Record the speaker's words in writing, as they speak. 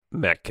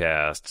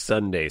MacCast,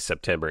 Sunday,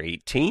 September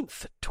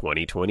 18th,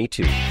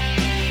 2022.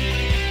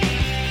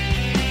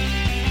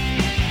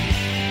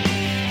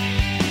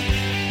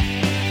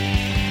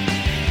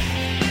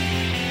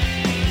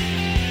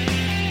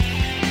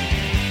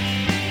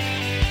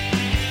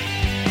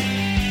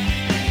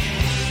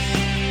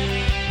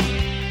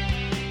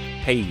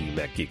 Hey,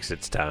 Mac Geeks,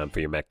 it's time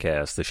for your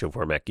MacCast, the show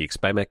for Mac Geeks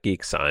by Mac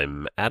Geeks.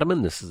 I'm Adam,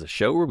 and this is a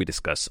show where we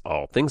discuss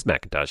all things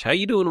Macintosh. How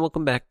you doing?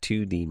 Welcome back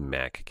to the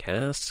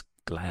MacCast.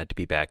 Glad to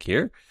be back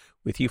here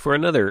with you for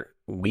another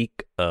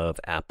week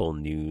of Apple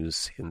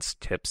news, hints,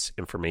 tips,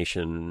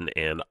 information,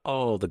 and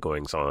all the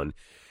goings-on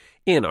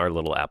in our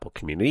little Apple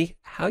community.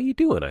 How you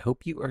doing? I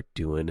hope you are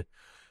doing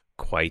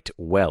quite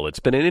well.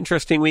 It's been an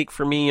interesting week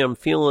for me. I'm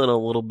feeling a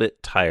little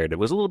bit tired. It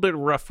was a little bit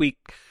rough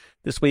week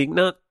this week.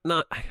 Not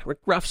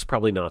rough's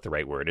probably not the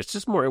right word. It's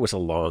just more, it was a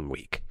long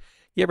week.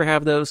 You ever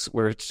have those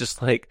where it's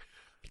just like,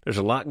 there's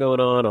a lot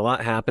going on, a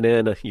lot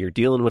happening, you're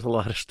dealing with a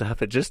lot of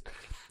stuff. It just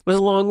was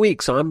a long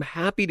week. So I'm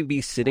happy to be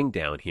sitting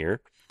down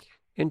here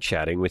and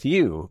chatting with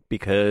you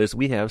because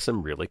we have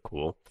some really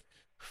cool,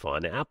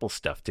 fun Apple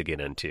stuff to get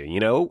into.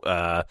 You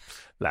know,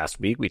 last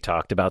week we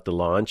talked about the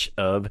launch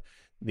of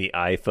the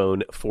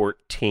iPhone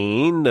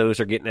 14.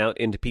 Those are getting out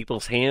into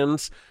people's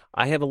hands.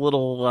 I have a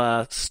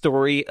little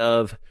story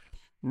of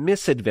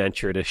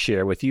misadventure to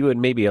share with you and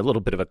maybe a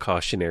little bit of a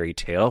cautionary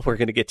tale. We're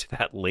going to get to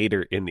that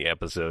later in the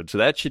episode, so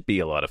that should be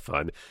a lot of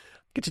fun.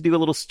 Get to do a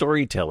little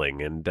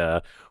storytelling,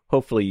 and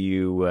hopefully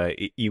you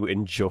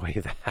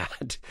enjoy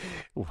that.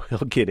 We'll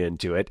get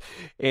into it.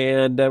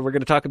 And we're going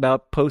to talk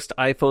about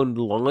post-iPhone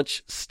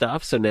launch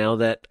stuff. So now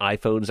that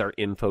iPhones are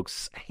in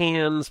folks'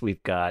 hands,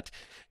 we've got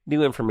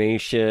new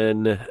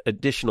information,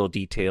 additional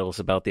details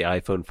about the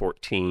iPhone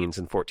 14s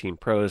and 14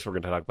 Pros. We're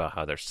going to talk about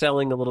how they're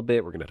selling a little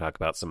bit. We're going to talk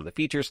about some of the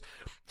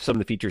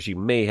features you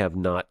may have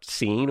not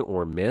seen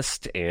or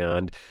missed,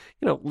 and,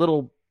 you know,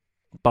 little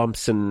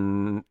bumps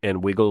and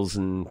wiggles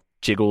and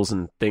jiggles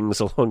and things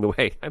along the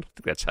way. I don't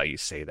think that's how you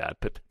say that,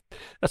 but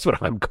that's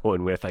what I'm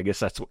going with. I guess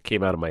that's what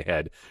came out of my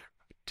head.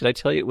 Did I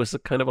tell you it was a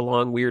kind of a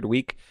long, weird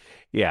week?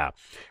 Yeah.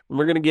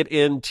 We're going to get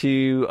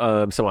into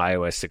some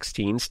iOS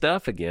 16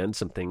 stuff. Again,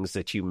 some things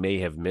that you may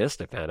have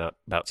missed. I found out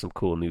about some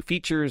cool new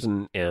features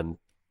and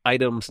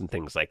items and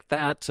things like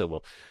that. So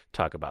we'll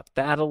talk about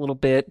that a little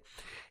bit.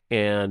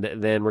 And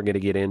then we're going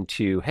to get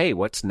into, hey,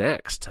 what's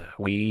next?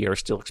 We are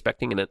still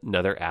expecting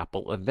another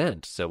Apple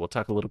event. So we'll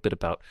talk a little bit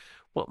about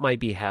what might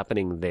be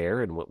happening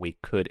there and what we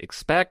could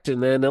expect.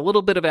 And then a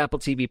little bit of Apple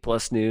TV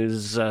Plus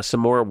news, some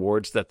more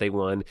awards that they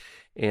won,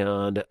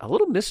 and a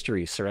little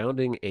mystery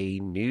surrounding a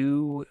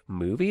new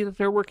movie that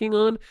they're working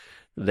on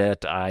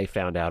that I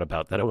found out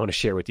about that I want to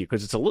share with you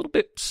because it's a little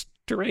bit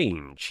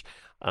strange.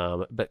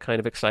 But kind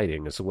of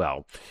exciting as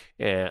well.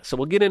 So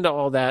we'll get into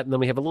all that, and then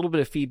we have a little bit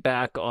of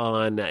feedback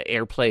on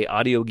AirPlay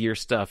audio gear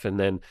stuff, and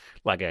then,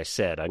 like I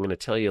said, I'm going to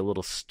tell you a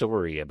little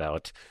story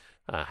about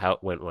how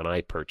it went when I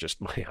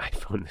purchased my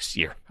iPhone this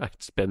year.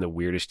 It's been the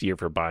weirdest year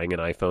for buying an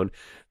iPhone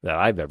that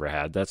I've ever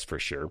had, that's for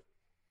sure.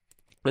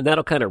 And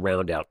that'll kind of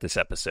round out this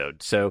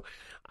episode. So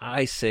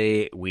I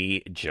say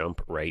we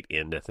jump right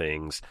into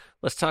things.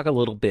 Let's talk a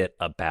little bit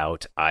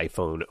about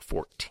iPhone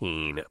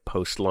 14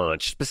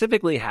 post-launch,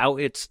 specifically how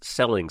it's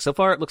selling. So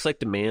far, it looks like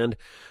demand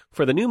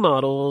for the new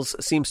models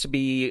seems to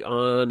be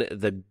on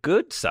the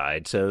good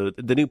side. So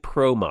the new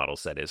Pro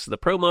models, that is. So the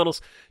Pro models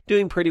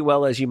doing pretty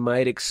well, as you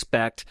might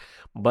expect,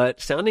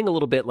 but sounding a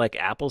little bit like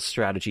Apple's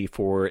strategy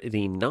for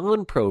the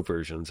non-Pro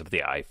versions of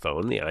the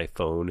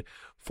iPhone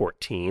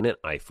 14 and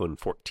iPhone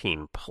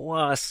 14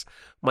 Plus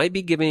might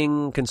be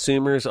giving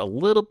consumers a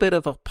little bit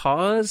of a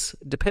pause,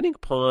 depending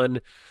upon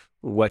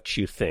what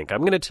you think. I'm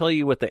going to tell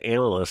you what the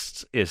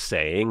analyst is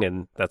saying,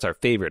 and that's our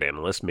favorite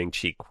analyst,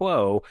 Ming-Chi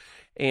Kuo,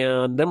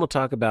 and then we'll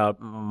talk about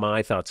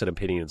my thoughts and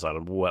opinions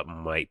on what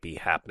might be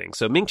happening.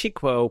 So Ming-Chi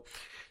Kuo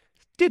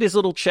did his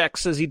little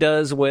checks as he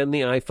does when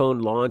the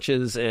iPhone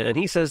launches, and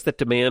he says that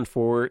demand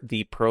for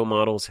the Pro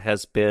models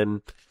has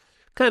been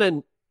kind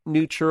of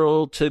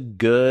neutral to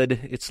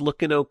good. It's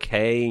looking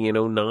okay, you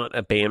know, not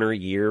a banner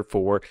year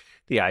for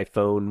the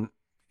iPhone.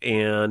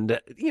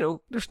 And, you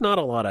know, there's not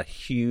a lot of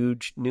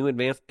huge new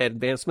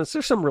advancements.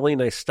 There's some really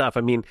nice stuff.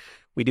 I mean,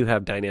 we do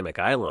have Dynamic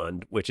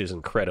Island, which is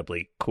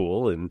incredibly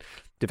cool, and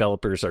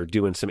developers are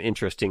doing some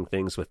interesting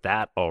things with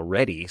that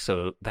already.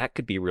 So that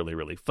could be really,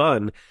 really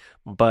fun.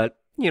 But,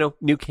 you know,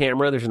 new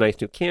camera, there's a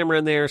nice new camera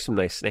in there, some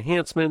nice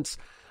enhancements.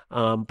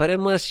 But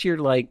unless you're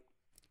like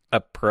a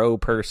pro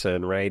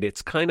person, right?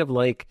 It's kind of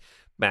like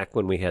back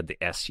when we had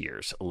the S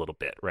years a little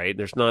bit, right?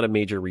 There's not a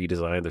major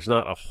redesign. There's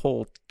not a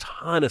whole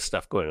ton of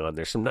stuff going on.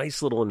 There's some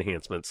nice little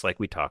enhancements like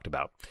we talked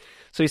about.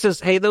 So he says,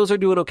 hey, those are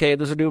doing okay.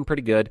 Those are doing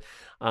pretty good.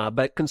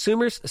 But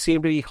consumers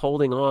seem to be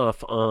holding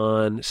off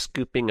on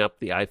scooping up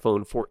the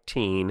iPhone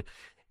 14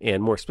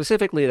 and more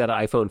specifically that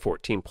iPhone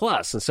 14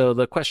 Plus. And so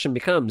the question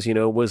becomes, you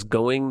know, was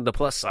going the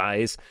plus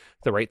size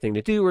the right thing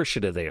to do, or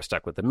should they have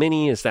stuck with the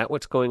mini? Is that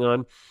what's going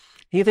on?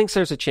 He thinks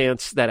there's a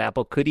chance that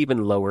Apple could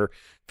even lower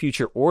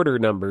future order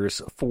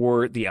numbers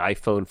for the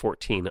iPhone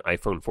 14,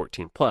 iPhone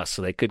 14 Plus.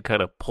 So they could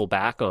kind of pull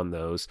back on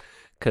those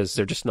because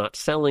they're just not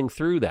selling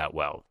through that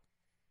well.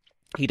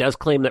 He does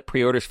claim that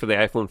pre-orders for the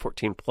iPhone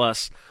 14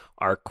 Plus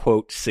are,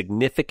 quote,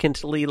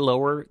 significantly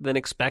lower than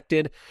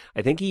expected.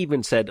 I think he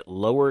even said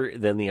lower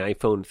than the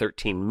iPhone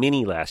 13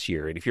 mini last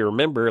year. And if you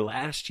remember,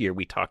 last year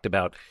we talked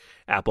about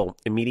Apple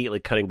immediately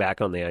cutting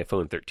back on the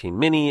iPhone 13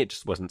 mini. It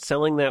just wasn't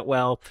selling that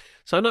well.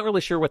 So I'm not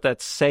really sure what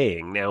that's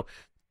saying. Now,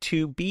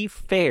 to be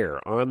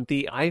fair, on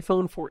the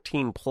iPhone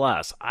 14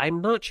 Plus, I'm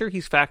not sure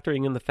he's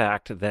factoring in the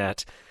fact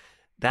that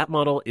that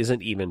model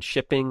isn't even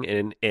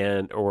shipping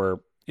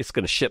or it's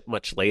going to ship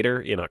much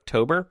later in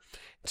October.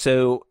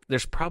 So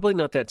there's probably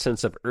not that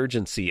sense of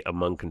urgency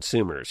among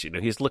consumers.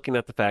 He's looking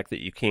at the fact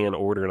that you can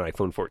order an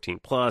iPhone 14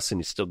 Plus and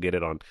you still get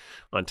it on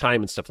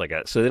time and stuff like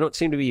that. So they don't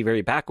seem to be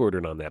very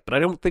back-ordered on that. But I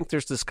don't think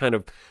there's this kind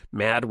of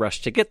mad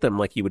rush to get them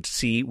like you would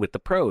see with the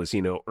pros.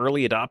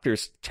 Early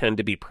adopters tend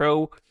to be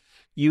pro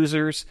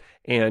users,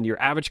 and your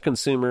average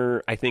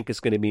consumer, I think, is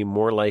going to be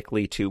more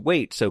likely to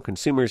wait. So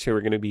consumers who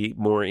are going to be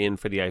more in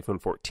for the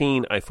iPhone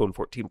 14, iPhone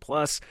 14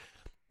 Plus,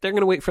 they're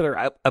going to wait for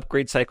their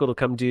upgrade cycle to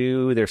come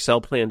due, their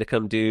sell plan to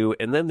come due,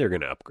 and then they're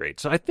going to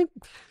upgrade. So I think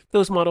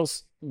those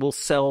models will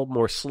sell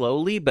more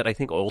slowly, but I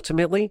think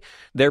ultimately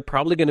they're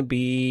probably going to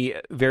be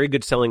very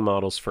good selling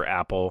models for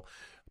Apple,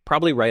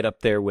 probably right up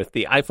there with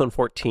the iPhone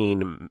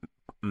 14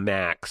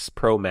 Max.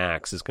 Pro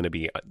Max is going to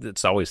be,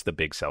 it's always the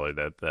big seller.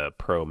 The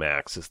Pro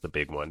Max is the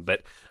big one,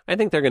 but I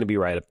think they're going to be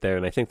right up there,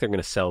 and I think they're going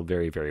to sell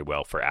very, very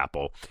well for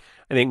Apple.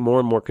 I think more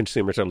and more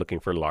consumers are looking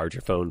for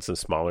larger phones than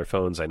smaller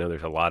phones. I know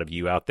there's a lot of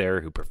you out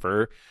there who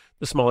prefer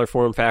the smaller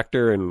form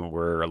factor, and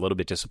we're a little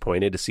bit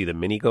disappointed to see the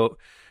mini go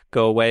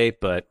away,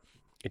 but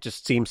it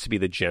just seems to be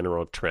the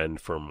general trend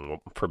for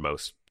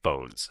most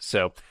phones.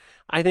 So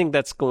I think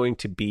that's going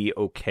to be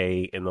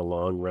okay in the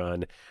long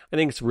run. I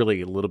think it's really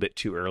a little bit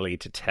too early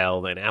to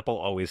tell, and Apple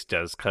always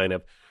does kind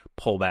of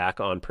pull back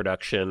on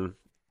production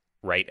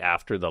right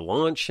after the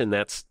launch, and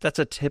that's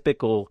a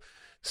typical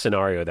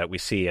scenario that we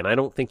see, and I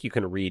don't think you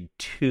can read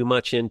too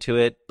much into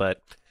it,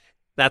 but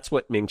that's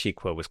what Ming-Chi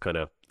Kuo was kind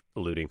of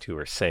alluding to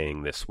or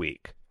saying this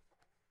week.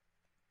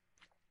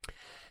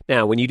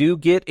 Now, when you do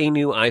get a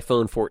new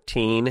iPhone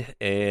 14,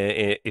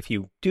 if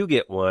you do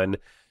get one,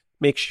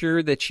 make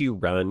sure that you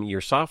run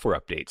your software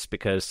updates,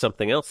 because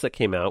something else that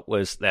came out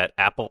was that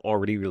Apple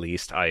already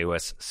released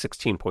iOS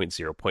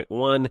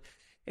 16.0.1,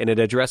 and it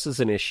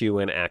addresses an issue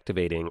in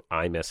activating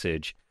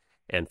iMessage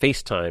and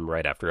FaceTime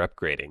right after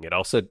upgrading. It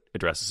also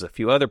addresses a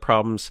few other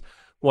problems,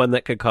 one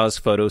that could cause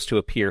photos to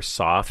appear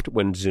soft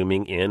when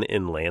zooming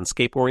in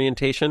landscape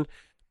orientation,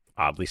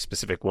 oddly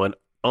specific one,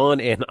 on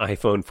an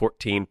iPhone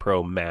 14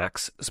 Pro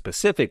Max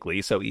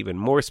specifically, so even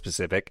more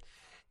specific.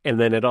 And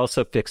then it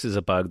also fixes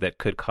a bug that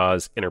could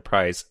cause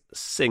enterprise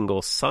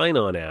single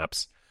sign-on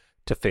apps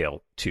to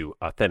fail to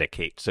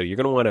authenticate. So you're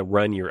going to want to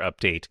run your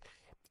update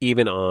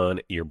even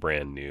on your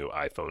brand new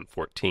iPhone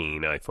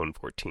 14, iPhone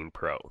 14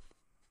 Pro.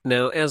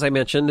 Now, as I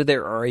mentioned,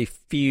 there are a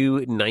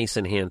few nice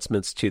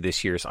enhancements to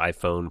this year's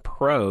iPhone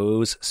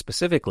Pros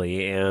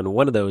specifically, and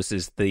one of those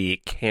is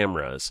the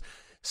cameras.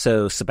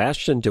 So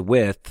Sebastian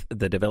DeWitt,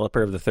 the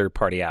developer of the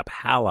third-party app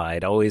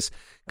Halide, always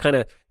kind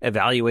of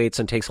evaluates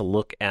and takes a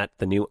look at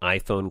the new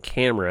iPhone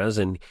cameras,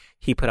 and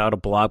he put out a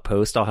blog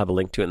post. I'll have a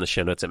link to it in the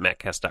show notes at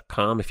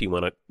maccast.com if you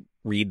want to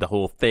read the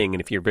whole thing,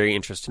 and if you're very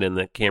interested in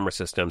the camera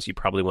systems, you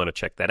probably want to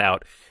check that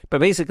out. But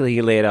basically,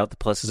 he laid out the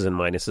pluses and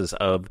minuses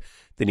of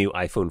the new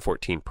iPhone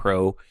 14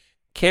 Pro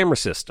camera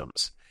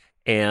systems,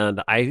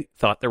 and I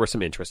thought there were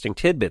some interesting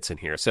tidbits in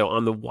here. So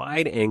on the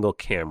wide-angle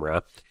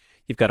camera,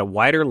 you've got a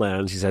wider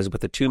lens, he says,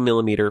 with a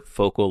 2mm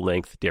focal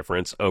length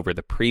difference over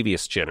the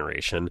previous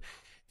generation.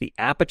 The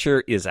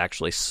aperture is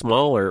actually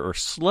smaller or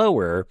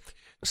slower,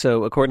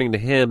 so according to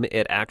him,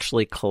 it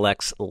actually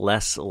collects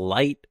less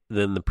light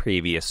than the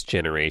previous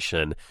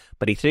generation,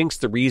 but he thinks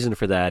the reason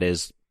for that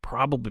is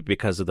probably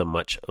because of the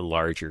much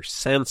larger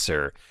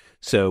sensor.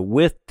 So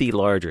with the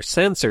larger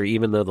sensor,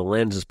 even though the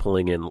lens is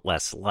pulling in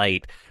less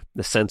light,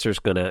 the sensor's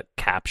going to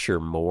capture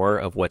more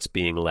of what's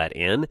being let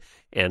in,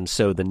 and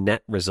so the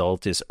net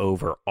result is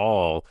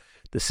overall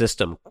the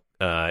system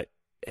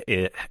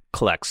it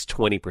collects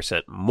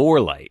 20% more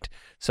light.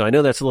 So I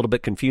know that's a little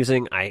bit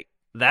confusing.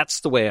 That's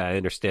the way I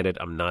understand it.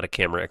 I'm not a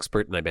camera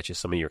expert, and I bet you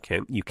some of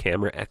you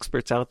camera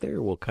experts out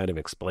there will kind of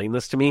explain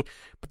this to me,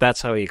 but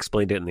that's how he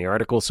explained it in the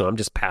article, so I'm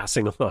just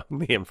passing along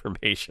the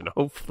information.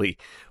 Hopefully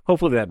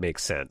that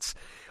makes sense.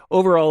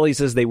 Overall, he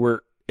says they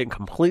were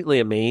completely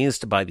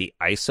amazed by the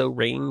ISO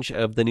range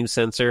of the new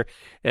sensor,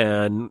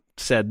 and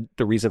said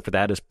the reason for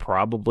that is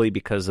probably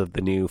because of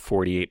the new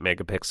 48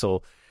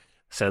 megapixel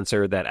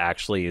sensor that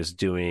actually is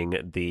doing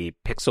the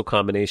pixel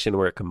combination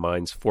where it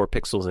combines 4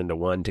 pixels into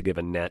one to give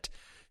a net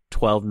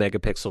 12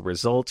 megapixel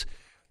result.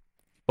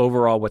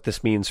 Overall, what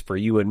this means for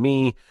you and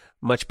me,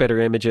 much better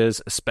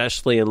images,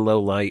 especially in low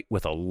light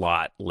with a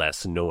lot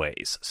less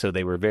noise. So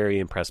they were very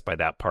impressed by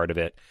that part of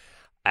it.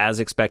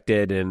 As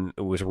expected, and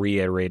it was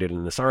reiterated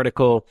in this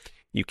article,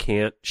 you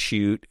can't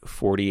shoot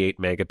 48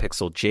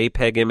 megapixel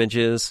JPEG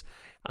images,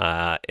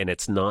 and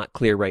it's not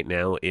clear right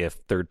now if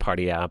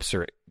third-party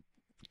apps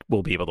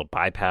will be able to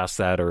bypass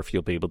that or if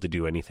you'll be able to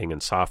do anything in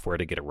software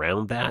to get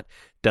around that.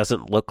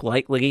 Doesn't look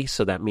likely,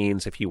 so that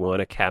means if you want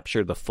to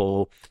capture the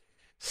full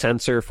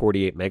sensor,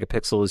 48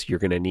 megapixels, you're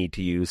going to need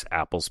to use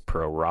Apple's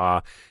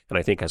ProRAW. And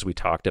I think as we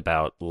talked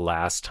about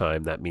last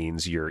time, that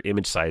means your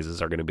image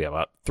sizes are going to be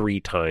about 3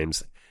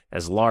 times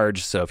as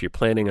large. So if you're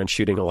planning on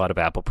shooting a lot of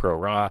Apple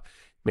ProRAW,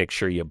 make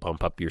sure you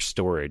bump up your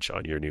storage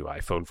on your new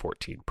iPhone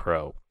 14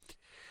 Pro.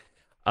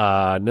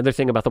 Another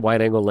thing about the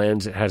wide-angle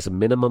lens, it has a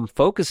minimum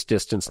focus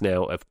distance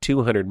now of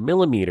 200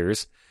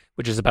 millimeters,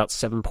 which is about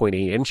 7.8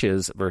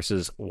 inches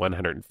versus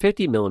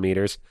 150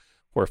 millimeters,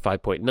 or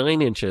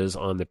 5.9 inches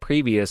on the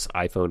previous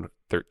iPhone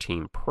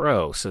 13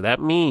 Pro. So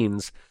that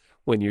means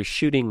when you're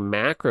shooting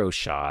macro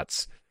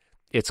shots,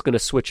 it's going to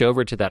switch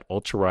over to that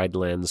ultra-wide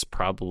lens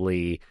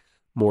probably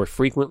more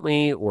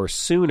frequently or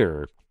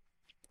sooner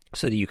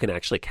so that you can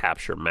actually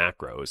capture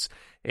macros.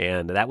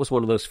 And that was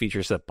one of those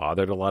features that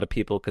bothered a lot of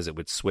people because it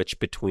would switch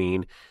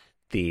between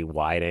the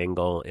wide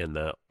angle and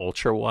the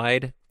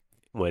ultra-wide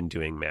when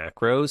doing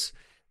macros.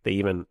 They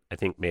even, I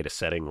think, made a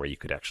setting where you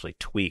could actually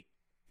tweak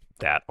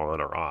that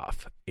on or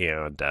off,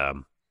 and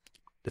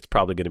it's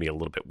probably going to be a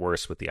little bit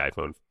worse with the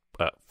iPhone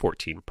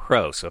 14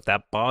 Pro. So if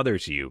that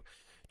bothers you,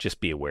 just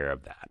be aware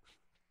of that.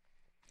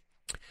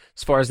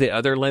 As far as the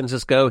other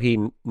lenses go,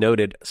 he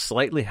noted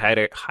slightly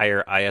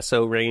higher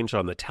ISO range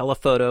on the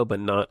telephoto, but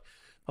not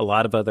a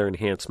lot of other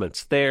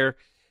enhancements there.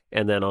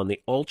 And then on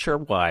the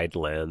ultra-wide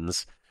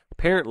lens,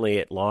 apparently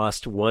it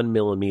lost 1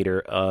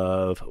 millimeter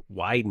of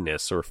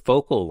wideness or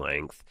focal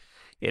length.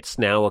 It's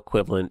now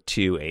equivalent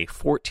to a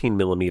 14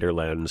 millimeter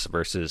lens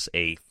versus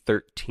a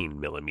 13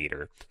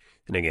 millimeter.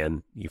 And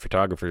again, you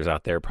photographers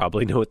out there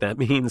probably know what that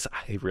means.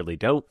 I really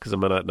don't because I'm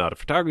not a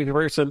photography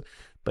person,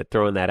 but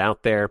throwing that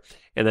out there.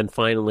 And then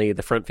finally,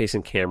 the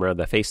front-facing camera,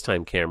 the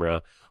FaceTime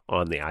camera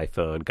on the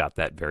iPhone got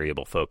that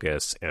variable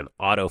focus and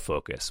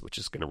autofocus, which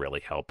is going to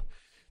really help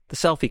the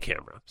selfie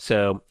camera.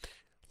 So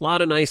a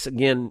lot of nice,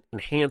 again,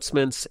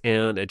 enhancements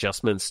and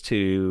adjustments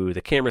to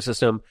the camera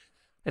system.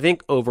 I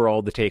think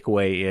overall the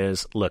takeaway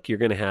is, look, you're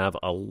going to have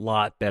a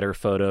lot better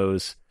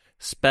photos,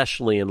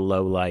 especially in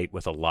low light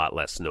with a lot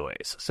less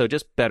noise. So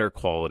just better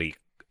quality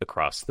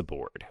across the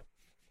board.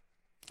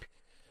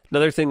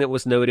 Another thing that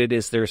was noted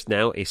is there's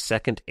now a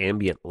second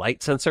ambient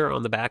light sensor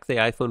on the back of the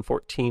iPhone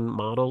 14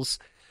 models.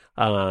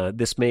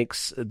 This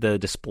makes the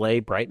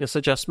display brightness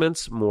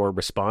adjustments more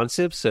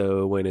responsive.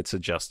 So when it's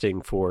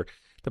adjusting for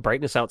the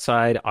brightness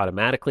outside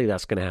automatically,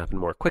 that's going to happen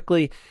more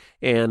quickly,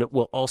 and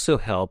will also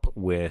help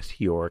with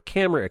your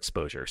camera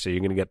exposure. So you're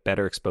going to get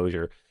better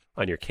exposure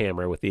on your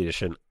camera with the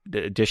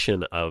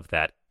addition of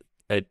that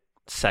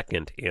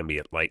second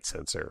ambient light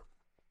sensor.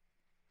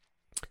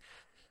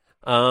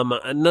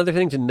 Another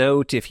thing to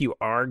note, if you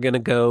are going to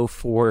go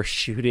for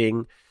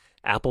shooting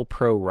Apple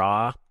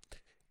ProRAW,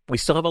 we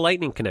still have a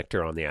Lightning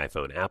connector on the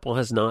iPhone. Apple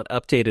has not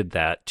updated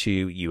that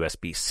to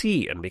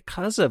USB-C, and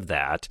because of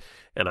that,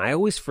 and I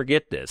always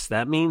forget this,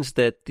 that means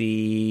that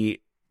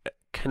the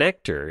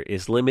connector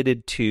is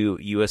limited to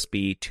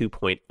USB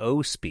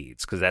 2.0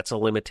 speeds, because that's a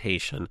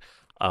limitation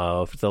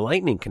of the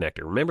Lightning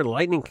connector. Remember, the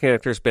Lightning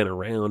connector has been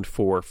around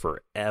for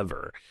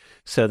forever.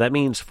 So that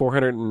means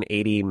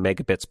 480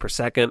 megabits per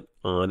second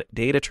on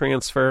data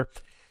transfer.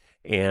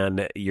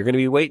 And you're going to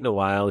be waiting a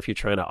while if you're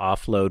trying to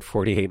offload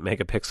 48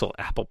 megapixel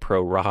Apple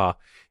ProRAW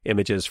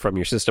images from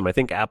your system. I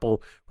think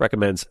Apple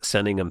recommends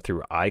sending them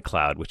through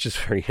iCloud, which is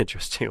very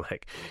interesting.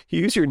 Like,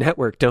 use your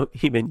network, don't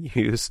even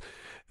use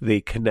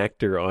the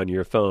connector on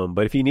your phone.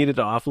 But if you needed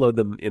to offload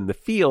them in the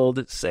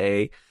field,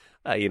 say,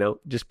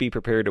 just be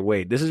prepared to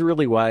wait. This is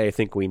really why I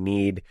think we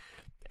need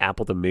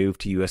Apple to move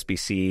to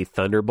USB-C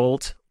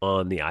Thunderbolt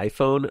on the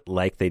iPhone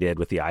like they did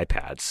with the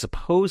iPad.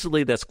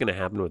 Supposedly that's going to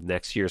happen with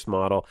next year's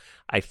model.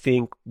 I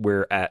think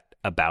we're at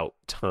about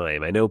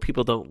time. I know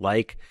people don't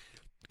like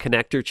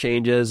connector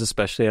changes,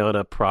 especially on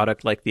a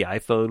product like the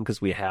iPhone,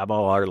 because we have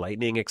all our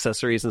Lightning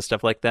accessories and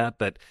stuff like that.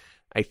 But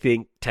I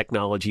think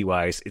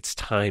technology-wise, it's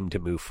time to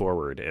move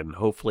forward. And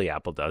hopefully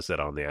Apple does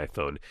that on the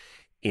iPhone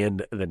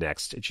in the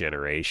next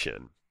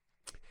generation.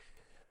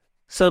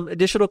 Some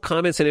additional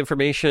comments and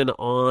information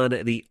on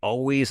the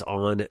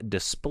always-on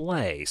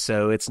display.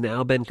 So it's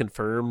now been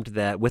confirmed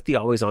that with the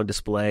always-on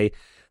display,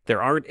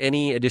 there aren't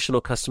any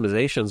additional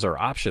customizations or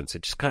options.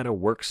 It just kind of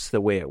works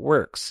the way it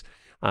works.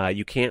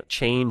 You can't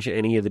change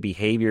any of the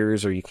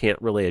behaviors, or you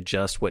can't really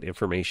adjust what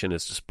information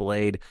is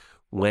displayed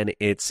when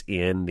it's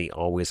in the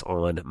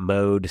always-on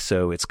mode.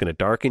 So it's going to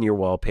darken your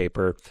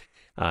wallpaper.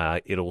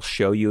 It'll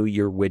show you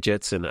your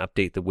widgets and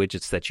update the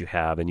widgets that you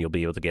have, and you'll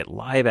be able to get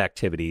live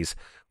activities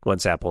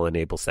once Apple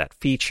enables that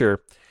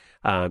feature.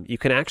 You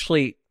can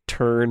actually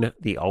turn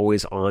the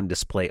always-on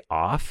display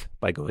off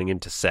by going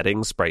into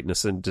settings,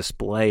 brightness, and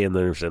display, and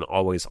there's an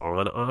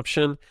always-on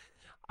option.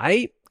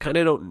 I kind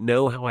of don't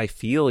know how I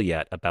feel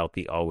yet about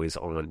the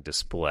always-on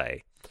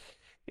display.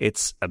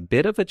 It's a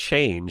bit of a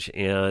change,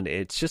 and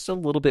it's just a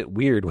little bit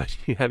weird when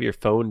you have your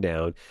phone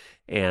down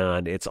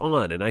and it's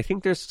on. And I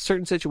think there's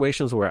certain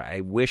situations where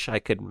I wish I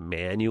could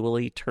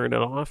manually turn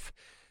it off.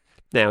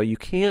 Now, you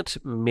can't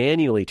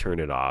manually turn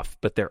it off,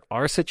 but there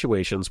are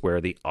situations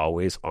where the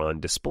always on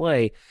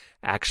display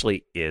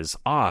actually is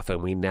off,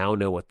 and we now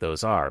know what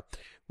those are.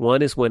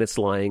 One is when it's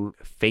lying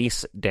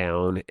face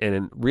down,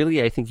 and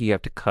really I think you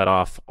have to cut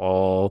off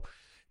all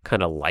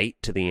kind of light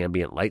to the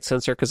ambient light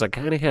sensor, because I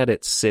kind of had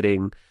it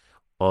sitting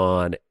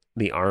on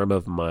the arm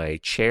of my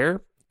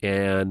chair,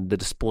 and the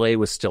display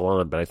was still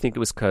on, but I think it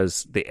was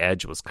because the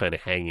edge was kind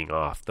of hanging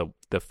off.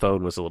 The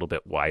phone was a little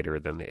bit wider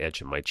than the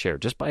edge of my chair,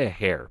 just by a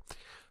hair,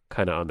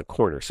 kind of on the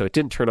corner. So it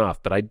didn't turn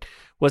off, but I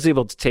was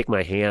able to take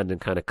my hand and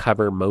kind of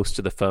cover most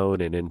of the phone,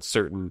 and in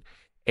certain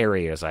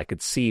areas I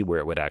could see where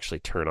it would actually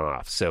turn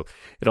off. So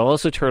it'll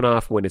also turn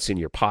off when it's in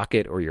your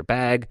pocket or your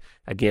bag.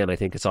 Again, I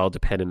think it's all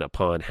dependent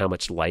upon how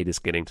much light is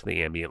getting to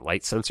the ambient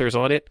light sensors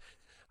on it.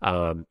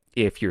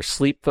 If your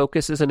sleep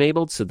focus is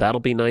enabled, so that'll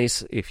be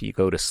nice. If you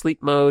go to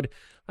sleep mode,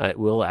 it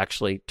will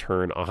actually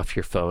turn off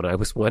your phone. I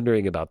was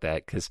wondering about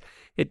that because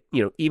it,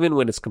 even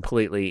when it's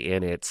completely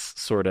in its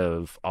sort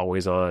of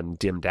always on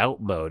dimmed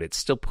out mode, it's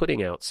still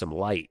putting out some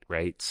light,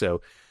 right?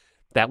 So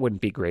that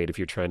wouldn't be great if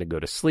you're trying to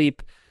go to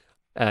sleep.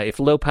 If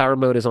low power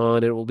mode is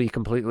on, it will be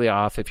completely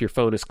off. If your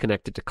phone is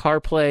connected to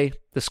CarPlay,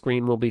 the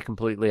screen will be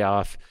completely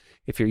off.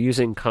 If you're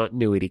using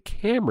continuity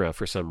camera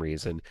for some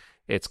reason,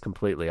 it's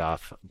completely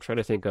off. I'm trying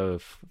to think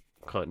of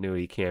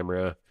continuity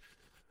camera.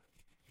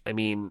 I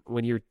mean,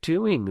 when you're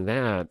doing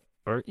that,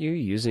 aren't you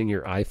using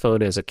your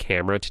iPhone as a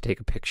camera to take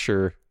a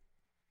picture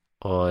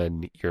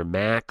on your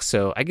Mac?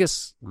 So I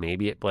guess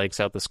maybe it blanks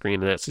out the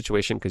screen in that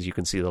situation because you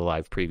can see the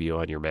live preview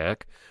on your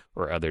Mac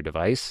or other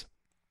device.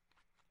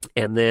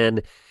 And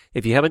then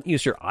if you haven't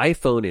used your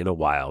iPhone in a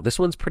while, this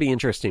one's pretty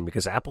interesting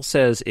because Apple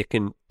says it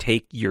can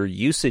take your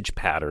usage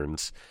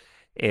patterns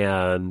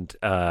and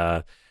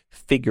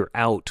figure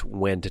out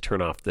when to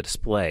turn off the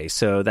display.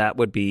 So that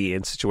would be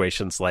in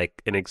situations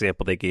like an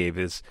example they gave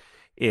is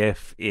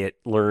if it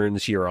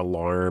learns your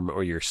alarm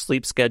or your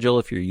sleep schedule,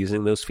 if you're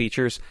using those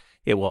features,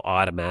 it will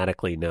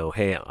automatically know,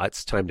 hey,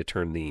 it's time to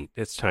turn the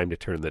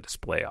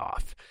display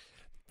off.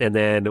 And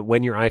then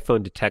when your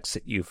iPhone detects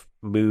that you've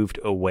moved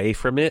away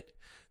from it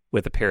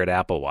with a paired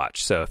Apple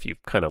Watch. So if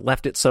you've kind of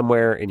left it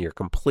somewhere and you're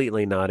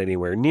completely not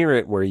anywhere near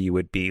it where you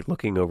would be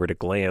looking over to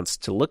glance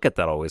to look at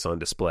that always on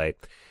display,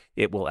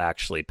 it will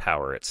actually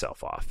power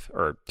itself off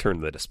or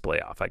turn the display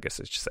off. I guess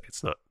I should say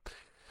it's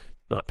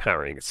not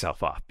powering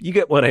itself off. You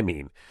get what I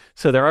mean.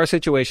 So there are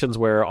situations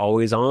where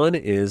always on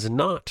is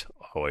not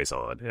always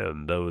on,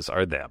 and those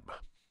are them.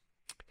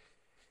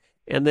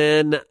 And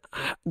then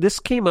this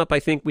came up, I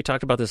think we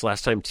talked about this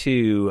last time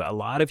too. A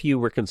lot of you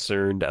were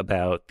concerned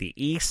about the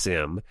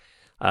eSIM.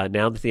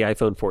 Now that the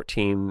iPhone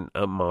 14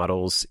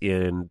 models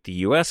in the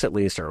US at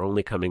least are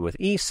only coming with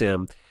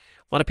eSIM,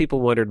 a lot of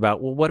people wondered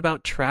about, well, what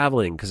about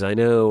traveling? Because I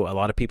know a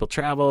lot of people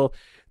travel,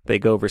 they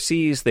go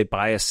overseas, they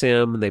buy a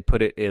SIM, they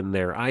put it in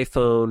their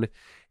iPhone,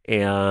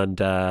 and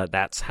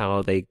that's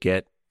how they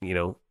get,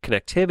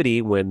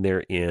 connectivity when they're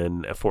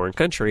in a foreign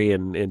country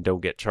and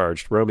don't get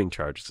charged roaming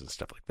charges and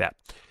stuff like that.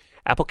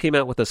 Apple came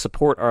out with a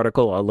support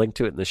article. I'll link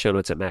to it in the show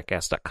notes at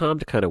maccast.com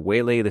to kind of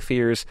waylay the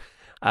fears.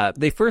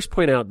 They first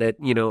point out that,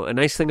 a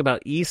nice thing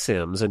about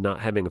eSIMs and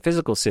not having a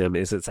physical SIM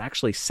is it's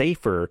actually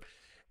safer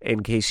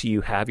in case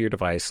you have your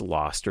device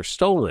lost or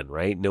stolen,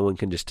 right? No one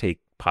can just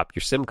pop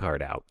your SIM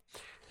card out.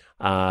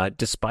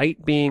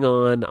 Despite being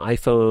on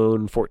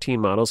iPhone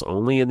 14 models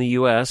only in the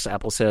US,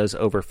 Apple says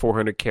over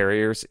 400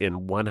 carriers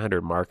in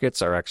 100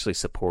 markets are actually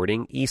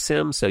supporting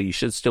eSIM, so you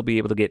should still be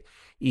able to get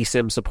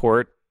eSIM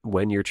support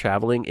when you're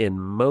traveling in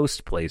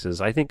most places.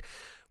 I think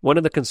one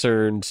of the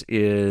concerns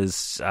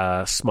is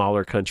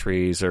smaller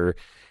countries or,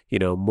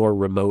 more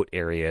remote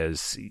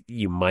areas,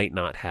 you might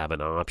not have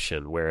an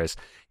option. Whereas,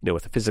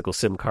 with a physical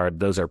SIM card,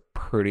 those are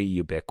pretty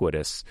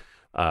ubiquitous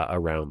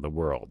around the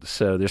world.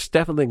 So there's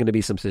definitely going to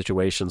be some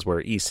situations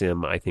where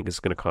eSIM, I think, is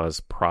going to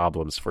cause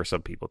problems for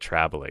some people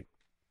traveling.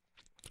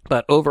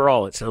 But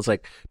overall, it sounds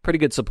like pretty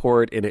good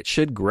support, and it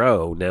should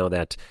grow now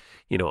that,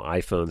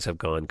 iPhones have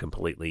gone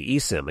completely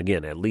eSIM.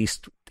 Again, at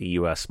least the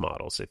US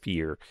models. If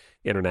you're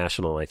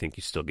international, I think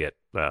you still get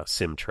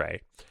SIM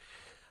tray.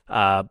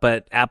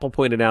 But Apple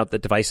pointed out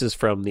that devices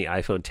from the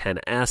iPhone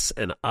XS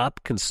and up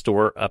can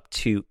store up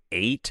to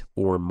 8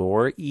 or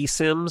more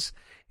eSIMs.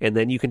 And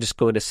then you can just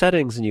go into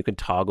settings and you can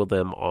toggle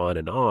them on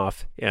and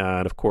off.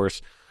 And of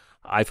course,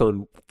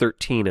 iPhone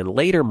 13 and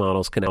later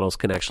models can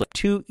actually have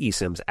 2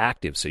 eSIMs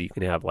active. So you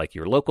can have like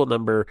your local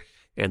number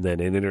and then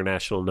an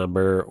international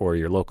number, or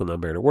your local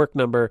number and a work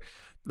number.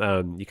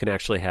 You can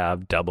actually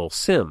have double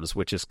SIMs,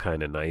 which is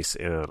kind of nice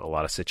in a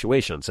lot of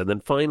situations. And then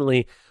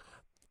finally,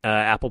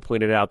 Apple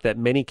pointed out that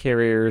many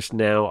carriers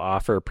now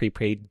offer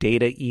prepaid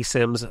data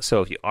eSIMs.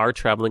 So if you are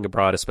traveling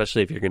abroad,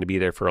 especially if you're going to be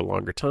there for a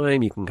longer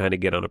time, you can kind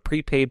of get on a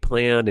prepaid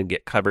plan and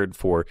get covered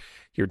for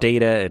your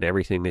data and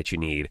everything that you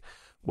need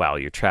while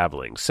you're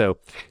traveling. So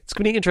it's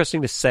going to be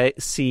interesting to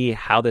see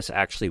how this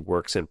actually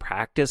works in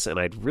practice. And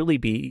I'd really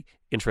be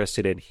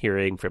interested in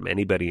hearing from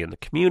anybody in the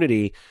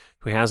community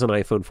who has an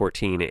iPhone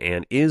 14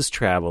 and is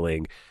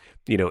traveling,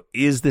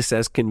 is this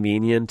as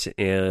convenient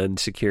and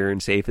secure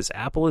and safe as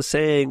Apple is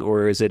saying,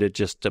 or is it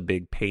just a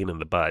big pain in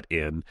the butt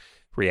in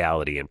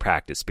reality and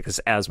practice? Because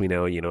as we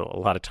know, a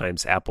lot of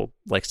times Apple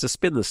likes to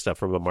spin this stuff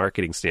from a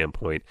marketing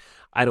standpoint.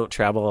 I don't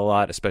travel a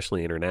lot,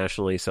 especially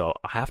internationally, so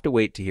I'll have to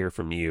wait to hear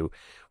from you.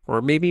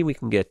 Or maybe we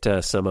can get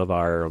some of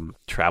our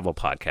travel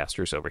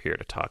podcasters over here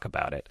to talk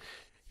about it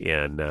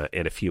in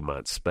a few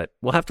months. But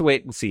we'll have to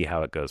wait and see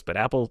how it goes. But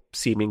Apple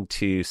seeming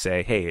to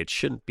say, hey, it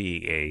shouldn't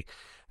be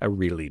a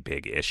really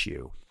big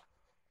issue.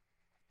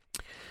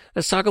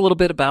 Let's talk a little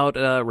bit about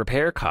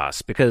repair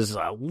costs, because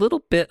a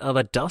little bit of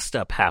a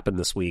dust-up happened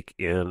this week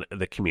in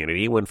the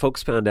community when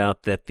folks found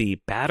out that the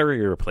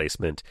battery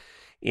replacement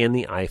in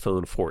the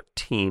iPhone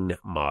 14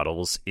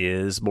 models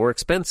is more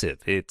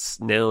expensive.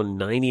 It's now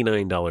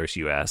 $99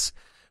 US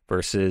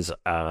versus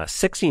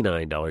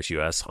 $69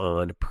 US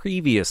on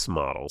previous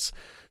models.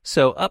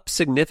 So up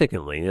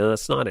significantly.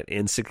 That's not an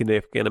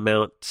insignificant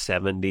amount,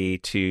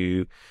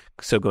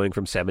 going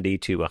from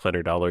 $70 to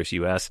 $100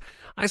 US.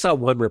 I saw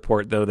one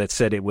report, though, that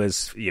said it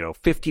was,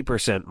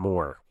 50%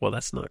 more. Well,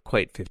 that's not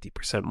quite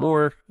 50%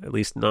 more, at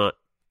least not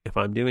if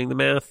I'm doing the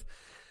math.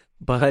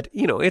 But,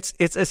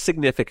 it's a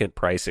significant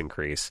price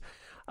increase.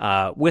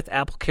 With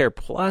AppleCare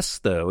Plus,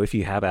 though, if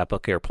you have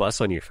AppleCare Plus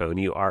on your phone,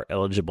 you are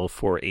eligible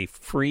for a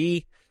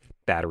free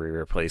battery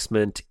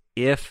replacement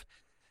if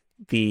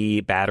the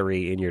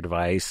battery in your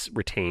device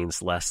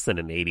retains less than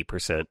an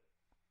 80%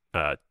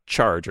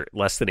 charge, or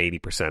less than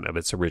 80% of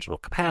its original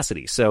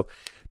capacity. So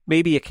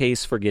maybe a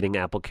case for getting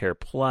AppleCare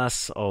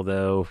Plus,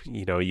 although,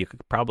 you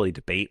could probably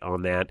debate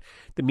on that.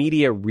 The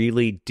media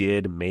really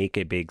did make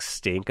a big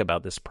stink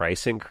about this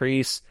price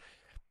increase.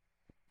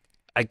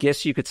 I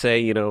guess you could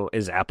say,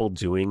 is Apple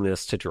doing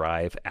this to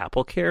drive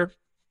AppleCare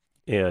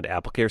and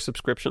AppleCare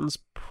subscriptions?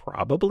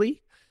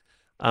 Probably.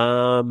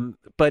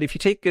 But if you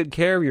take good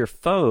care of your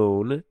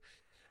phone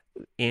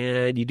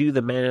and you do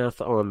the math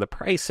on the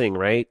pricing,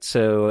 right?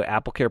 So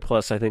AppleCare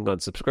Plus, I think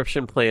on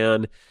subscription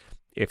plan,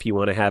 if you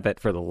want to have it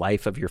for the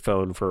life of your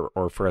phone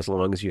or for as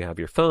long as you have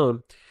your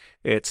phone,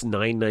 it's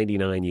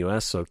 $9.99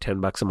 US, so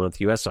 $10 a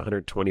month US,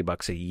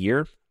 $120 a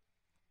year.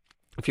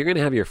 If you're going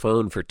to have your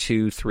phone for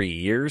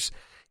 2-3 years,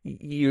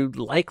 you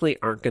likely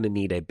aren't going to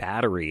need a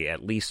battery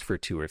at least for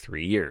 2 or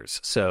 3 years.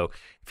 So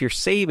if you're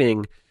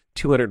saving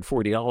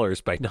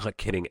 $240 by not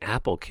getting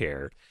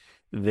AppleCare,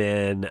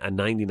 then a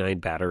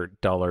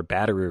 $99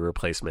 battery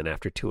replacement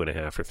after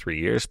 2.5 or 3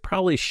 years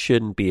probably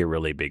shouldn't be a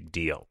really big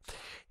deal.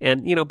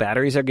 And,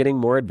 batteries are getting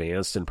more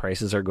advanced and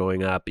prices are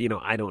going up.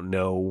 I don't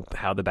know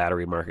how the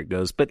battery market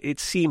goes, but it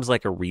seems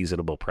like a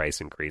reasonable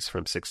price increase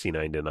from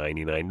 $69 to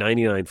 $99.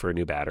 $99 for a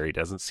new battery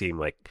doesn't seem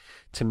like,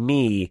 to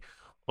me,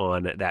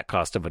 on that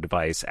cost of a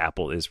device,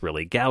 Apple is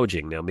really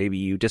gouging. Now, maybe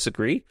you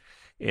disagree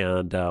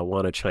and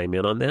want to chime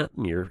in on that,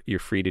 and you're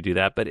free to do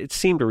that. But it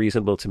seemed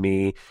reasonable to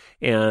me.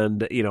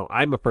 And,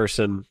 I'm a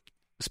person,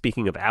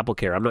 speaking of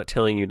AppleCare, I'm not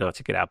telling you not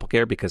to get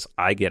AppleCare because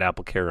I get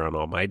AppleCare on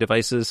all my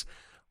devices.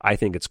 I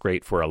think it's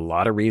great for a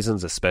lot of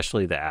reasons,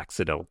 especially the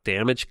accidental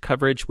damage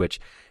coverage, which,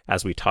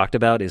 as we talked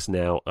about, is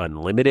now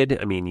unlimited.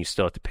 I mean, you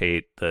still have to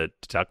pay the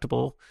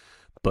deductible,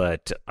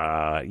 but,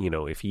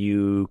 if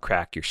you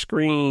crack your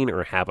screen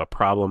or have a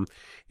problem,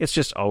 it's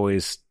just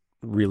always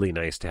really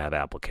nice to have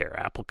AppleCare.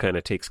 Apple kind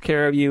of takes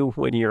care of you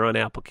when you're on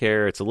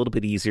AppleCare. It's a little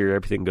bit easier.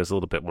 Everything goes a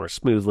little bit more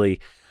smoothly.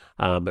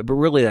 But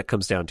really that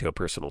comes down to a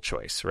personal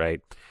choice,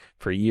 right?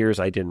 For years,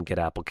 I didn't get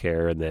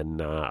AppleCare, and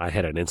then I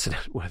had an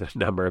incident with a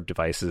number of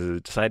devices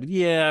and decided,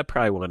 I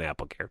probably want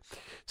AppleCare.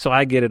 So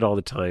I get it all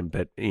the time,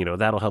 but,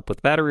 that'll help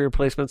with battery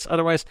replacements.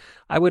 Otherwise,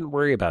 I wouldn't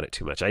worry about it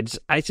too much. I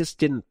just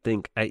didn't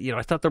think,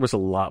 I thought there was a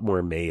lot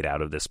more made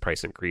out of this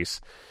price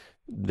increase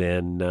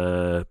than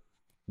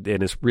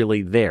is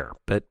really there.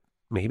 But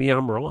maybe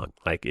I'm wrong.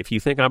 Like, if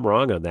you think I'm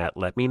wrong on that,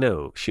 let me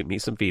know. Shoot me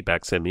some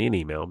feedback. Send me an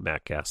email,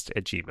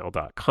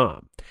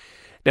 maccast@gmail.com.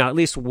 Now, at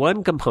least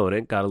one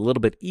component got a little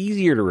bit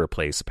easier to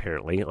replace,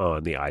 apparently,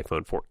 on the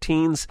iPhone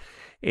 14s,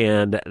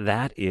 and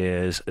that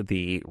is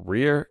the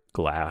rear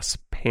glass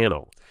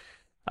panel.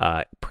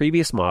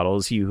 Previous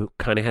models, you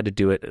kind of had to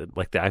do it,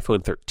 like the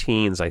iPhone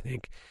 13s, I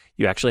think,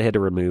 you actually had to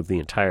remove the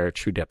entire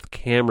True Depth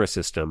camera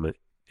system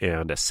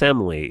and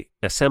assembly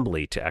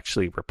to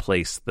actually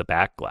replace the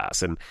back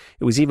glass. And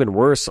it was even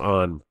worse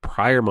on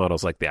prior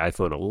models like the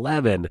iPhone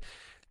 11.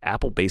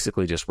 Apple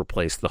basically just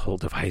replaced the whole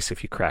device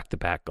if you crack the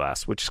back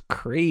glass, which is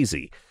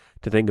crazy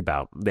to think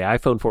about. The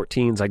iPhone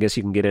 14s, I guess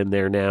you can get in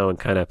there now and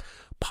kind of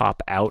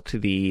pop out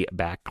the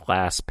back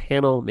glass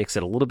panel. Makes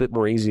it a little bit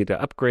more easy to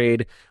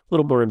upgrade, a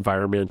little more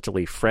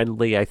environmentally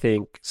friendly, I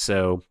think.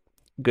 So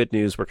good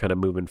news, we're kind of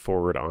moving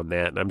forward on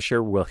that. And I'm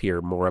sure we'll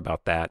hear more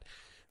about that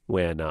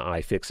when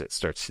iFixit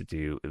starts to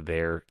do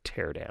their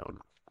teardown.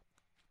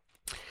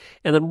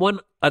 And then one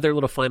other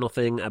little final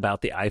thing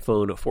about the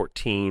iPhone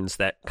 14s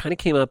that kind of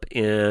came up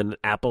in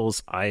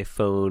Apple's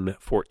iPhone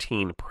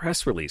 14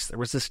 press release. There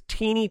was this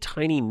teeny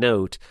tiny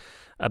note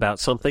about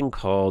something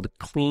called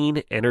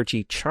clean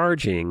energy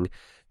charging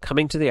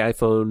coming to the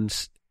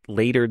iPhones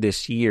later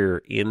this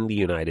year in the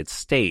United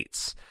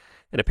States.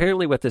 And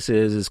apparently what this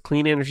is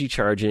clean energy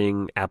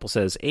charging, Apple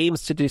says,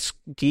 aims to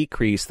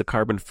decrease the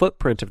carbon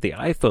footprint of the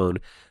iPhone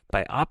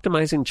by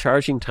optimizing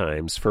charging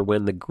times for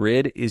when the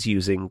grid is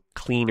using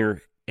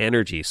cleaner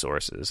energy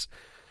sources.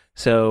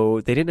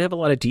 So they didn't have a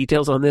lot of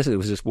details on this. It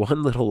was just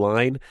one little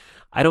line.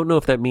 I don't know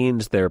if that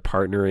means they're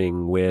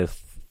partnering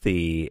with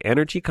the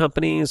energy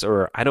companies,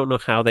 or I don't know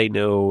how they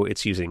know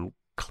it's using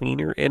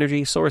cleaner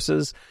energy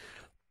sources.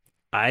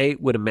 I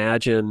would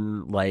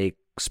imagine like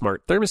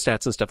smart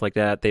thermostats and stuff like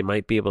that, they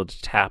might be able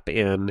to tap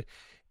in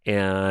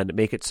and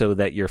make it so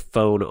that your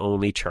phone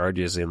only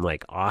charges in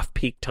like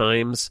off-peak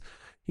times,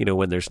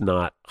 when there's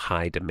not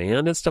high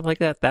demand and stuff like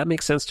that. That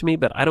makes sense to me,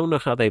 but I don't know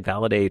how they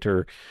validate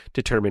or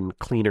determine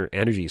cleaner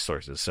energy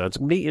sources. So it's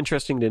going to be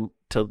interesting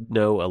to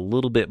know a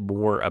little bit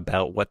more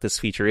about what this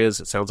feature is.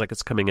 It sounds like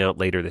it's coming out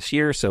later this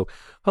year, so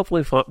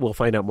hopefully we'll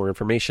find out more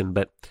information.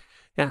 But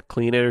yeah,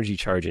 clean energy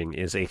charging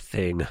is a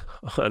thing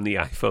on the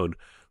iPhone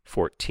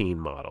 14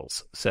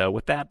 models. So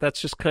with that, that's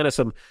just kind of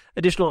some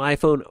additional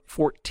iPhone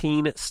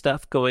 14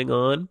 stuff going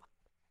on.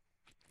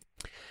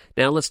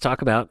 Now let's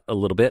talk a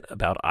little bit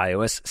about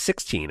iOS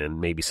 16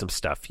 and maybe some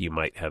stuff you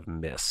might have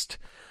missed.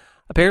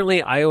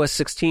 Apparently, iOS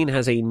 16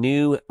 has a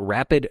new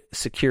rapid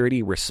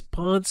security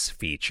response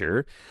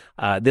feature.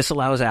 This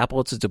allows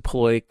Apple to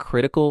deploy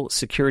critical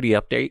security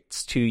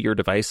updates to your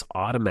device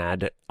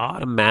automatically,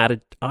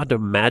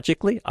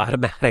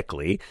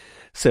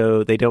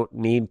 so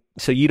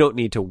you don't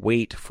need to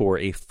wait for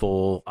a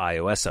full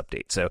iOS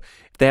update. So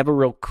if they have a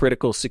real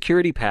critical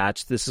security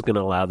patch, this is going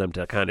to allow them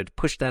to kind of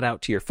push that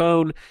out to your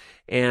phone.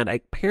 And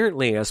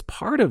apparently, as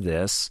part of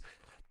this,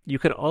 you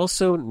can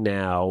also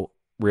now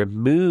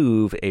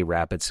remove a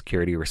rapid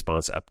security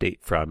response update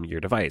from your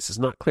device. It's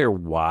not clear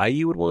why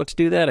you would want to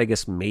do that. I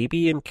guess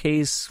maybe in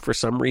case for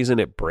some reason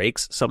it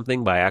breaks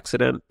something by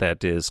accident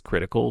that is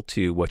critical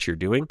to what you're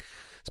doing,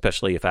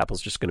 especially if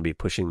Apple's just going to be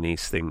pushing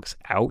these things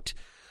out.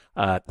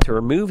 To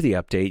remove the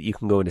update, you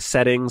can go into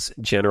Settings,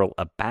 General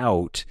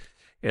About,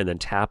 and then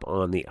tap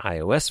on the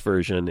iOS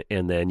version,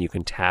 and then you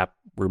can tap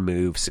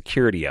Remove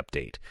Security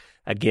Update.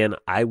 Again,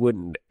 I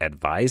wouldn't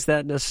advise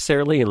that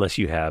necessarily unless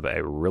you have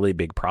a really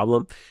big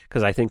problem,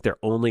 because I think they're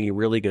only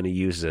really going to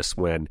use this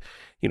when,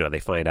 they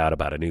find out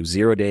about a new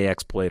zero-day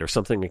exploit or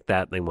something like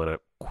that, and they want to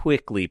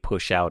quickly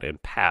push out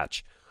and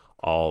patch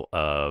all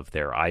of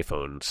their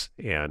iPhones.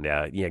 And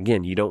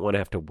again, you don't want to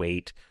have to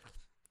wait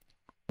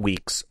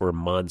weeks or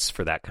months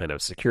for that kind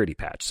of security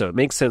patch. So it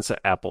makes sense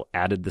that Apple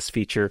added this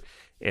feature,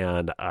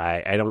 and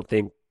I don't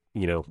think,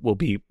 we'll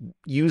be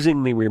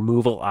using the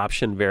removal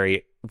option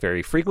very,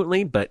 very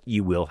frequently, but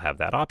you will have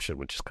that option,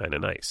 which is kind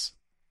of nice.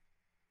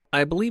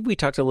 I believe we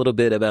talked a little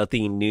bit about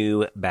the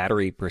new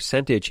battery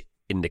percentage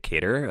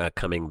indicator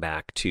coming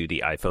back to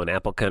the iPhone.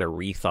 Apple kind of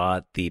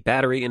rethought the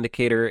battery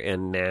indicator,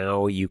 and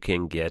now you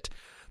can get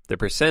the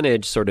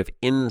percentage sort of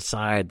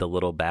inside the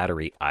little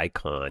battery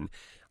icon,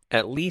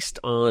 at least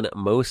on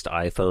most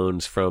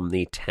iPhones from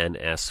the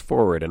XS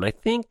forward. And I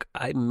think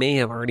I may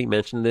have already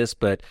mentioned this,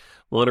 but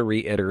want to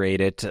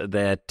reiterate it,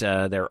 that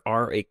there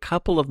are a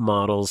couple of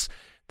models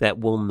that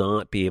will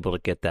not be able to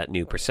get that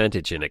new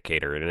percentage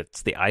indicator. And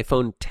it's the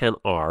iPhone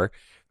XR,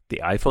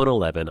 the iPhone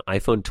 11,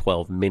 iPhone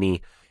 12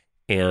 mini,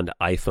 and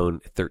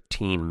iPhone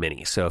 13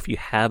 mini. So if you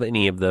have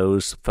any of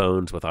those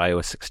phones with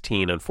iOS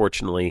 16,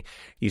 unfortunately,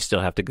 you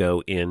still have to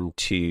go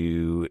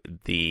into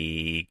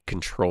the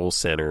control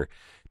center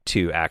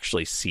to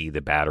actually see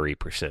the battery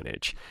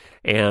percentage.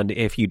 And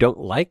if you don't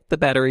like the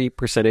battery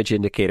percentage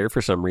indicator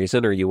for some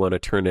reason, or you want to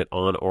turn it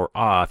on or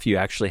off, you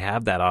actually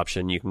have that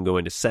option. You can go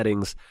into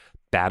Settings,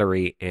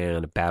 Battery,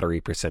 and Battery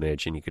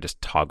Percentage, and you can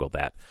just toggle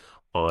that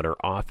on or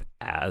off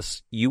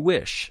as you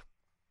wish.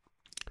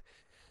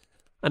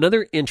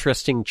 Another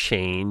interesting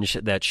change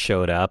that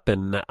showed up,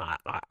 and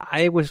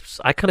I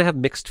kind of have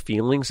mixed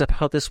feelings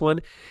about this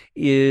one,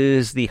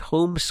 is the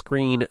home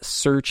screen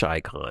search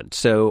icon.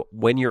 So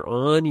when you're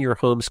on your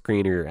home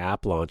screen or your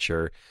app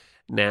launcher,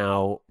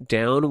 now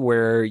down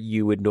where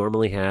you would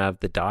normally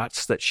have the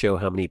dots that show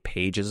how many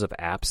pages of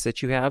apps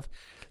that you have,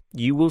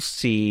 you will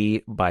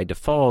see by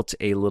default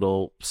a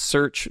little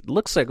search,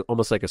 looks like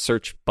almost like a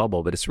search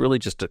bubble, but it's really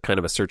just a kind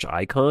of a search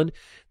icon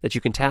that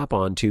you can tap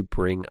on to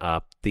bring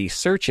up the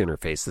search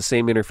interface, the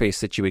same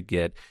interface that you would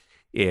get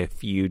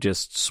if you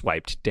just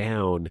swiped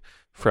down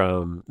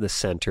from the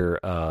center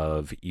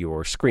of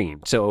your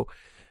screen. So,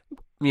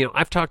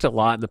 I've talked a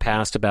lot in the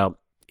past about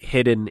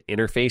hidden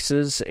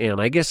interfaces, and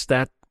I guess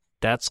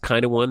that's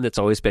kind of one that's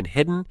always been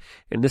hidden.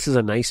 And this is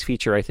a nice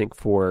feature, I think,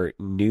 for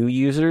new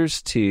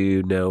users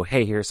to know,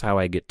 hey, here's how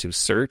I get to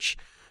search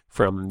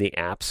from the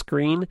app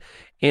screen.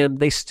 And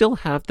they still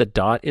have the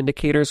dot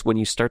indicators. When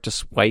you start to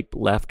swipe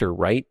left or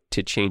right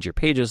to change your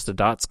pages, the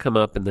dots come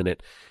up and then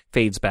it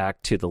fades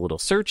back to the little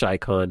search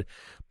icon.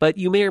 But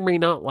you may or may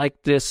not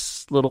like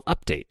this little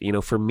update.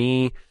 For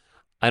me,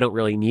 I don't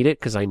really need it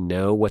because I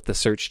know what the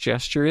search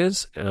gesture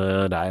is,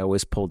 and I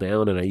always pull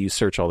down, and I use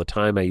search all the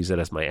time. I use it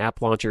as my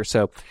app launcher.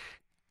 So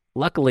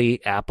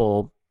luckily,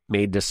 Apple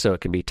made this so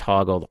it can be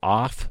toggled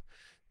off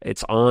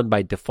It's on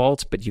by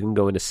default, but you can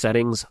go into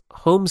settings,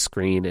 home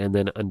screen, and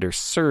then under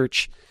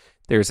search,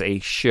 there's a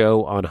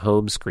show on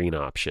home screen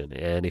option.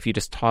 And if you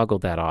just toggle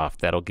that off,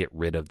 that'll get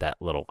rid of that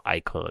little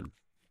icon.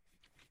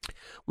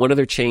 One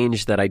other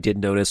change that I did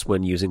notice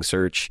when using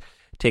search,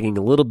 taking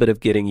a little bit of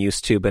getting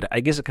used to, but I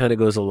guess it kind of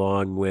goes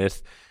along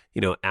with,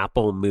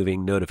 Apple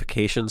moving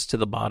notifications to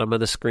the bottom of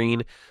the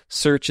screen.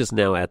 Search is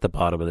now at the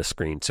bottom of the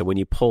screen. So when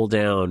you pull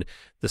down,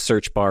 the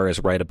search bar is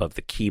right above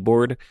the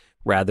keyboard,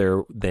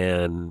 rather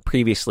than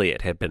previously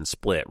it had been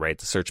split, right?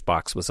 The search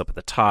box was up at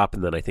the top,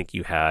 and then I think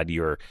you had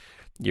your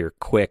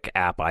quick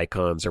app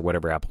icons or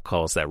whatever Apple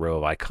calls that row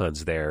of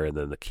icons there, and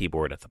then the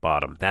keyboard at the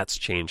bottom. That's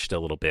changed a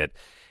little bit.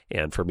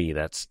 And for me,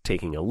 that's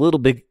taking a little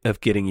bit of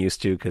getting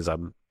used to because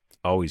I'm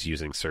always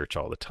using search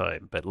all the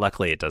time. But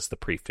luckily, it does the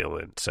pre-fill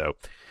in. So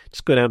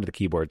just go down to the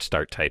keyboard,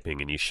 start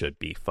typing, and you should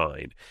be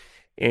fine.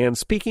 And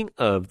speaking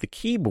of the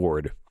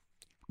keyboard,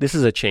 this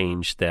is a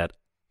change that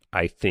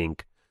I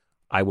think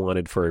I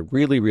wanted for a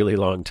really, really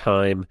long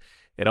time.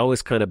 It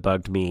always kind of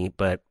bugged me.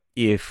 But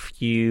if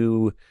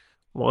you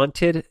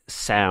wanted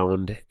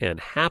sound and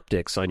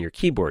haptics on your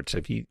keyboard, so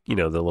if the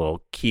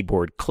little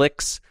keyboard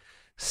clicks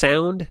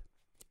sound,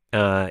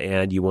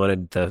 and you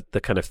wanted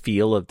the kind of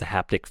feel of the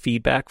haptic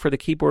feedback for the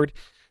keyboard,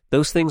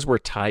 those things were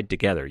tied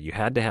together. You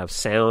had to have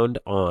sound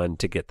on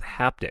to get the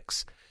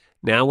haptics.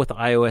 Now with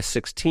iOS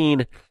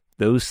 16,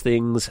 those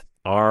things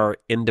are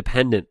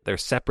independent. They're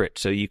separate,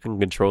 so you can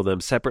control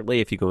them separately.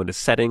 If you go into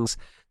settings,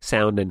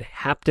 sound and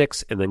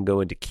haptics, and then go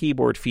into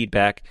keyboard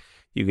feedback,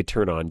 you could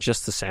turn on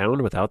just the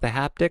sound without the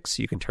haptics.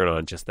 You can turn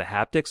on just the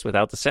haptics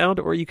without the sound,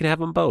 or you can have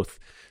them both.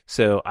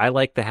 So I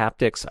like the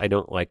haptics. I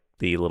don't like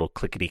the little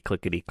clickety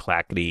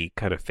clackety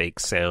kind of fake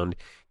sound,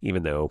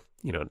 even though,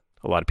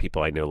 a lot of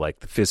people I know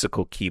like the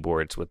physical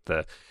keyboards with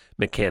the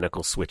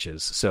mechanical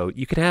switches. So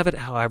you can have it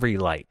however you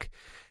like.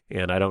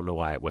 And I don't know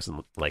why it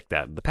wasn't like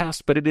that in the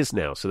past, but it is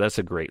now. So that's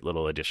a great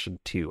little addition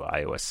to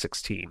iOS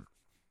 16.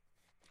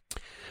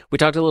 We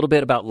talked a little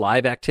bit about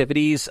live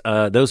activities.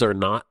 Those are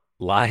not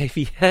live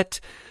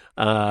yet,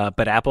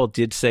 but Apple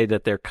did say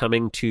that they're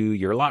coming to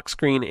your lock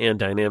screen and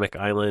dynamic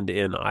island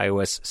in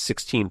iOS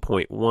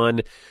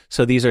 16.1.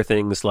 So these are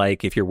things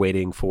like if you're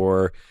waiting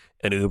for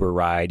an Uber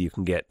ride, you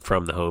can get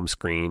from the home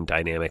screen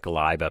dynamic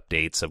live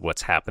updates of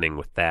what's happening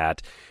with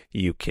that.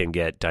 You can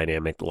get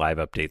dynamic live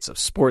updates of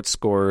sports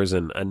scores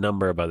and a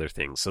number of other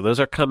things. So those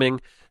are coming,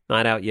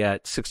 not out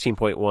yet.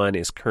 16.1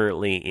 is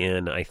currently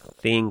in, I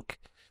think,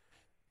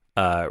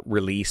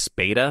 release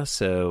beta,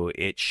 so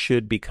it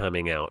should be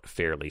coming out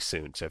fairly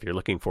soon. So if you're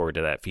looking forward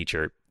to that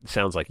feature, it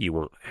sounds like you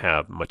won't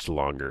have much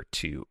longer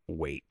to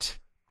wait.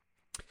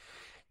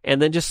 And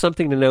then just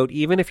something to note,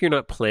 even if you're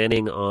not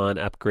planning on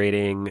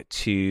upgrading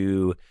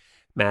to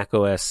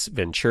macOS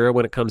Ventura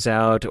when it comes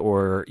out,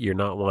 or you're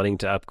not wanting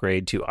to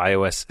upgrade to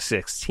iOS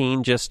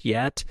 16 just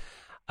yet,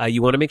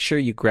 you want to make sure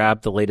you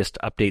grab the latest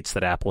updates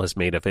that Apple has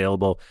made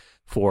available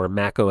for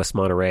macOS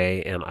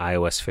Monterey and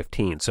iOS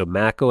 15. So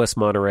macOS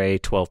Monterey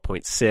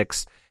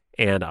 12.6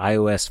 and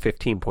iOS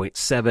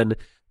 15.7,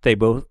 they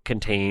both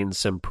contain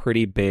some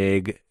pretty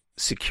big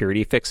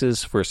security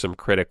fixes for some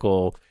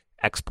critical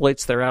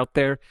exploits that are out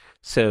there.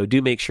 So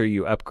do make sure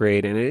you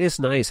upgrade. And it is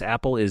nice.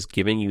 Apple is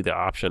giving you the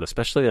option,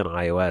 especially on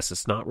iOS.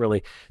 It's not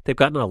really, they've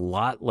gotten a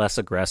lot less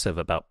aggressive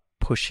about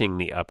pushing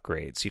the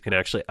upgrades. You can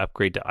actually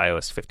upgrade to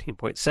iOS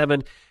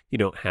 15.7. You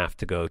don't have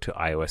to go to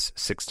iOS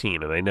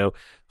 16. And I know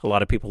a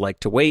lot of people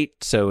like to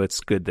wait, so it's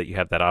good that you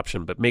have that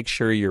option, but make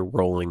sure you're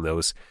rolling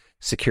those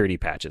security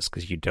patches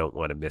because you don't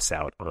want to miss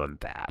out on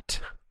that.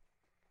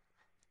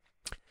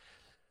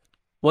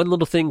 One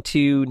little thing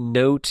to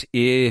note,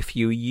 if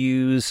you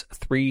use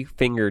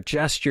three-finger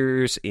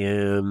gestures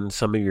in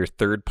some of your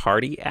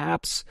third-party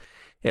apps,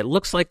 it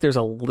looks like there's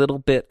a little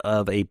bit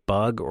of a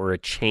bug or a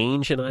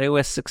change in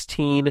iOS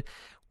 16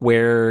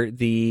 where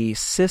the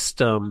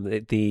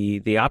system,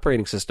 the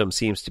operating system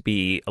seems to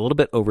be a little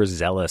bit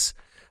overzealous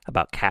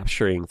about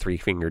capturing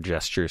three-finger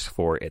gestures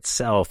for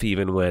itself,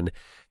 even when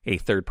a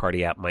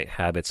third-party app might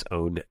have its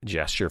own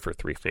gesture for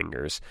three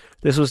fingers.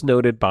 This was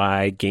noted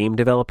by game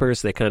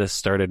developers. They kind of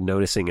started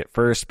noticing it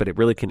first, but it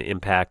really can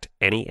impact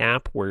any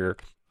app where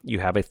you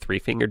have a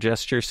three-finger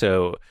gesture.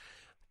 So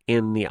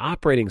in the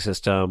operating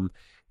system,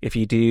 if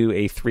you do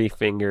a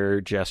three-finger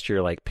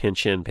gesture like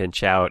pinch in,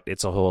 pinch out,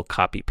 it's a whole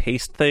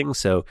copy-paste thing.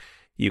 So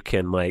you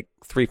can like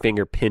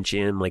three-finger pinch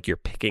in like you're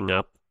picking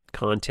up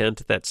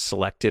content that's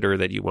selected or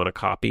that you want to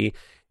copy,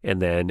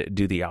 and then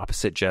do the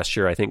opposite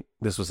gesture. I think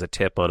this was a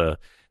tip on a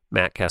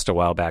MacCast a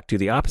while back. Do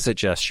the opposite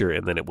gesture,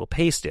 and then it will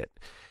paste it,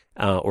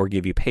 or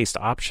give you paste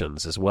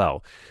options as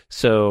well.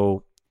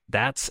 So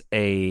that's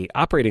a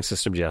operating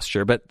system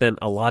gesture, but then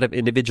a lot of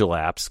individual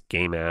apps,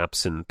 game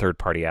apps and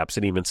third-party apps,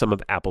 and even some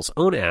of Apple's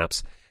own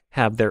apps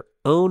have their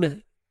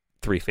own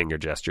three-finger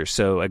gesture.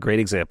 So a great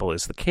example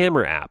is the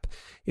camera app.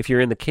 If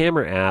you're in the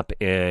camera app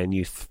and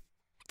you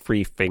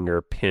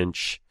three-finger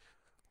pinch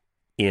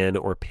in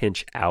or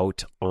pinch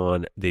out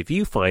on the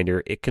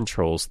viewfinder, it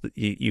controls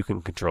you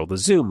can control the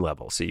zoom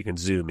level, so you can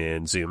zoom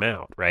in, zoom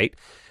out, right?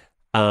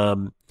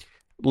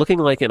 looking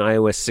like in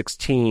iOS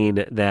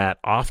 16 that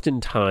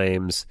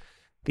oftentimes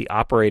the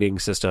operating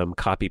system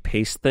copy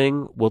paste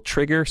thing will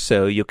trigger.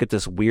 So you'll get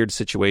this weird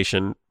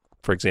situation,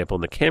 for example,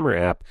 in the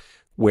camera app,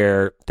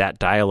 where that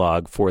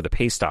dialog for the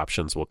paste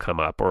options will come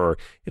up, or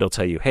it'll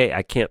tell you, hey,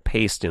 I can't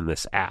paste in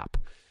this app.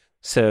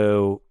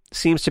 So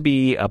seems to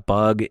be a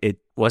bug. It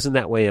wasn't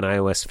that way in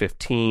iOS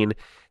 15,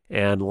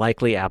 and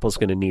likely Apple's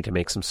going to need to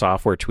make some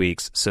software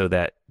tweaks so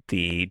that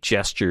the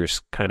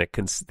gestures kind of,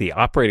 the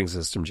operating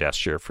system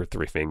gesture for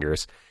three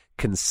fingers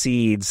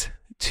concedes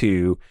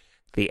to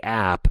the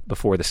app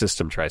before the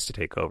system tries to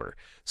take over.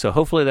 So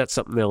hopefully that's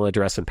something they'll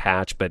address and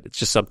patch, but it's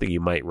just something you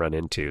might run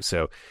into.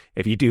 So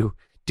if you do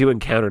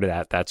encounter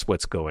that, that's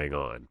what's going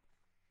on.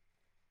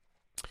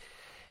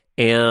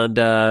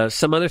 And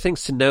some other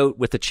things to note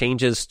with the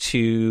changes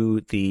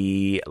to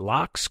the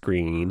lock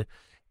screen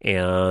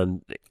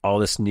and all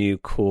this new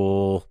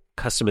cool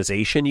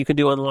customization you can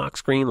do on the lock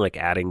screen, like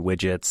adding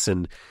widgets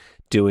and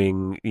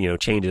doing,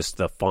 changes to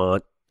the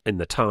font and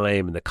the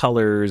time and the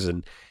colors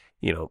and,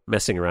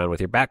 messing around with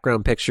your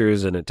background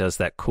pictures, and it does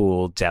that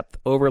cool depth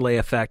overlay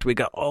effect. We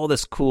got all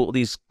these cool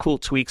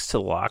tweaks to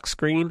the lock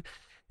screen.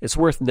 It's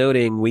worth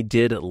noting we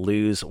did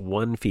lose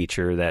one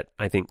feature that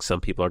I think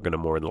some people are going to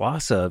mourn the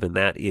loss of, and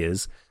that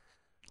is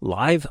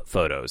live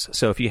photos.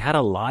 So if you had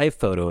a live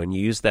photo and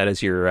you used that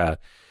as your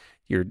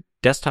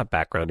desktop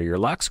background or your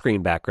lock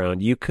screen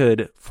background, you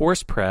could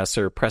force press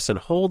or press and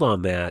hold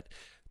on that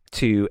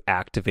to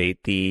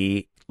activate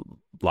the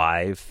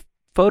live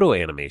photo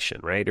animation,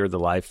 right? Or the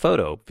live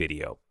photo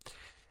video.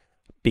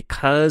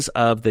 Because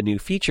of the new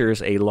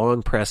features, a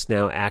long press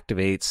now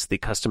activates the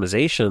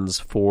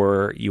customizations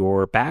for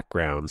your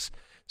backgrounds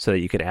so that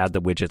you can add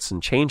the widgets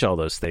and change all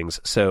those things.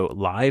 So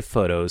live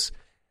photos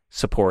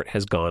support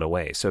has gone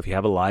away. So if you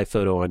have a live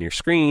photo on your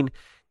screen,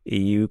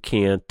 you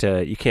can't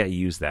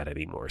use that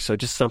anymore. So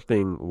just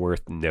something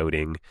worth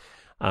noting.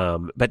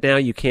 But now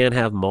you can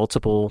have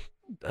multiple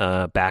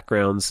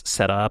backgrounds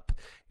set up,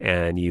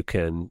 and you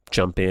can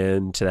jump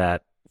into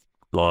that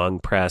long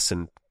press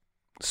and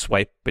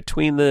swipe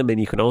between them, and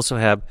you can also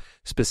have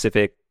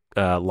specific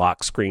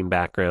lock screen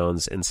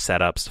backgrounds and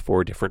setups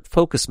for different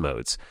focus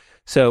modes.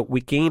 So we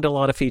gained a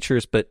lot of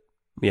features, but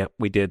yeah,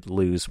 we did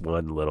lose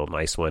one little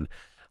nice one.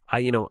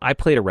 I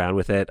played around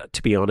with it.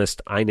 To be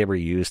honest, I never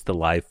used the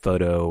live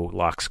photo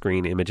lock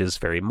screen images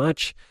very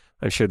much.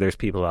 I'm sure there's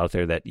people out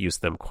there that use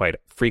them quite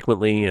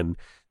frequently and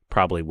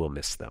probably will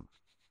miss them.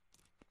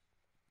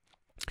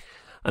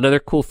 Another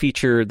cool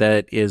feature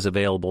that is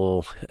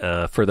available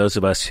for those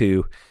of us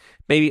who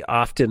maybe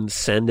often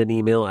send an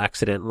email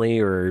accidentally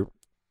or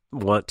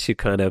want to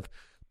kind of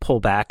pull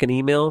back an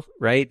email,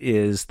 right,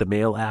 is the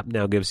Mail app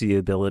now gives you the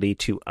ability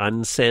to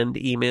unsend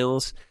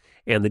emails.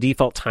 And the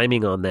default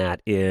timing on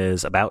that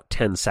is about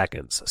 10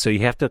 seconds. So you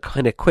have to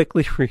kind of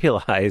quickly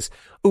realize,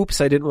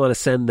 oops, I didn't want to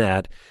send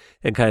that,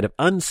 and kind of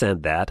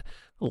unsend that.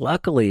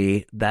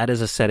 Luckily, that is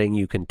a setting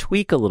you can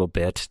tweak a little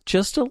bit,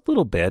 just a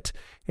little bit.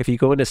 If you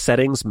go into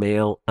Settings,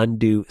 Mail,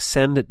 Undo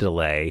Send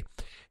Delay,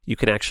 you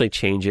can actually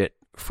change it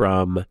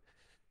from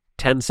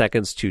 10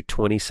 seconds to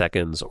 20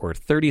 seconds or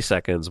 30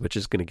 seconds, which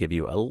is going to give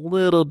you a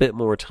little bit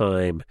more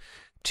time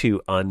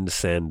to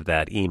unsend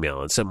that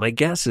email. And so my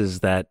guess is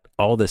that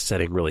all this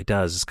setting really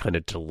does is kind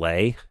of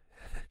delay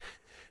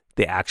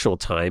the actual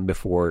time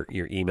before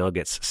your email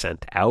gets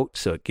sent out.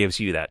 So it gives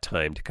you that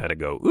time to kind of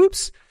go,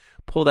 oops,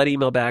 pull that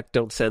email back,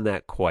 don't send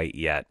that quite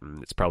yet.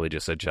 And it's probably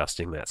just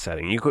adjusting that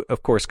setting. You,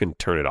 of course, can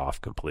turn it off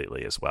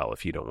completely as well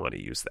if you don't want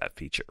to use that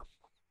feature.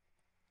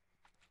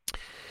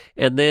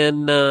 And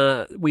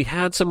then we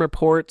had some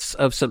reports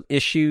of some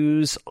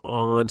issues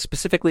on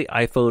specifically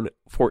iPhone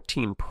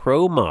 14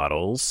 Pro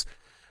models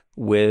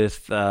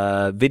with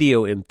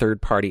video in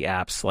third-party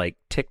apps like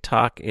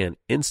TikTok and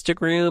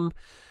Instagram,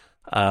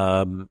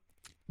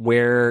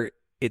 where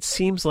it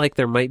seems like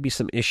there might be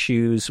some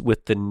issues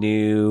with the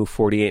new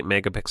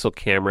 48-megapixel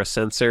camera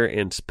sensor,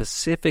 and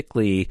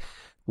specifically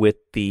with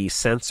the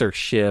sensor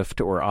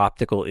shift or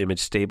optical image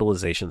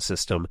stabilization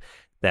system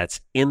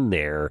that's in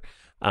there.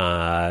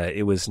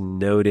 It was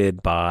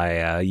noted by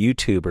a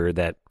YouTuber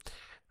that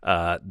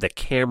the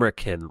camera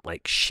can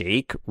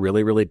shake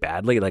really, really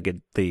badly.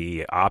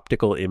 The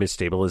optical image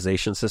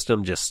stabilization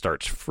system just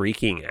starts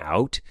freaking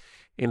out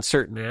in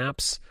certain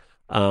apps.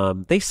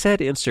 They said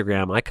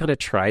Instagram. I kind of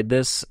tried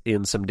this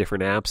in some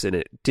different apps, and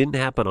it didn't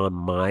happen on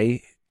my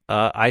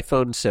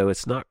iPhone, so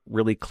it's not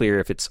really clear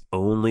if it's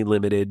only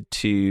limited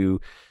to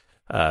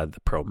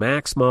the Pro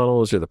Max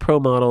models or the Pro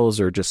models,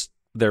 or just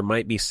there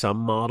might be some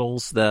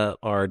models that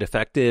are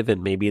defective,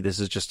 and maybe this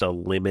is just a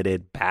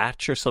limited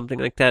batch or something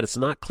like that. It's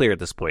not clear at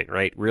this point,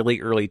 right? Really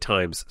early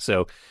times.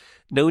 So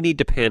no need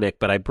to panic,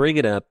 but I bring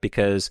it up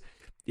because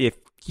if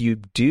you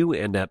do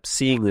end up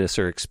seeing this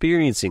or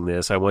experiencing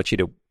this, I want you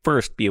to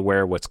first be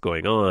aware of what's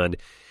going on.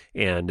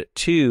 And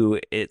two,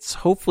 it's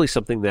hopefully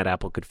something that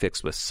Apple could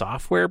fix with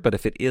software, but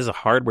if it is a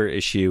hardware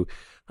issue,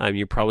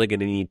 you're probably going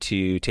to need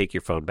to take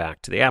your phone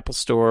back to the Apple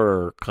Store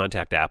or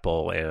contact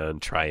Apple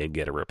and try and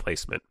get a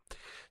replacement.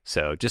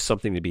 So just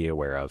something to be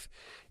aware of.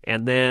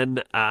 And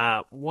then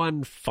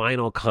one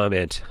final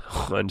comment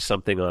on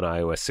something on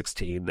iOS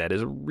 16 that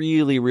is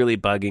really, really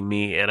bugging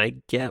me, and I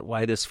get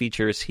why this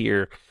feature is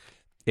here.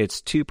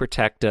 It's to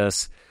protect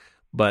us,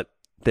 but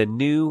the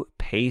new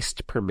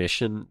paste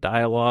permission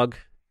dialog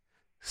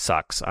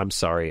sucks. I'm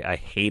sorry. I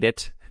hate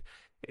it.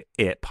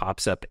 It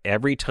pops up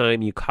every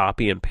time you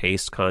copy and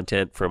paste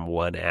content from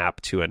one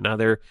app to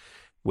another,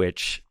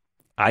 which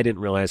I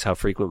didn't realize how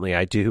frequently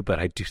I do, but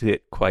I do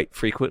it quite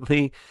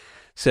frequently.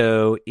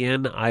 So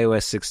in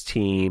iOS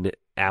 16,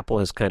 Apple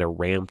has kind of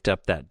ramped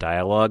up that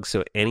dialog.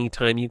 So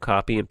anytime you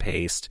copy and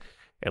paste,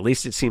 at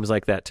least it seems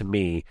like that to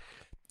me,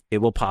 it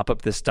will pop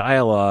up this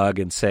dialog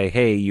and say,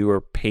 hey, you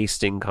are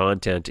pasting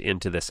content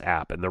into this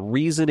app. And the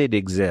reason it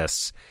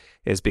exists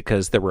is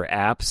because there were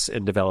apps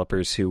and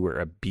developers who were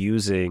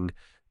abusing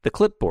the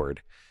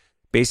clipboard.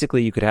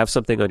 Basically, you could have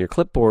something on your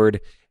clipboard,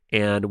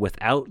 and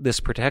without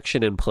this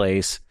protection in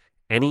place,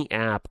 any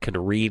app can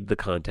read the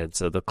contents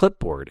of the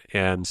clipboard.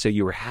 And so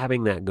you were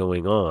having that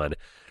going on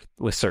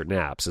with certain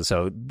apps. And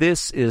so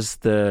this is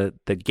the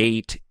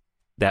gate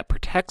that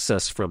protects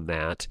us from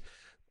that.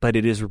 But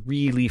it is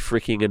really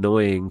freaking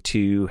annoying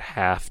to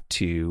have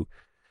to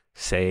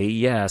say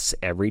yes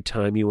every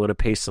time you want to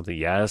paste something.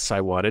 Yes,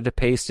 I wanted to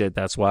paste it.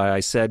 That's why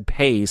I said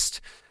paste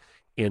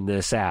in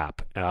this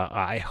app.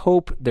 I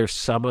hope there's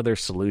some other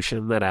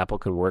solution that Apple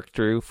can work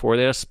through for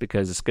this,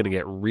 because it's going to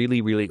get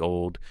really, really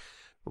old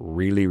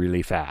really,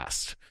 really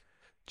fast.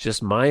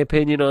 Just my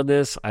opinion on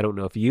this. I don't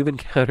know if you've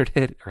encountered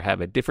it or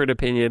have a different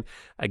opinion.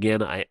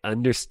 Again, I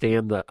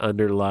understand the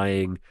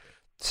underlying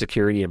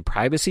security and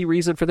privacy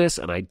reason for this,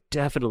 and I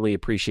definitely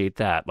appreciate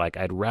that. Like,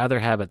 I'd rather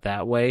have it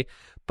that way,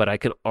 but I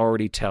can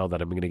already tell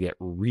that I'm going to get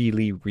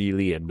really,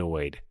 really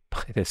annoyed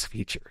by this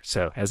feature.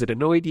 So has it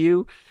annoyed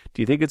you?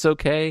 Do you think it's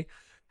okay?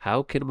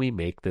 How can we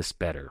make this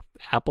better?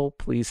 Apple,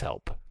 please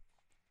help.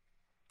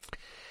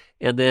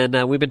 And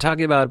then we've been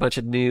talking about a bunch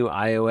of new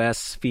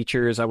iOS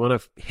features. I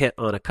want to hit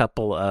on a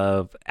couple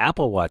of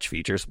Apple Watch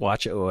features,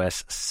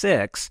 watchOS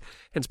 6.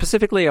 And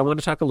specifically, I want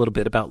to talk a little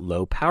bit about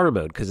low power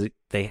mode, because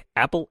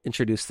Apple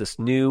introduced this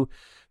new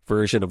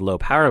version of low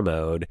power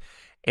mode,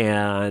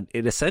 and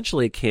it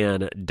essentially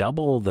can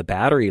double the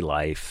battery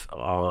life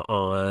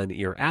on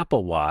your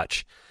Apple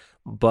Watch.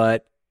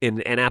 But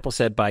and Apple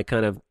said by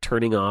kind of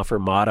turning off or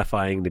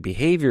modifying the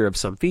behavior of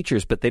some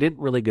features, but they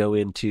didn't really go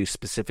into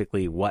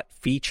specifically what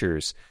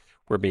features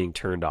were being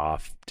turned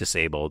off,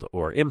 disabled,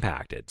 or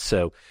impacted.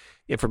 So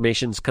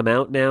information's come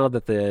out now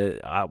that the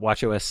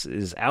watchOS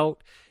is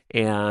out,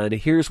 and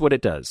here's what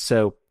it does.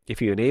 So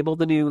if you enable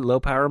the new low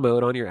power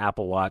mode on your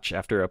Apple Watch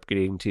after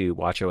upgrading to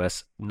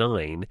watchOS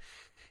 9,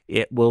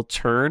 it will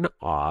turn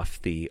off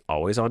the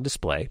always on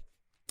display.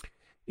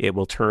 It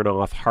will turn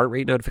off heart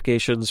rate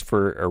notifications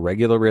for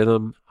irregular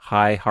rhythm,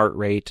 high heart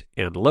rate,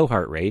 and low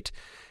heart rate.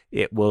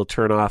 It will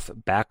turn off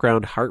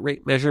background heart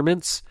rate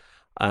measurements,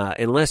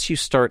 unless you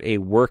start a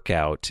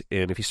workout.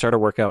 And if you start a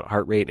workout,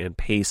 heart rate and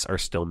pace are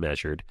still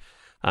measured.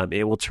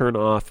 It will turn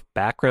off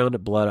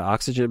background blood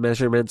oxygen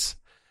measurements.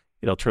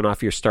 It'll turn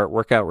off your start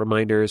workout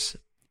reminders.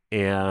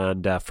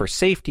 And for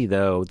safety,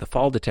 though, the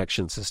fall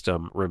detection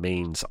system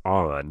remains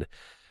on.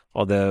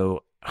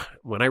 Although,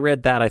 when I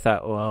read that, I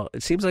thought, well,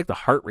 it seems like the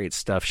heart rate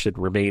stuff should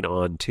remain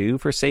on too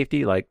for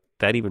safety. Like,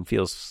 that even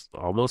feels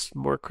almost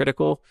more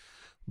critical.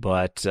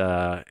 But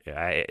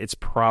it's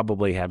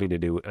probably having to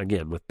do,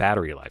 again, with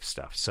battery life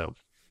stuff. So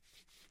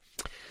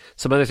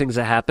some other things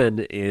that happen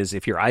is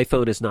if your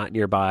iPhone is not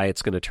nearby,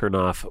 it's going to turn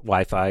off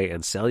Wi-Fi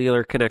and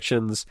cellular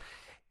connections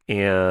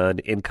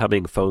and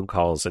incoming phone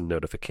calls and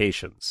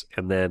notifications.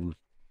 And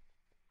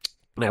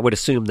I would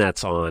assume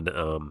that's on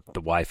the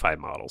Wi-Fi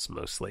models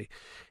mostly.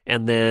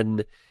 And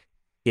then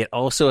it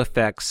also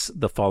affects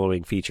the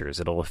following features.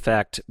 It'll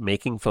affect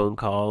making phone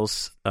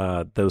calls.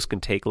 Those can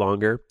take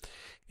longer.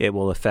 It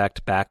will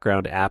affect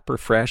background app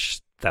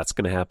refresh. That's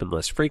going to happen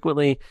less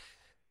frequently.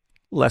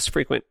 Less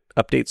frequent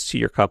updates to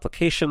your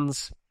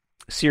complications.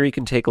 Siri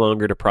can take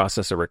longer to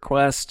process a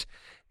request.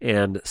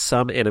 And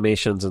some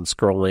animations and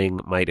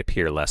scrolling might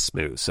appear less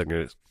smooth. So I'm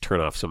going to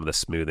turn off some of the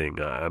smoothing.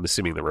 I'm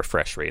assuming the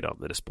refresh rate on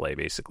the display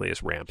basically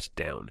is ramped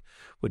down,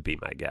 would be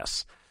my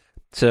guess.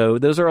 So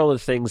those are all the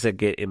things that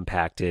get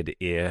impacted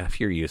if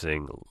you're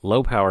using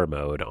low power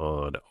mode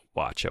on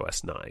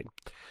watchOS 9.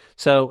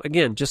 So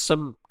again, just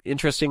some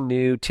interesting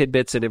new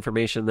tidbits and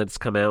information that's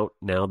come out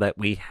now that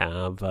we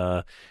have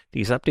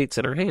these updates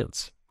in our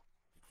hands.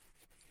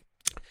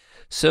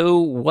 So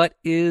what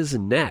is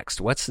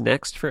next? What's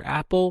next for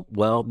Apple?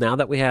 Well, now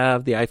that we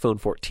have the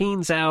iPhone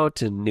 14s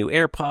out and new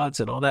AirPods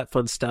and all that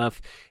fun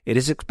stuff, it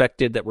is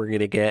expected that we're going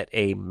to get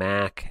a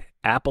Mac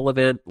Apple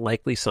event,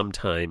 likely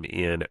sometime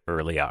in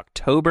early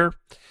October.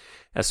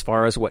 As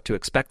far as what to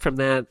expect from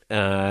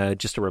that,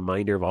 just a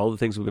reminder of all the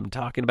things we've been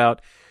talking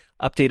about.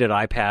 Updated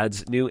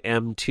iPads, new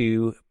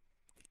M2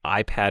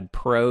 iPad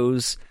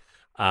Pros.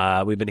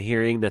 We've been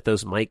hearing that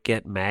those might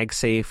get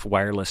MagSafe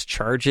wireless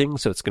charging,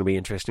 so it's going to be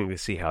interesting to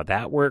see how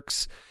that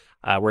works.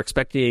 We're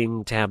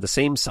expecting to have the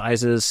same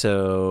sizes,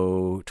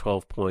 so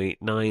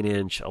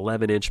 12.9-inch,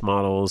 11-inch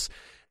models.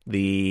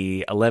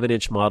 The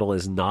 11-inch model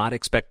is not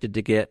expected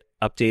to get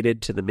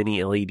updated to the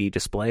mini LED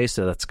display,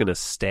 so that's going to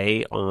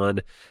stay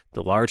on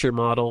the larger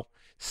model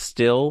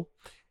still.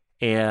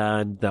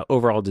 And the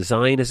overall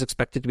design is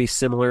expected to be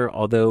similar,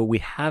 although we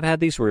have had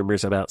these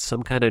rumors about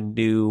some kind of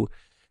new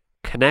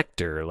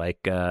connector,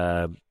 like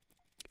a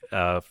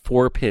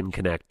 4-pin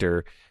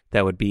connector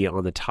that would be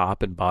on the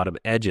top and bottom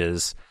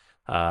edges.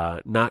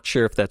 Not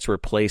sure if that's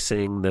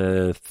replacing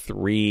the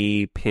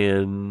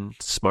 3-pin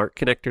smart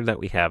connector that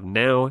we have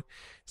now.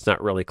 It's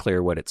not really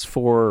clear what it's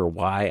for or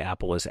why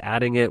Apple is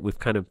adding it. We've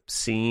kind of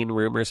seen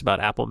rumors about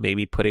Apple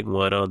maybe putting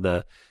one on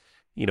the,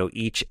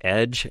 each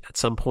edge at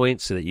some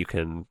point so that you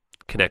can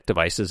connect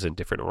devices in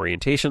different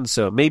orientations.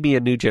 So it may be a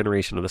new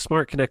generation of the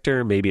smart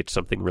connector. Maybe it's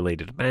something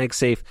related to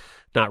MagSafe.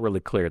 Not really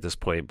clear at this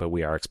point, but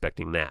we are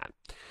expecting that.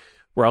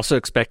 We're also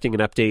expecting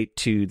an update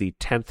to the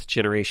 10th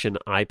generation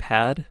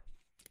iPad.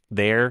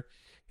 There,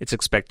 it's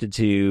expected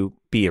to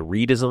be a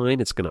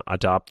redesign. It's going to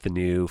adopt the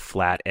new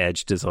flat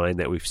edge design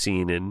that we've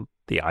seen in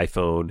the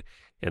iPhone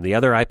and the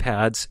other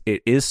iPads.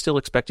 It is still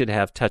expected to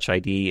have Touch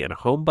ID and a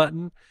home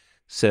button,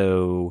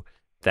 so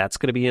that's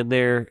going to be in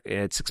there.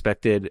 It's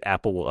expected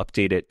Apple will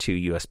update it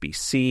to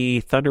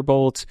USB-C,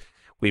 Thunderbolt.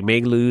 We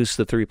may lose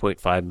the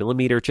 3.5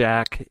 millimeter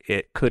jack.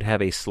 It could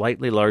have a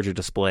slightly larger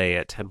display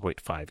at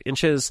 10.5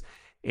 inches,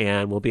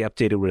 and will be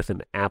updated with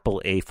an Apple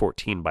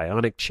A14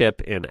 Bionic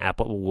chip, and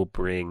Apple will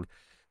bring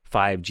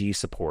 5G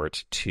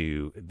support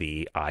to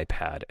the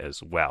iPad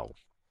as well.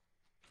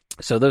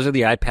 So those are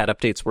the iPad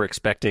updates we're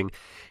expecting.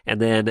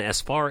 And then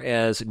as far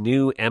as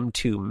new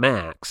M2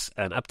 Macs,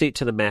 an update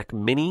to the Mac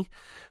Mini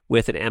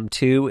with an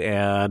M2,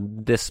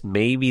 and this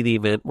may be the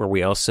event where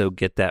we also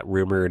get that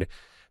rumored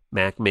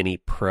Mac Mini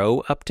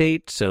Pro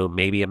update, so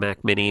maybe a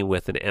Mac Mini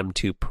with an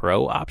M2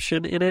 Pro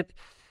option in it.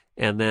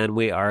 And then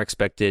we are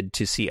expected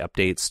to see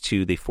updates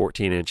to the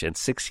 14-inch and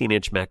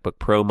 16-inch MacBook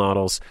Pro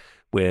models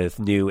with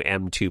new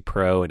M2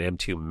 Pro and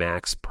M2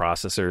 Max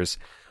processors.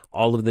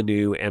 All of the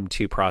new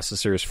M2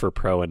 processors for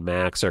Pro and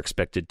Max are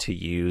expected to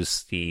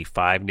use the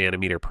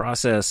 5-nanometer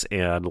process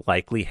and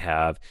likely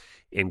have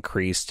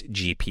increased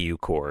GPU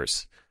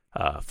cores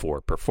for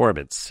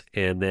performance.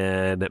 And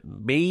then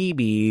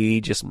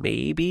maybe, just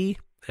maybe,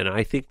 and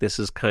I think this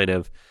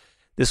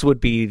would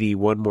be the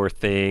one more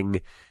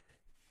thing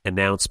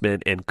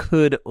announcement and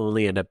could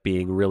only end up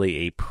being really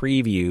a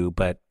preview,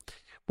 but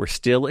we're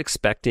still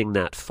expecting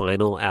that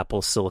final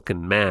Apple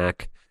Silicon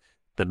Mac,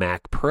 the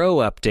Mac Pro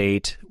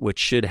update, which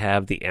should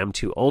have the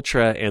M2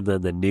 Ultra and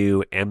then the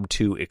new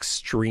M2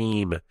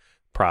 Extreme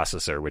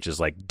processor, which is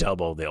like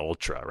double the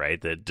Ultra,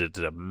 right?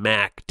 The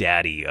Mac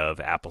daddy of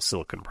Apple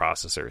Silicon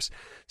processors.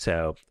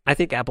 So I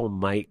think Apple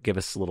might give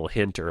us a little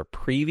hint or a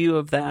preview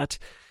of that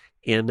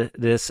in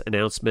this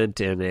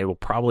announcement, and it will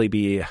probably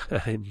be,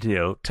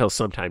 till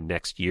sometime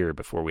next year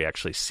before we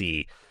actually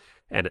see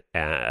an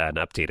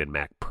updated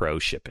Mac Pro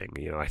shipping.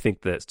 I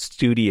think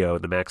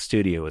the Mac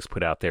Studio is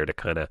put out there to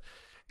kind of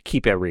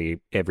keep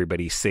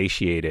everybody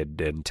satiated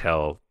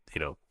until,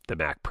 the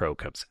Mac Pro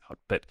comes out.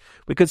 But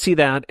we could see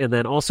that. And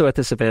then also at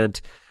this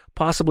event,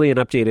 possibly an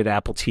updated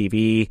Apple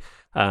TV,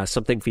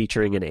 something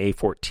featuring an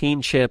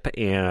A14 chip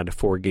and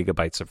 4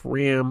 gigabytes of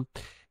RAM.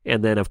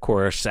 And then, of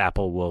course,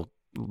 Apple will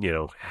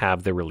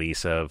have the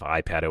release of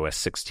iPadOS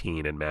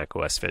 16 and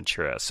macOS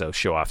Ventura. So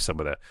show off some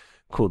of the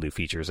cool new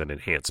features and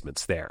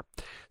enhancements there.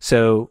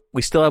 So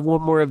we still have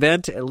one more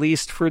event, at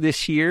least for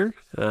this year,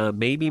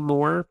 maybe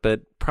more,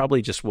 but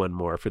probably just one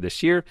more for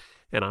this year.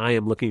 And I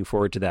am looking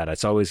forward to that.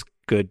 It's always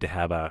good to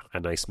have a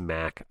nice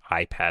Mac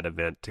iPad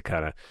event to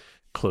kind of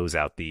close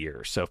out the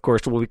year. So of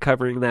course we'll be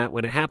covering that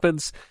when it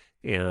happens,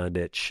 and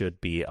it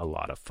should be a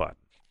lot of fun.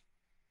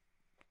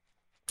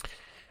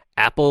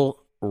 Apple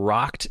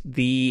rocked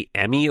the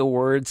Emmy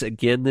Awards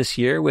again this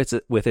year with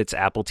its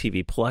Apple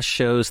TV Plus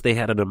shows. They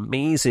had an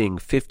amazing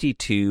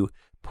 52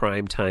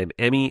 Primetime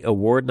Emmy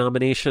Award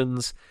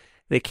nominations.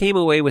 They came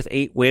away with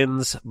 8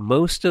 wins,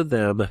 most of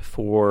them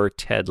for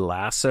Ted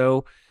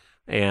Lasso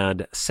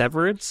and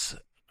Severance,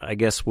 I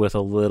guess with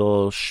a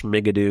little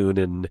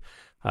Schmigadoon and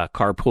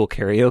Carpool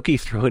Karaoke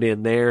thrown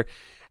in there.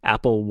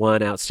 Apple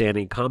won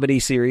Outstanding Comedy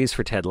Series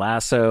for Ted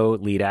Lasso,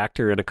 lead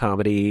actor in a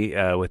comedy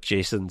with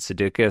Jason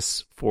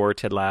Sudeikis for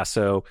Ted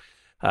Lasso,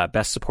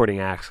 Best Supporting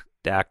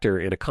Actor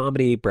in a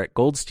Comedy, Brett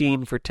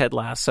Goldstein for Ted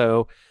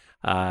Lasso.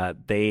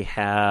 They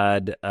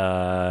had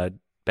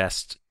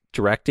Best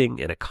Directing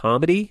in a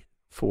Comedy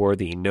for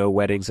the No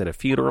Weddings and a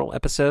Funeral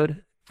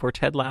episode for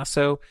Ted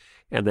Lasso,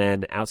 and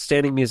then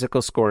Outstanding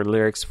Musical Score and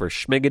Lyrics for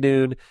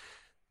Schmigadoon,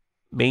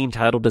 main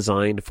title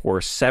design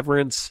for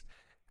Severance,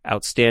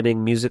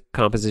 Outstanding Music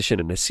Composition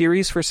in a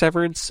Series for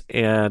Severance,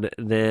 and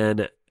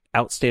then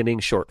Outstanding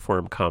Short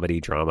Form Comedy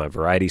Drama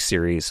Variety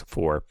Series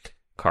for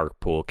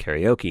Carpool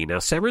Karaoke. Now,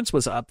 Severance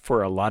was up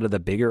for a lot of the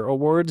bigger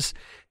awards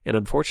and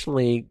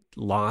unfortunately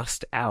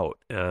lost out.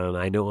 And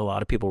I know a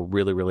lot of people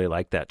really, really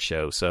like that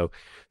show, so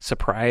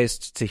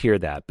surprised to hear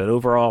that. But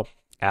overall,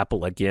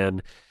 Apple,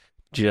 again,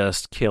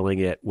 just killing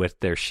it with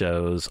their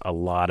shows. A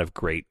lot of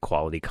great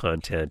quality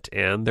content,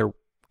 and they're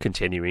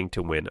continuing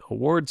to win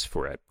awards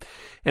for it.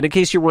 And in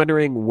case you're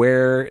wondering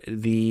where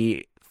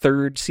the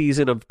third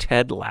season of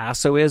Ted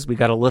Lasso is, we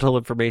got a little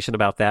information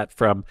about that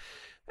from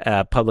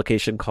a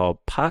publication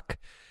called Puck.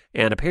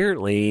 And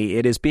apparently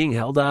it is being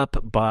held up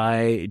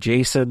by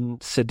Jason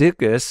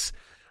Sudeikis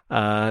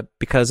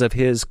because of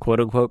his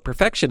quote-unquote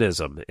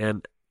perfectionism.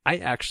 And I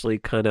actually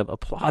kind of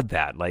applaud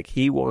that. Like,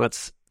 he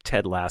wants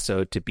Ted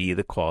Lasso to be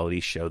the quality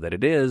show that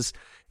it is,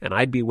 and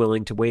I'd be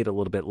willing to wait a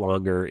little bit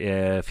longer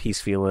if he's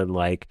feeling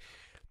like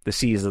the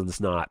season's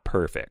not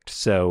perfect.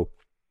 So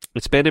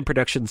it's been in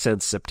production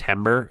since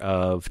September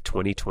of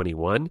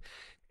 2021,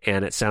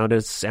 and it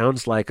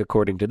sounds like,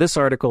 according to this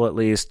article at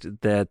least,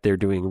 that they're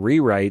doing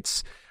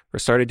rewrites, or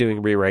started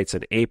doing rewrites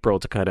in April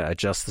to kind of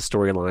adjust the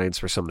storylines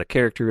for some of the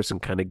characters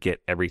and kind of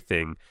get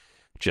everything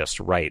just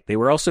right. They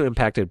were also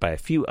impacted by a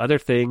few other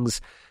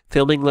things.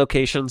 Filming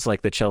locations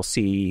like the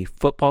Chelsea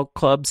Football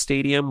Club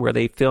stadium where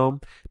they film,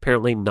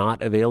 apparently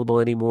not available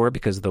anymore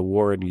because of the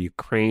war in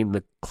Ukraine.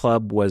 The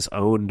club was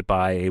owned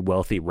by a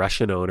wealthy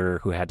Russian owner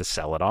who had to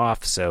sell it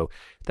off, so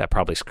that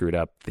probably screwed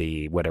up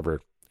the whatever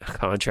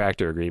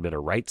contract or agreement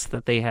or rights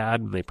that they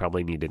had, and they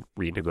probably need to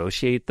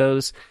renegotiate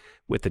those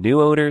with the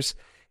new owners.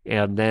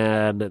 And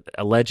then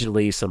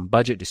allegedly some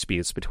budget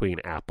disputes between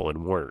Apple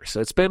and Warner.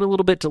 So it's been a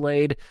little bit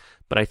delayed,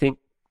 but I think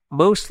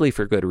mostly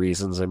for good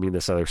reasons. I mean,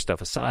 this other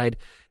stuff aside,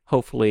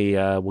 hopefully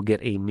we'll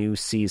get a new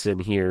season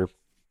here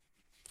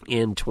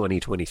in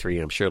 2023.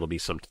 I'm sure it'll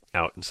be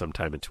out in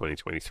sometime in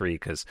 2023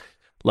 because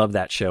love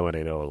that show, and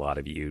I know a lot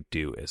of you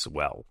do as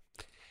well.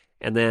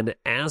 And then,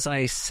 as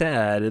I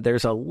said,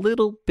 there's a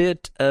little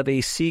bit of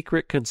a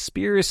secret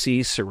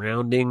conspiracy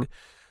surrounding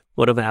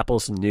one of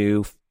Apple's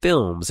new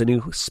films, a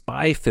new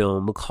spy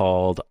film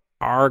called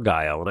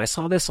Argylle. And I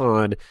saw this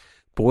on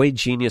Boy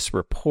Genius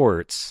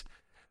Reports.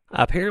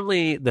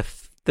 Apparently, the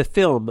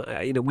film,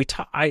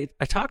 I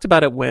talked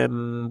about it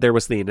when there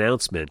was the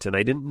announcement, and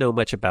I didn't know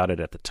much about it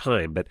at the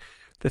time, but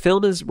the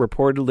film is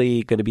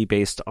reportedly going to be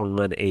based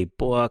on a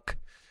book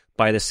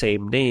by the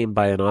same name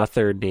by an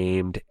author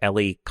named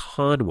Ellie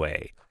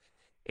Conway.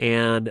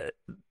 And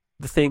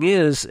the thing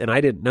is, and I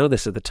didn't know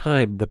this at the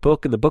time, the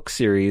book in the book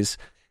series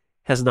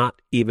has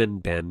not even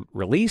been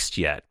released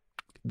yet.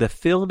 The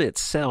film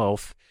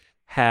itself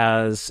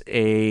has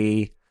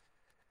an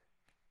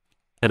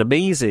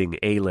amazing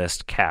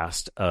A-list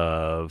cast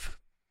of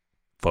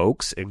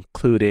folks,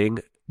 including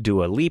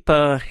Dua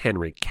Lipa,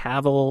 Henry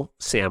Cavill,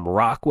 Sam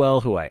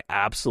Rockwell, who I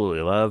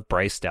absolutely love,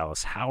 Bryce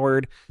Dallas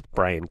Howard,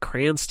 Bryan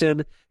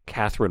Cranston,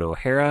 Catherine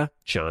O'Hara,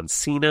 John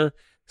Cena,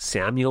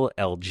 Samuel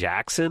L.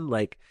 Jackson.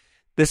 Like,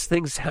 this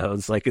thing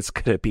sounds like it's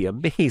going to be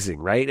amazing,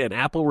 right? And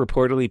Apple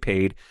reportedly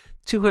paid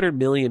 $200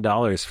 million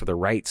for the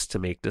rights to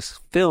make this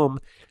film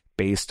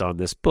based on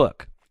this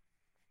book.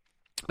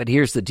 But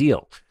here's the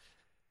deal.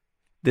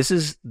 This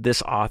is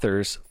this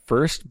author's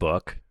first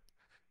book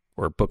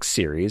or book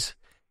series,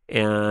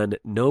 and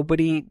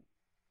nobody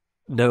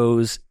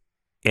knows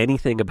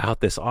anything about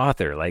this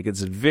author. Like,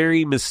 it's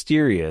very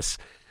mysterious.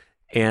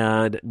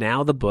 And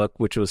now the book,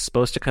 which was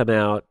supposed to come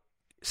out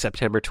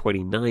September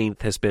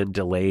 29th, has been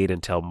delayed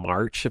until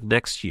March of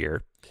next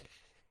year.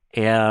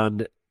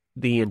 And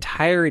the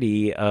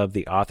entirety of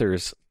the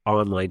author's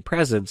online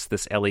presence,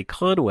 this Ellie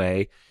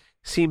Conway,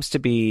 seems to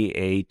be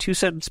a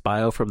 2-sentence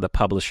bio from the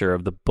publisher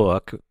of the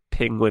book,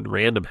 Penguin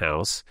Random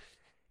House,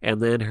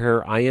 and then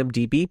her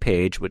IMDb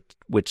page,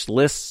 which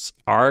lists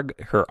her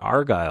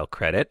Argylle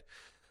credit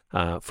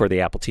for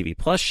the Apple TV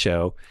Plus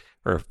show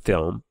or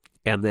film,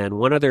 and then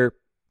one other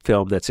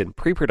film that's in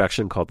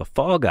pre-production called The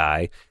Fall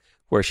Guy,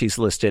 where she's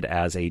listed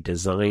as a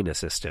design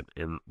assistant.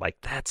 And, like,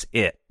 that's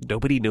it.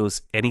 Nobody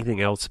knows anything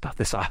else about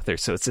this author.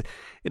 So it's an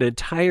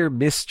entire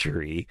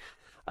mystery.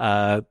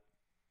 The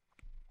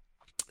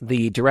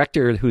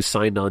director who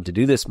signed on to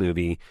do this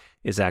movie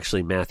is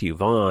actually Matthew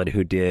Vaughn,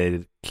 who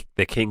did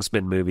the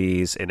Kingsman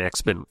movies and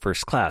X-Men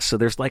First Class. So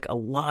there's like a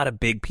lot of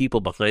big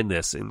people behind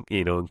this, and,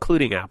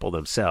 including Apple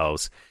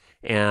themselves.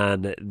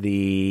 And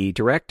the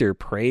director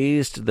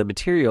praised the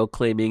material,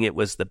 claiming it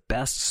was the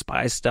best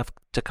spy stuff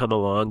to come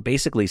along,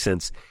 basically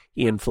since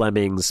Ian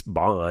Fleming's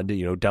Bond,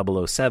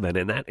 007,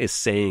 and that is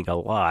saying a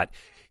lot.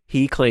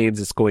 He claims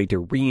it's going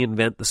to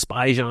reinvent the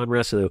spy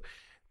genre, so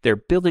they're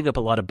building up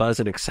a lot of buzz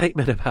and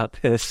excitement about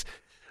this,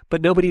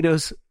 but nobody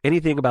knows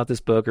anything about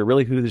this book or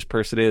really who this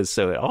person is,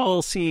 so it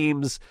all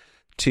seems,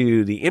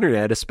 to the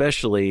internet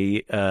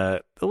especially,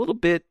 a little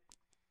bit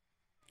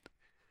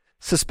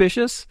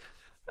suspicious.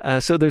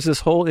 So there's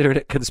this whole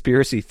internet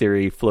conspiracy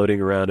theory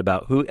floating around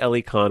about who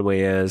Ellie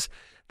Conway is,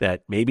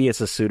 that maybe it's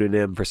a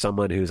pseudonym for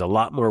someone who's a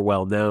lot more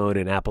well-known,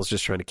 and Apple's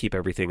just trying to keep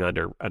everything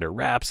under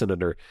wraps and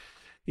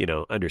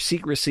under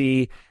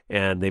secrecy,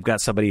 and they've got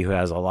somebody who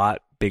has a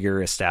lot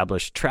bigger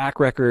established track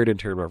record in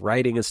terms of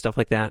writing and stuff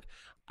like that.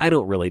 I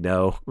don't really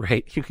know,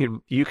 right?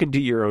 You can do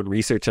your own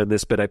research on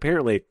this, but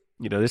apparently,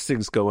 this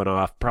thing's going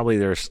off. Probably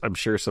there's, I'm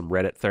sure, some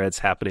Reddit threads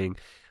happening.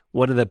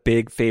 One of the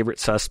big favorite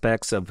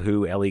suspects of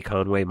who Ellie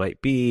Conway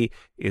might be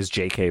is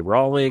J.K.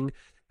 Rowling,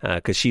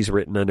 because she's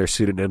written under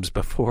pseudonyms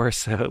before.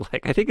 So,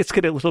 I think it's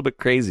getting a little bit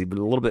crazy, but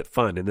a little bit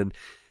fun. And then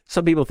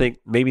Some people think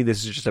maybe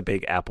this is just a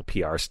big Apple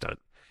PR stunt.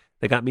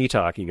 They got me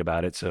talking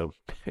about it, so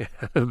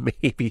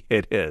maybe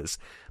it is.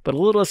 But a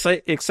little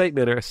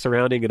excitement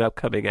surrounding an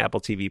upcoming Apple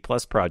TV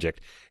Plus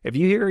project. If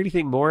you hear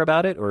anything more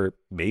about it, or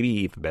maybe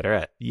even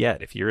better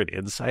yet, if you're an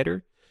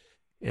insider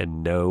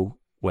and know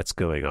what's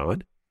going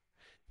on,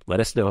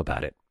 let us know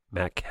about it.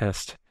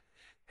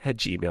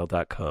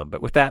 maccast@gmail.com.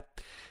 But with that,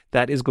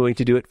 that is going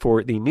to do it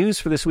for the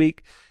news for this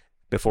week.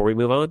 Before we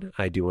move on,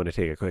 I do want to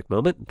take a quick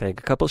moment and thank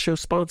a couple show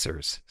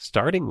sponsors,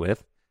 starting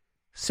with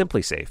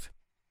SimpliSafe.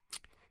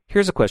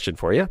 Here's a question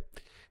for you.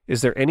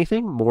 Is there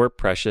anything more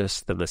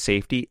precious than the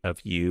safety of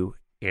you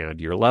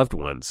and your loved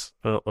ones?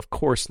 Well, of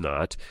course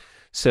not.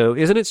 So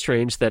isn't it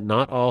strange that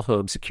not all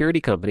home security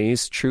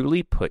companies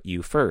truly put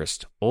you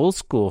first? Old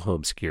school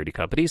home security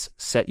companies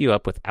set you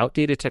up with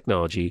outdated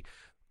technology,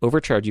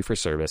 overcharge you for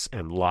service,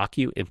 and lock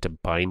you into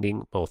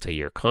binding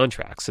multi-year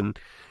contracts. And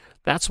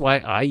that's why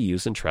I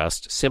use and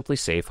trust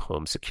SimpliSafe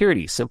Home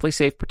Security.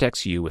 SimpliSafe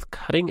protects you with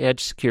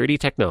cutting-edge security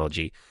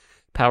technology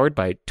powered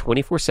by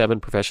 24/7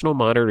 professional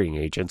monitoring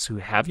agents who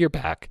have your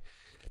back.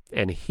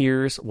 And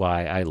here's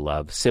why I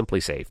love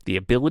SimpliSafe: the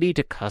ability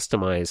to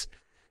customize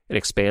and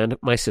expand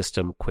my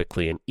system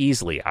quickly and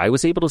easily. I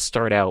was able to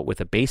start out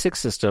with a basic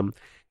system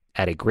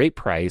at a great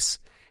price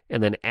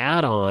and then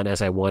add on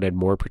as I wanted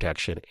more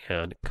protection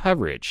and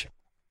coverage.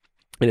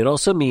 And it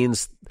also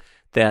means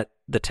that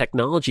the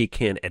technology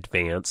can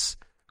advance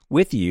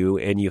with you,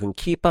 and you can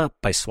keep up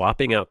by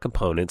swapping out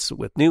components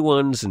with new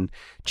ones and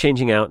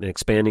changing out and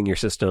expanding your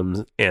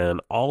systems. And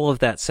all of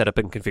that setup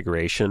and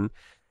configuration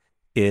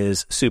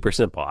is super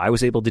simple. I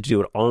was able to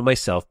do it all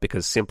myself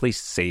because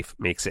SimpliSafe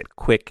makes it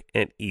quick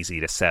and easy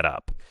to set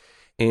up.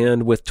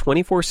 And with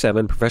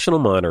 24/7 professional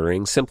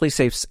monitoring,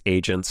 SimpliSafe's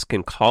agents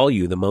can call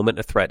you the moment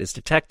a threat is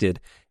detected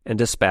and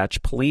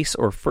dispatch police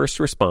or first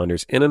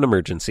responders in an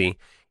emergency,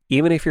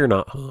 even if you're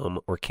not home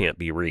or can't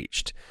be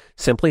reached.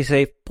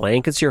 SimpliSafe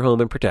blankets your home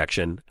in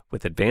protection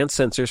with advanced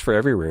sensors for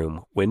every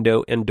room,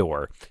 window, and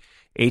door,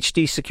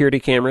 HD security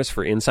cameras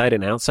for inside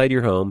and outside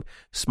your home,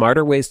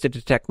 smarter ways to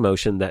detect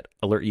motion that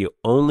alert you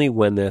only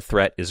when the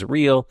threat is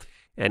real,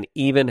 and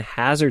even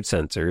hazard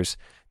sensors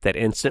that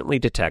instantly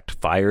detect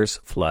fires,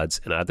 floods,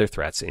 and other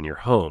threats in your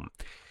home.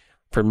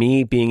 For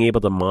me, being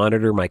able to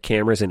monitor my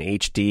cameras in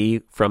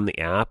HD from the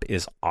app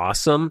is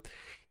awesome,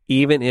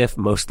 even if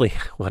mostly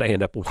what I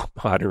end up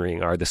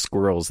monitoring are the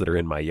squirrels that are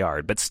in my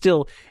yard. But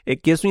still,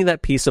 it gives me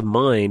that peace of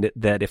mind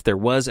that if there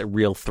was a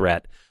real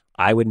threat,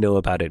 I would know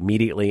about it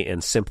immediately,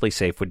 and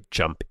SimpliSafe would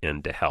jump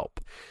in to help.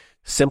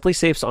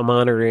 SimpliSafe's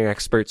monitoring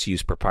experts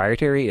use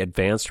proprietary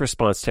advanced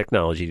response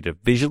technology to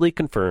visually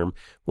confirm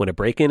when a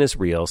break-in is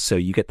real, so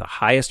you get the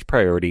highest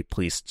priority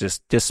police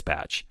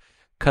dispatch.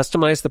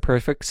 Customize the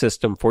perfect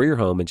system for your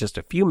home in just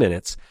a few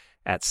minutes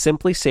at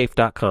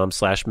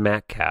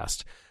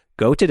simplisafe.com/MacCast.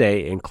 Go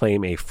today and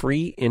claim a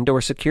free indoor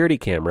security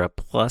camera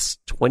plus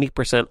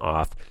 20%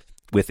 off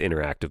with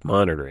interactive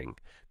monitoring.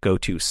 Go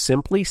to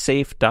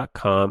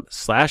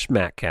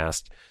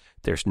simplisafe.com/MacCast.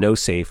 There's no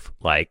safe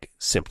like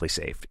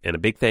SimpliSafe. And a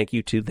big thank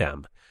you to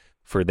them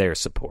for their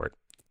support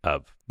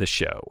of the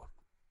show.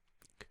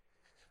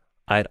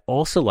 I'd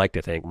also like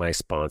to thank my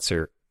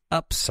sponsor,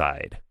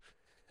 Upside.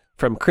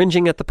 From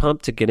cringing at the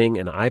pump to getting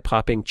an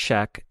eye-popping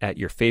check at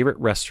your favorite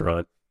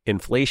restaurant,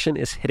 inflation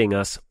is hitting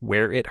us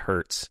where it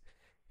hurts.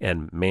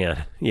 And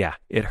man, yeah,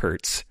 it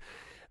hurts.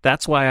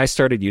 That's why I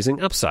started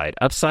using Upside.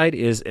 Upside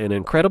is an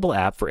incredible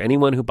app for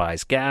anyone who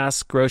buys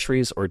gas,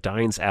 groceries, or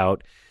dines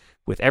out.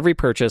 With every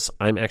purchase,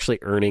 I'm actually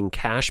earning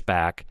cash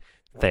back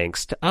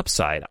thanks to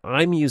Upside.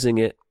 I'm using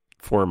it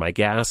for my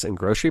gas and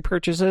grocery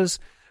purchases,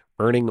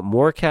 earning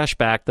more cash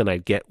back than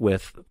I'd get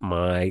with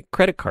my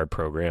credit card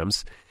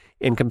programs.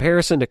 In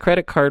comparison to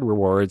credit card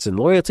rewards and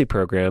loyalty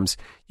programs,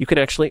 you can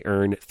actually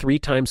earn 3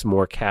 times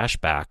more cash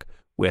back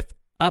with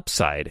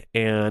Upside.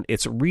 And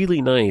it's really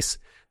nice,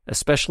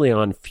 especially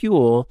on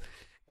fuel,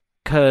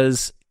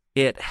 because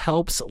it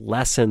helps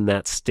lessen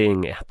that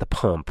sting at the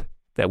pump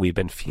that we've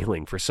been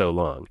feeling for so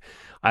long.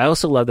 I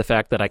also love the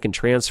fact that I can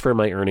transfer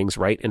my earnings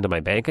right into my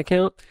bank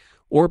account,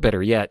 or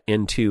better yet,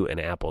 into an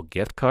Apple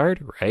gift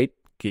card, right?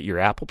 Get your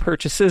Apple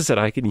purchases, and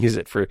I can use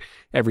it for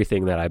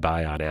everything that I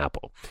buy on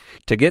Apple.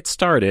 To get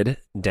started,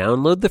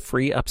 download the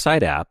free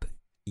Upside app,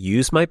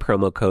 use my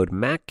promo code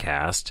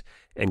MacCast,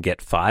 and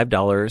get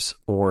 $5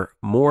 or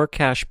more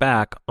cash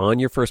back on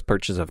your first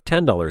purchase of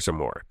 $10 or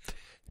more.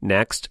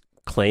 Next,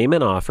 claim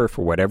an offer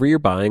for whatever you're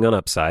buying on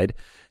Upside,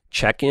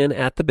 check in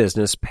at the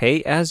business,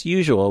 pay as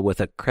usual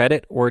with a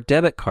credit or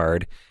debit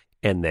card,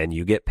 and then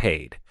you get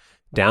paid.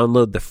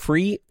 Download the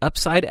free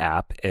Upside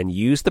app and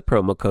use the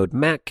promo code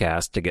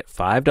MacCast to get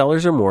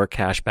 $5 or more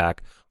cash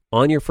back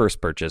on your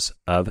first purchase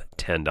of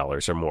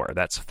 $10 or more.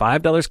 That's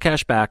 $5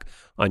 cash back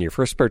on your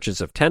first purchase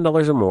of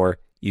 $10 or more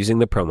using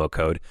the promo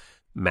code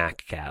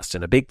MacCast.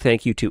 And a big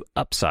thank you to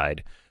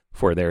Upside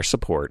for their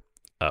support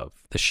of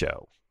the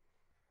show.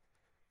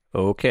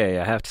 Okay,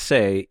 I have to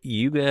say,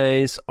 you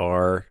guys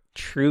are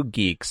true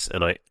geeks,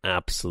 and I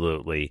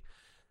absolutely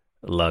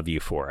love you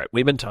for it.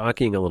 We've been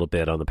talking a little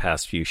bit on the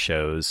past few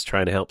shows,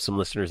 trying to help some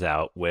listeners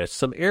out with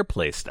some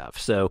AirPlay stuff.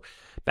 So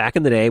back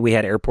in the day, we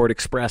had Airport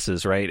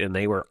Expresses, right? And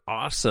they were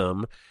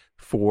awesome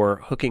for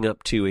hooking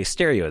up to a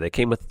stereo. They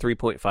came with a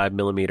 3.5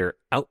 millimeter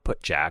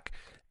output jack,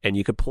 and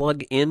you could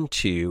plug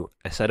into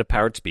a set of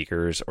powered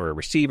speakers or a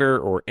receiver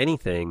or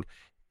anything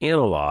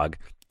analog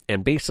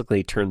and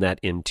basically turn that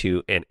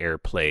into an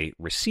AirPlay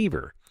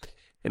receiver.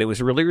 And it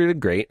was really, really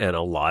great, and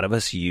a lot of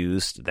us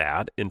used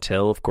that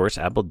until, of course,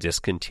 Apple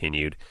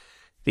discontinued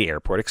the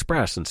Airport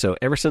Express. And so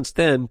ever since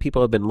then,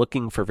 people have been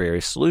looking for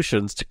various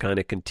solutions to kind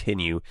of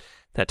continue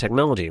that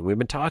technology. And we've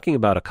been talking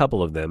about a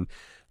couple of them.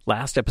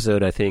 Last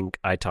episode, I think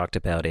I talked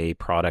about a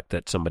product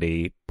that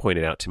somebody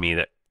pointed out to me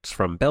that's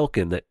from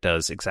Belkin that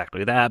does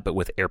exactly that, but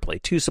with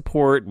AirPlay 2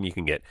 support, and you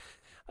can get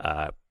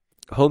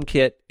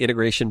HomeKit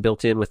integration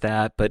built in with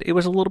that, but it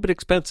was a little bit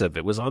expensive.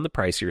 It was on the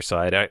pricier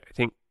side. I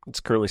think it's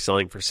currently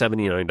selling for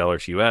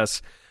 $79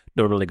 US.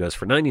 Normally goes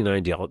for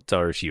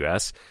 $99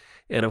 US.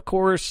 And of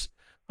course,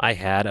 I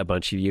had a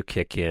bunch of you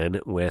kick in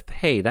with,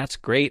 hey, that's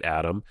great,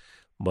 Adam,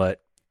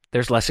 but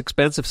there's less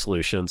expensive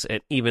solutions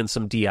and even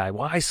some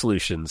DIY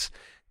solutions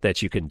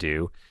that you can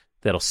do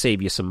that'll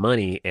save you some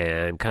money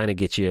and kind of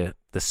get you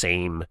the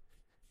same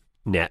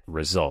net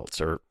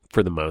results, or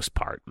for the most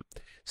part.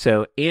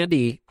 So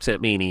Andy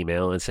sent me an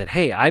email and said,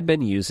 hey, I've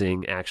been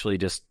using actually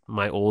just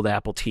my old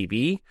Apple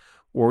TV,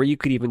 or you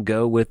could even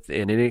go with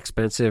an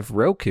inexpensive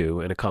Roku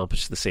and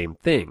accomplish the same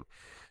thing.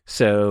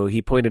 So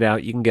he pointed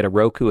out you can get a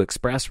Roku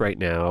Express right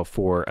now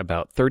for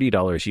about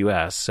 $30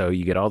 US. So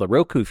you get all the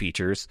Roku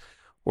features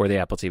or the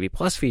Apple TV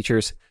Plus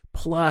features,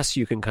 plus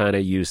you can kind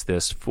of use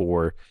this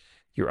for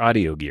your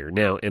audio gear.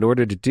 Now, in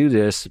order to do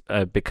this,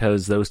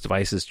 because those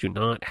devices do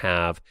not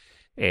have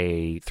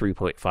a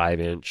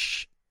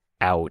 3.5-inch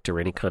out or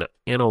any kind of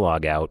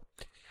analog out,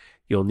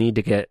 you'll need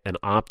to get an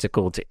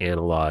optical to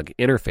analog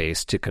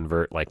interface to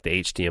convert like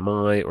the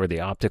HDMI or the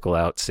optical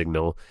out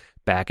signal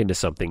back into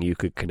something you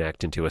could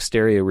connect into a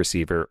stereo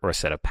receiver or a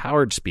set of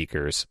powered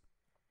speakers.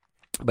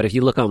 But if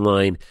you look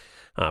online,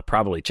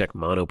 probably check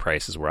mono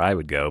prices where I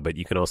would go, but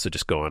you can also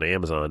just go on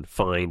Amazon,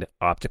 find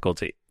optical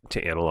to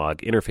analog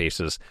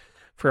interfaces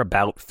for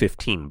about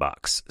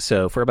 $15.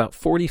 So for about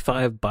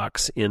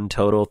 $45 in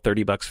total,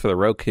 $30 for the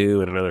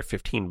Roku and another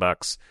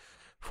 $15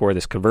 for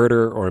this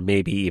converter, or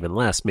maybe even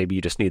less. Maybe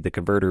you just need the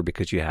converter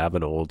because you have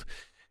an old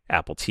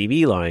Apple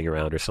TV lying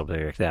around or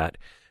something like that.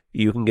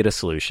 You can get a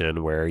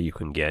solution where you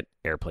can get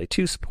AirPlay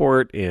 2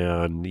 support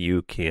and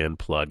you can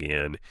plug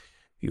in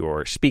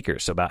your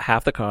speakers. So about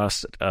half the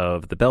cost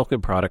of the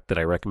Belkin product that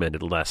I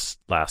recommended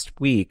last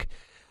week.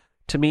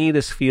 To me,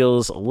 this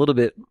feels a little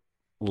bit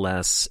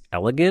less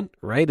elegant,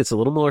 right? It's a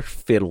little more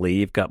fiddly.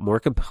 You've got more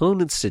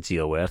components to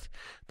deal with,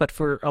 but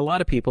for a lot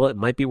of people, it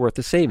might be worth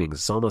the savings.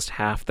 It's almost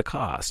half the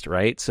cost,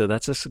 right? So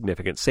that's a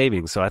significant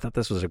savings. So I thought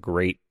this was a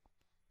great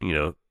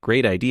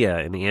idea.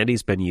 And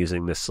Andy's been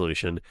using this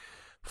solution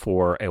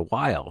for a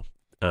while,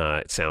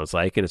 it sounds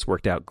like, and it's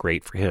worked out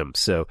great for him.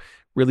 So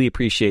really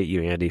appreciate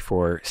you, Andy,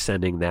 for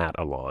sending that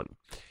along.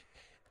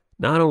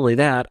 Not only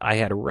that, I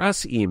had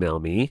Russ email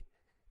me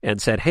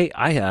and said, hey,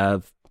 I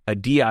have a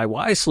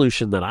DIY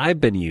solution that I've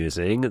been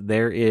using.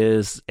 There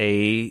is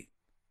a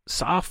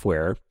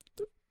software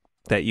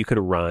that you could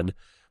run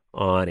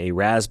on a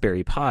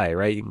Raspberry Pi,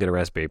 right? You can get a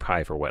Raspberry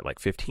Pi for what, like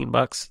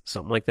 $15,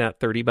 something like that,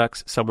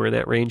 $30, somewhere in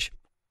that range.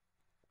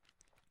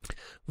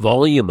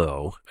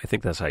 Volumo, I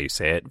think that's how you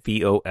say it,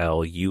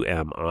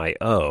 VOLUMIO.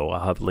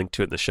 I'll have a link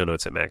to it in the show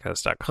notes at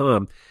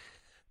machouse.com.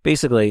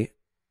 Basically,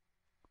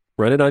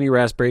 run it on your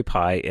Raspberry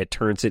Pi. It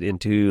turns it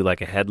into like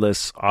a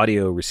headless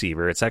audio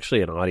receiver. It's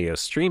actually an audio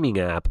streaming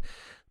app,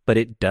 but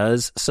it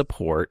does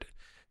support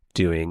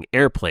doing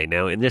AirPlay.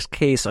 Now, in this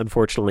case,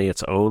 unfortunately,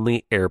 it's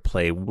only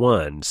AirPlay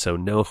 1, so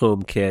no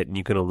HomeKit, and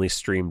you can only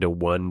stream to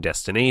one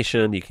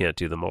destination. You can't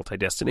do the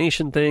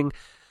multi-destination thing.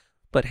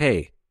 But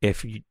hey,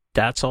 if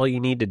that's all you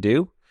need to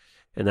do,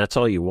 and that's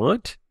all you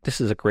want,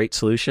 this is a great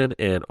solution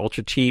and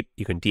ultra cheap.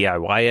 You can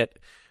DIY it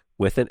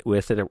with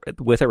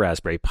a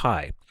Raspberry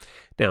Pi.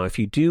 Now, if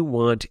you do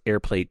want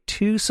AirPlay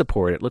 2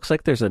 support, it looks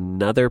like there's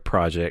another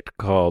project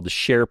called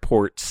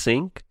SharePort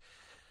Sync.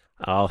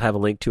 I'll have a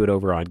link to it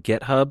over on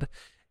GitHub.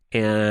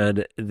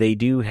 And they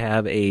do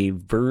have a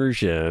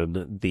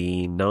version,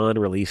 the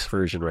non-release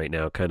version right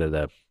now, kind of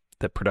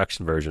the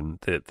production version,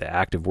 the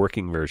active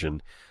working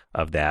version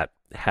of that,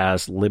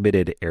 has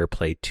limited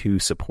AirPlay 2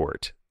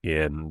 support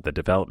in the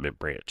development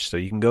branch. So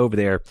you can go over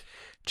there,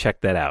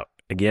 check that out.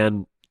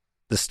 Again,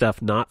 the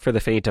stuff not for the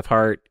faint of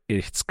heart.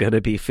 It's going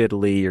to be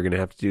fiddly. You're going to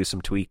have to do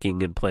some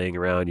tweaking and playing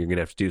around. You're going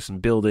to have to do some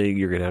building.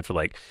 You're going to have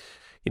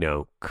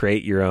to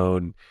create your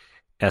own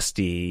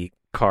SD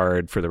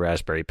card for the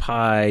Raspberry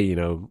Pi,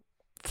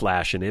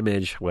 flash an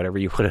image, however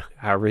you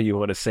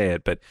want to say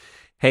it. But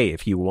hey,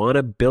 if you want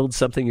to build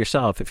something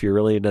yourself, if you're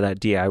really into that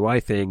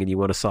DIY thing and you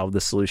want to solve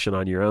the solution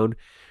on your own,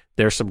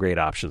 there's some great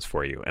options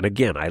for you. And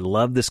again, I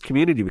love this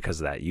community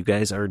because of that. You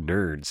guys are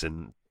nerds,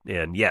 and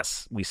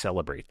yes, we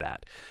celebrate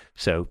that.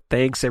 So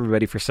thanks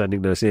everybody for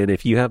sending those in.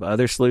 If you have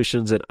other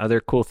solutions and other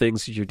cool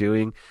things that you're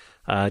doing,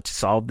 to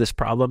solve this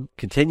problem,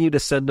 continue to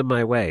send them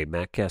my way,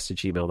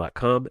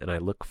 maccast@gmail.com, and I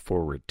look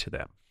forward to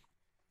them.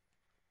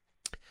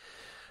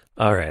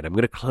 All right, I'm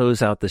going to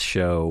close out the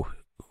show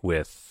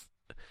with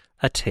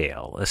a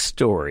tale, a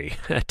story,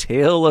 a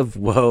tale of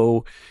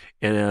woe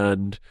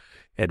and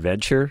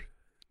adventure,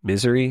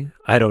 misery.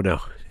 I don't know.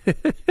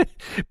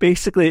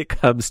 Basically, it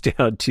comes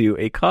down to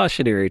a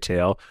cautionary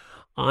tale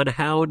on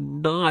how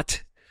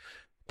not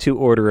to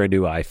order a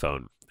new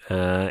iPhone.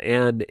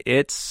 And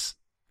it's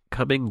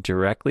coming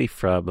directly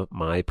from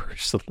my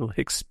personal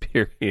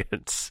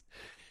experience.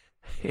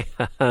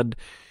 And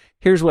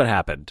here's what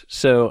happened.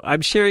 So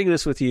I'm sharing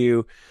this with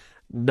you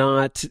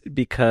not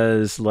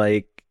because,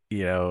 I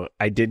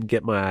didn't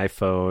get my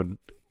iPhone,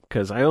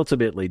 because I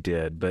ultimately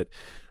did, but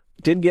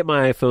didn't get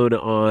my iPhone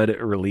on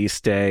release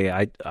day.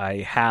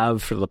 I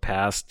have for the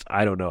past,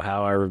 I don't know,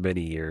 however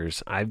many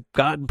years. I've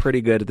gotten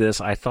pretty good at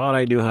this. I thought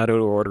I knew how to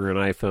order an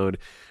iPhone.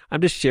 I'm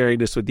just sharing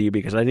this with you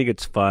because I think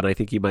it's fun. I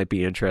think you might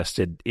be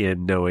interested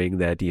in knowing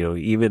that,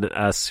 even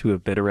us who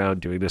have been around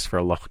doing this for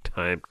a long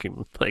time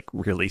can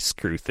really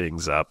screw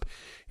things up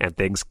and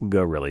things can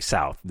go really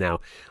south. Now,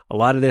 a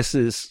lot of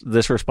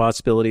this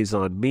responsibility is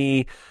on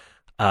me.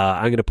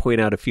 I'm going to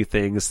point out a few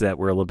things that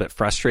were a little bit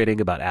frustrating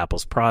about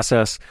Apple's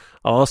process.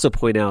 I'll also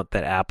point out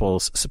that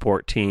Apple's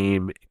support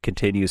team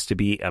continues to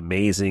be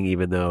amazing,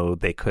 even though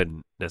they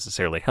couldn't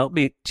necessarily help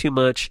me too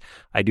much.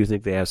 I do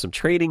think they have some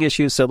training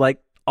issues. So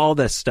all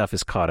this stuff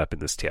is caught up in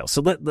this tale.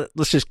 So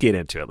let's just get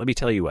into it. Let me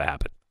tell you what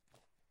happened.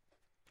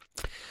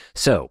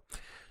 So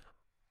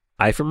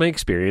I, from my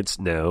experience,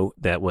 know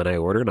that when I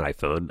order an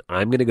iPhone,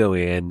 I'm going to go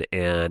in,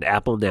 and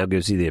Apple now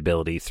gives you the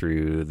ability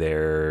through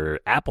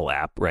their Apple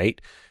app, right,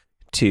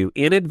 to,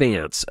 in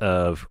advance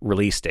of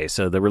release day.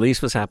 So the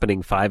release was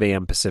happening 5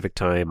 a.m. Pacific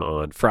time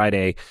on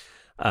Friday.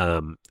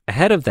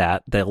 Ahead of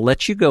that, they'll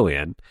let you go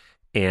in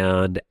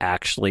and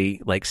actually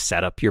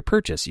set up your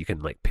purchase. You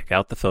can pick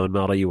out the phone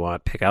model you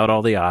want, pick out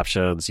all the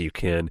options. You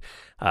can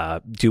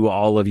do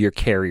all of your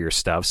carrier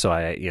stuff. So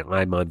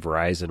I'm on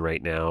Verizon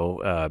right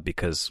now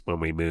because when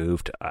we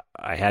moved,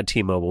 I had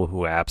T-Mobile,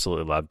 who I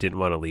absolutely loved, didn't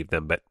want to leave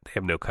them, but they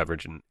have no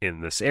coverage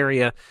in this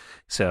area.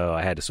 So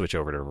I had to switch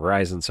over to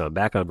Verizon. So I'm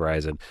back on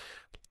Verizon.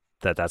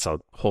 That's a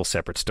whole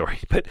separate story.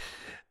 But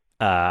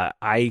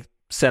I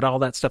set all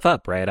that stuff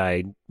up, right?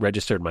 I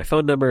registered my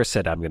phone number,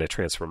 said I'm going to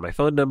transfer my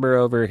phone number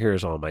over.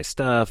 Here's all my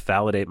stuff,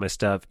 validate my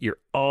stuff. You're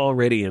all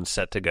ready and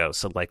set to go.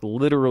 So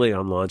literally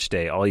on launch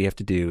day, all you have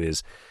to do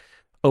is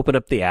open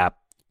up the app,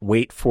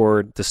 wait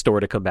for the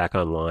store to come back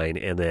online,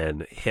 and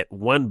then hit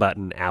one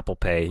button, Apple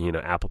Pay.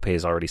 Apple Pay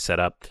is already set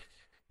up.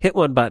 Hit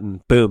one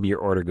button, boom, your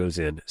order goes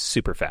in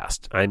super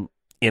fast. I'm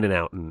in and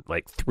out in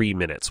 3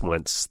 minutes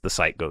once the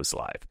site goes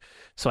live.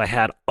 So I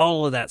had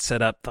all of that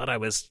set up, thought I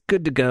was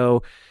good to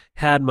go,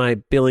 had my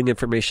billing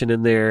information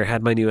in there,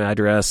 had my new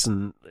address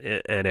and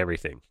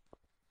everything.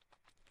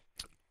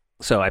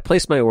 So I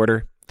placed my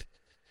order.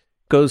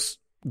 Goes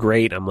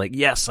great. I'm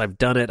yes, I've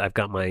done it. I've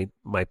got my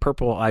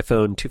purple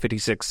iPhone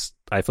 256,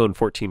 iPhone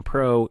 14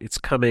 Pro. It's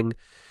coming.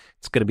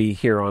 It's going to be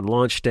here on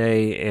launch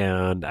day.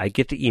 And I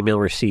get the email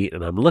receipt,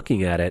 and I'm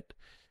looking at it,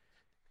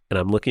 and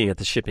I'm looking at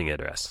the shipping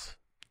address.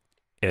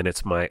 And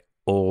it's my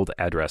old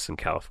address in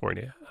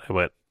California. I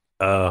went,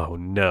 oh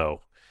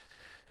no.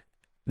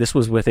 This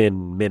was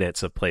within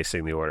minutes of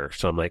placing the order.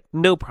 So I'm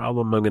no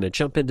problem. I'm going to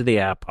jump into the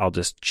app. I'll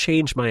just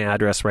change my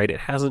address, right?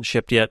 It hasn't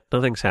shipped yet.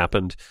 Nothing's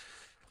happened.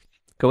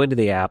 Go into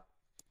the app.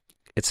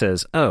 It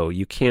says, oh,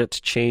 you can't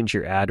change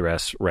your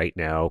address right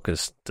now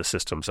because the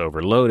system's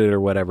overloaded or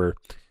whatever.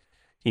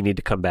 You need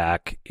to come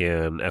back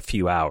in a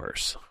few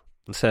hours.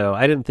 So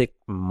I didn't think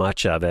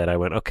much of it. I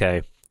went,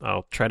 okay,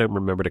 I'll try to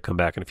remember to come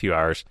back in a few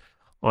hours.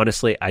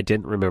 Honestly, I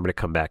didn't remember to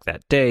come back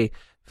that day.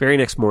 Very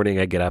next morning,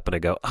 I get up and I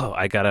go, oh,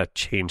 I got to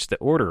change the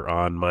order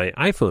on my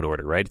iPhone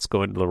order, right? It's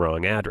going to the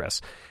wrong address.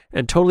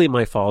 And totally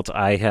my fault.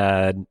 I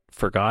had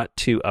forgot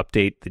to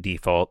update the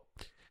default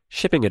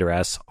shipping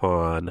address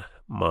on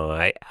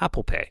my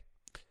Apple Pay.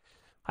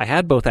 I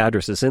had both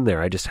addresses in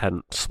there. I just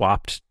hadn't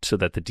swapped so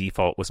that the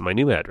default was my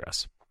new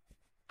address.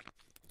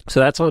 So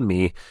that's on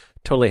me.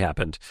 Totally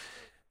happened.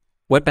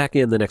 Went back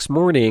in the next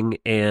morning,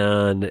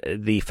 and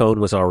the phone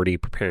was already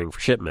preparing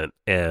for shipment.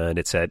 And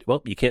it said,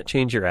 well, you can't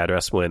change your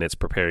address when it's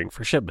preparing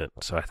for shipment.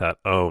 So I thought,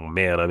 oh,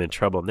 man, I'm in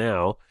trouble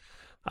now.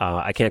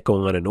 I can't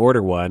go on and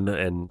order one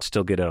and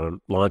still get it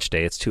on launch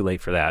day. It's too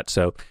late for that.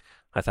 So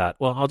I thought,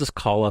 well, I'll just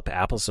call up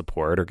Apple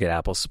support or get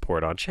Apple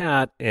support on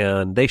chat,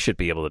 and they should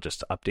be able to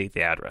just update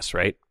the address,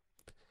 right?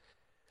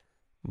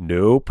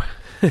 Nope.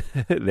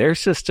 Their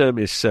system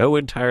is so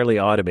entirely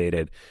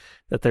automated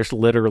that there's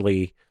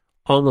literally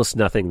almost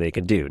nothing they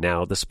can do.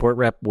 Now, the support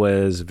rep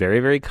was very,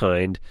 very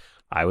kind.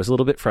 I was a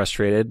little bit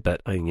frustrated,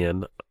 but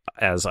again,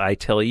 as I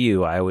tell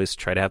you, I always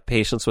try to have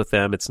patience with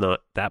them. It's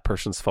not that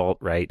person's fault,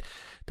 right,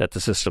 that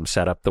the system's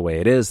set up the way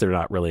it is. They're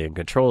not really in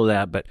control of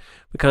that, but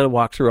we kind of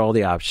walked through all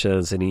the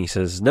options, and he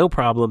says, no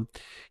problem.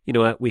 You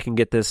know what? We can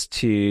get this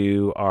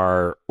to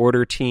our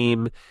order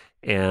team,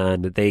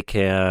 and they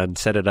can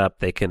set it up.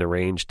 They can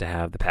arrange to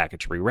have the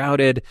package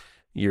rerouted.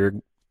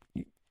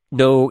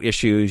 no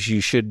issues.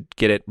 You should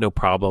get it no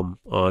problem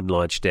on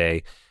launch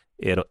day.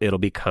 It'll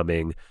be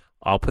coming.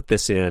 I'll put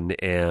this in,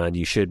 and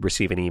you should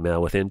receive an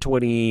email within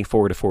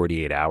 24 to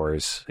 48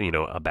 hours,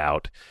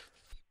 about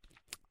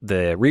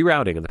the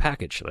rerouting of the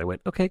package. And I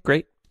went, okay,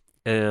 great.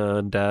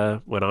 And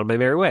went on my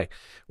merry way.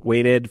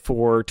 Waited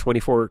for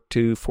 24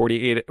 to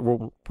 48,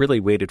 well, really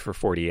waited for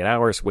 48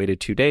 hours, waited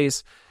 2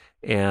 days,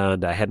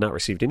 and I had not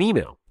received an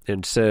email.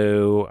 And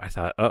so I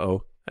thought,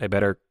 I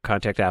better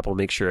contact Apple,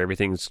 make sure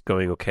everything's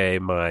going okay.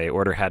 My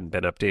order hadn't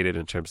been updated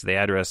in terms of the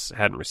address,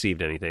 hadn't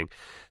received anything.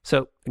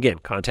 So again,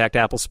 contact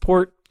Apple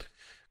support,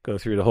 go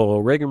through the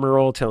whole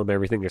rigmarole, tell them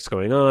everything that's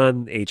going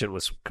on. The agent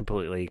was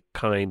completely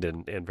kind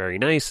and very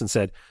nice and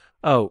said,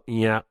 oh,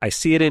 yeah, I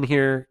see it in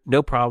here.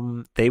 No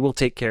problem. They will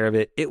take care of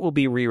it. It will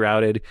be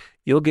rerouted.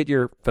 You'll get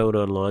your phone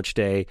on launch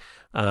day.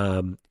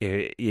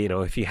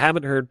 If you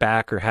haven't heard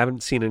back or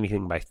haven't seen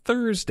anything by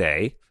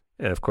Thursday,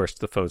 and of course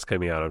the phone's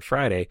coming out on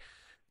Friday,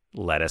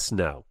 let us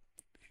know.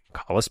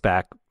 Call us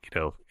back,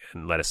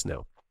 and let us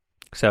know.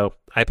 So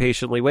I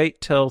patiently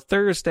wait till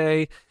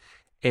Thursday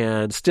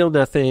and still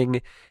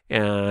nothing.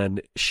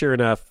 And sure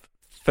enough,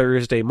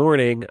 Thursday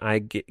morning, I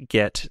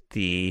get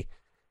the,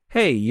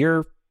 hey,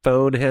 your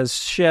phone has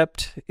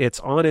shipped. It's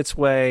on its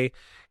way.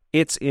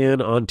 It's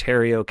in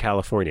Ontario,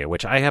 California,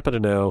 which I happen to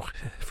know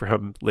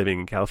from living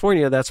in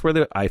California. That's where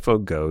the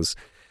iPhone goes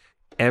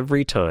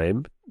every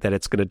time that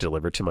it's going to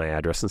deliver to my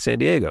address in San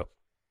Diego.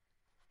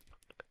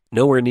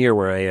 Nowhere near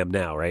where I am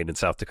now, right, in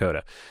South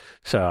Dakota.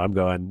 So I'm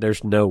going,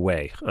 there's no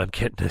way I'm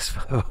getting this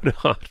phone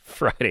on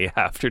Friday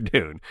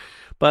afternoon.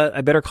 But I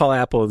better call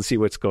Apple and see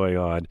what's going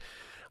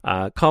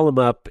on. Call them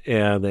up,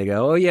 and they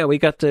go, oh, yeah, we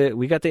got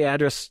the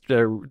address,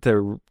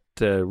 the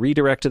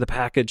redirect of the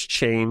package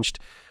changed.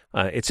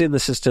 It's in the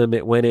system.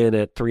 It went in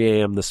at 3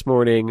 a.m. this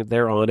morning.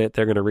 They're on it.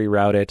 They're going to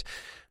reroute it.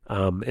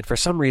 And for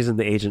some reason,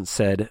 the agent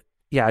said,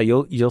 yeah,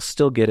 you'll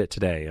still get it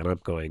today. And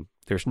I'm going,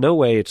 there's no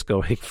way it's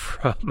going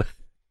from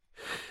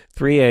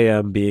 3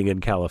 a.m. being in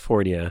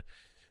California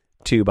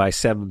to by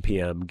 7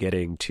 p.m.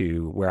 getting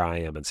to where I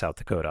am in South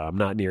Dakota. I'm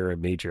not near a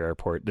major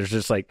airport. There's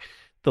just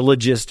the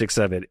logistics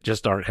of it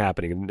just aren't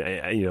happening.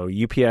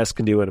 And, UPS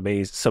can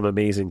do some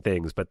amazing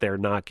things, but they're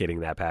not getting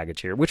that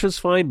package here, which was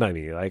fine by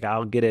me.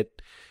 I'll get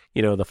it,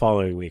 the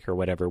following week or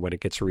whatever when it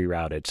gets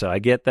rerouted. So I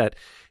get that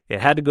it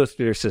had to go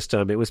through their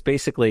system. It was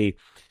basically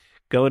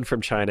going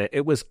from China.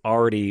 It was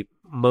already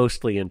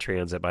mostly in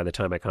transit by the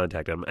time I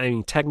contacted them. I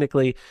mean,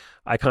 technically,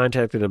 I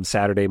contacted them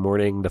Saturday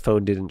morning. The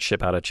phone didn't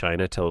ship out of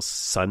China till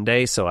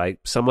Sunday, so I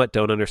somewhat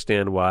don't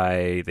understand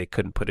why they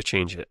couldn't put a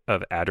change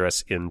of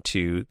address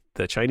into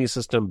the Chinese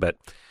system, but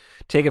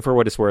take it for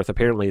what it's worth.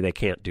 Apparently, they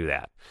can't do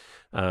that.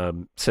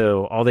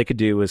 So all they could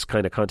do was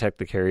kind of contact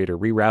the carrier to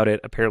reroute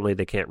it. Apparently,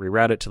 they can't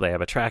reroute it till they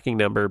have a tracking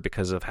number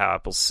because of how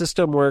Apple's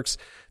system works.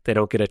 They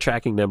don't get a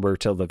tracking number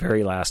till the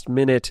very last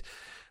minute.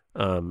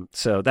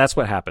 So that's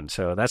what happened.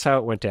 So that's how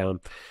it went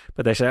down.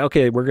 But they said,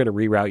 okay, we're going to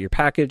reroute your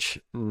package.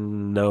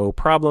 No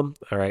problem.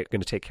 All right,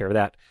 going to take care of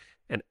that.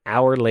 An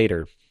hour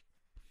later,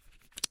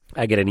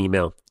 I get an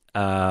email.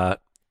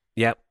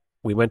 Yep,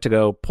 we went to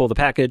go pull the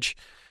package.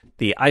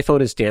 The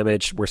iPhone is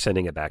damaged. We're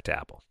sending it back to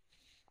Apple.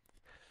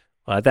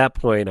 Well, at that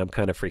point, I'm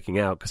kind of freaking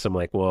out because I'm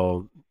like,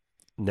 well,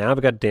 now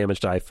I've got a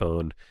damaged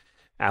iPhone.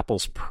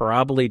 Apple's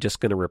probably just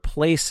going to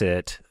replace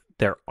it.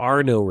 There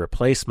are no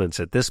replacements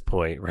at this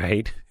point,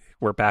 right?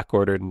 We're back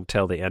ordered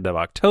until the end of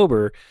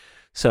October.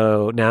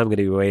 So now I'm going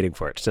to be waiting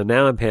for it. So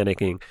now I'm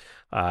panicking.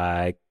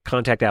 I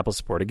contact Apple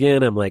support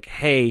again. I'm like,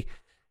 hey,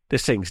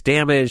 this thing's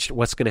damaged.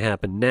 What's going to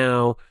happen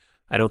now?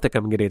 I don't think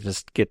I'm going to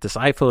just get this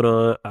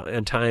iPhone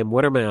on time.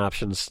 What are my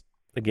options?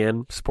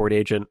 Again, support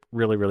agent,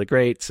 really, really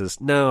great.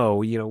 Says, no,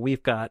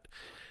 we've got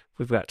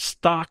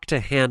stock to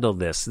handle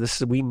this.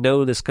 We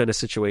know this kind of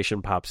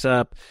situation pops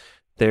up.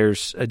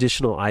 There's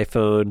additional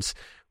iPhones.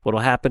 What'll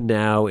happen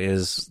now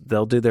is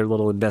they'll do their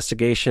little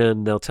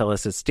investigation. They'll tell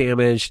us it's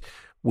damaged.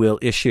 We'll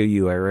issue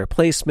you a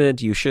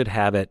replacement. You should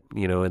have it,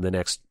 in the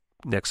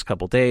next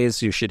couple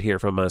days. You should hear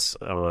from us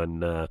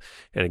on, and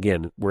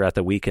again, we're at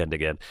the weekend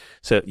again.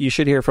 So you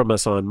should hear from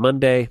us on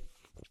Monday,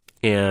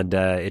 and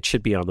it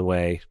should be on the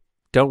way.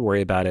 Don't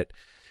worry about it.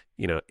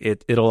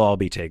 It'll all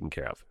be taken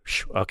care of.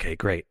 Okay,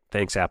 great.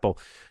 Thanks, Apple.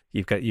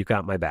 You've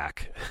got my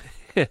back.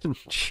 And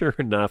sure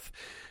enough,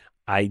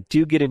 I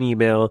do get an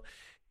email.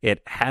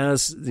 It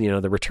has,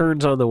 the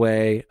return's on the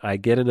way. I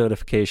get a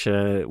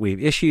notification.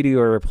 We've issued you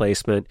a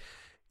replacement.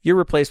 Your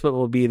replacement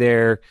will be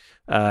there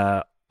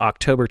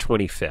October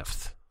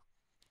 25th.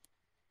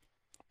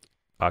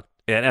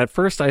 And at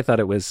first I thought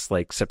it was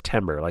like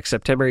September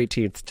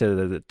 18th to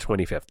the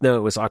 25th. No,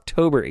 it was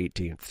October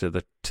 18th to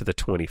the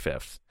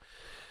 25th.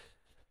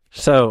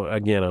 So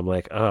again, I'm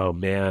like, oh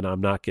man,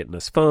 I'm not getting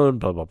this phone,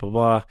 blah, blah, blah,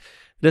 blah. At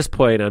this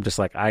point, I'm just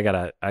like, I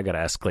gotta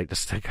escalate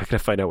this thing. I gotta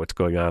find out what's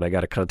going on. I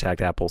gotta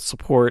contact Apple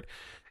support,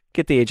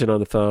 get the agent on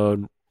the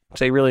phone,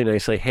 say really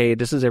nicely, hey,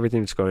 this is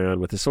everything that's going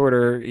on with this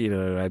order.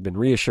 I've been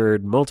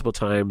reassured multiple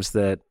times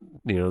that,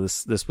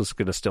 this was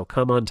going to still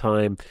come on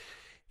time.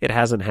 It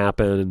hasn't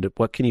happened.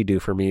 What can you do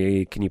for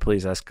me? Can you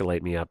please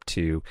escalate me up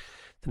to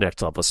the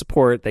next level of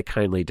support. They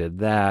kindly did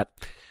that.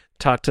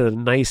 Talked to a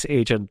nice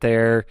agent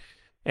there,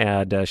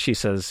 and she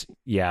says,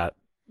 yeah,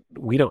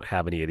 we don't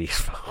have any of these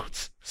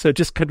phones. So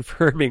just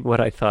confirming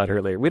what I thought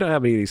earlier. We don't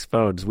have any of these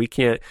phones. We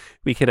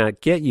cannot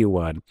get you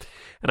one.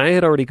 And I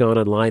had already gone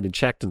online and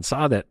checked and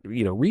saw that,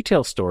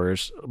 retail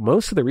stores,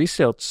 most of the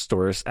retail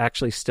stores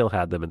actually still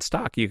had them in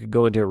stock. You could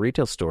go into a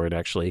retail store and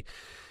actually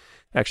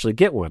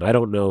get one. I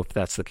don't know if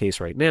that's the case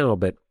right now,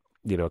 but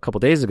a couple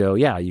of days ago,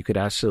 yeah, you could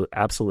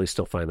absolutely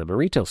still find them in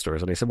retail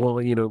stores. And I said,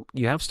 well,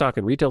 you have stock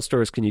in retail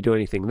stores. Can you do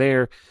anything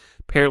there?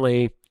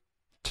 Apparently,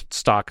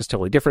 stock is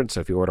totally different.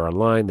 So if you order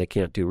online, they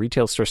can't do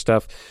retail store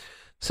stuff.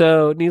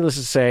 So needless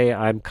to say,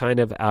 I'm kind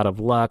of out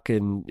of luck.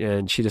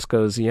 And she just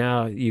goes,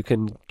 yeah, you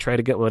can try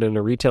to get one in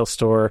a retail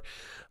store.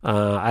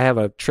 I have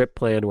a trip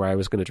planned where I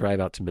was going to drive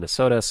out to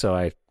Minnesota. So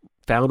I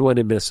found one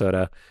in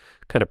Minnesota,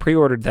 kind of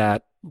pre-ordered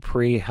that,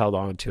 held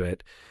on to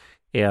it,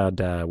 and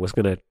was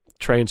going to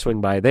try and swing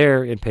by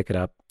there and pick it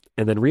up.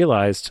 And then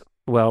realized,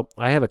 well,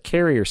 I have a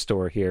carrier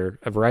store here,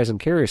 a Verizon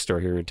carrier store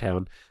here in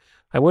town.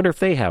 I wonder if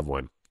they have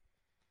one.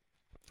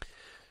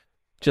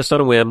 Just on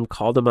a whim,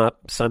 called them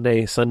up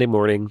Sunday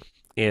morning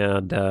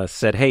and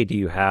said, hey, do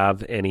you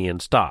have any in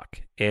stock?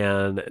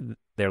 And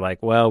they're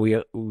like, well,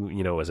 it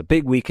was a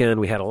big weekend.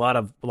 We had a lot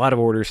of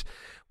orders.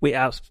 We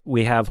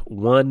have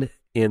one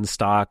in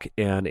stock,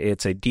 and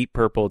it's a Deep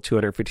Purple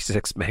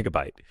 256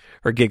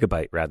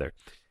 gigabyte rather,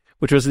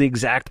 which was the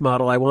exact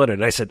model I wanted.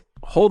 And I said,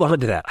 hold on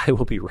to that. I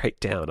will be right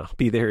down. I'll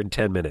be there in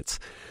 10 minutes.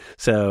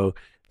 So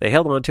they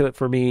held on to it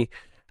for me.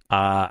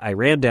 I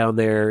ran down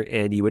there,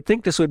 and you would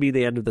think this would be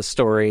the end of the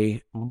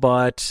story,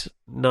 but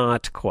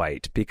not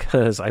quite,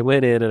 because I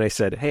went in and I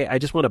said, hey, I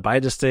just want to buy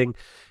this thing.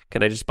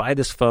 Can I just buy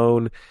this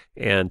phone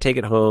and take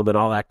it home, and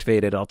I'll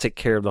activate it. I'll take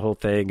care of the whole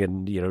thing,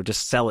 and,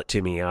 just sell it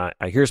to me.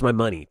 Here's my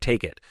money.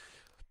 Take it.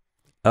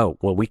 Oh,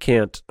 well, we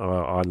can't,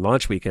 on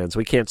launch weekends,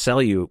 we can't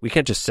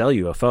just sell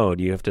you a phone.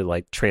 You have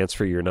to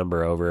transfer your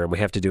number over, and we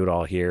have to do it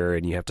all here,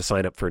 and you have to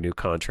sign up for a new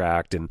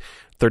contract and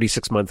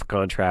 36-month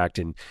contract,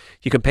 and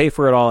you can pay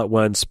for it all at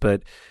once,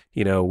 but,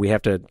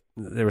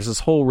 there was this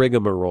whole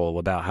rigmarole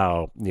about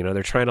how,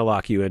 they're trying to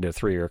lock you into a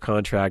 3-year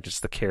contract. It's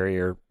the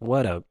carrier.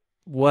 What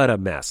a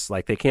mess.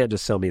 They can't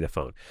just sell me the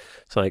phone.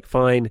 So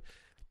fine,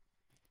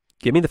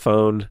 give me the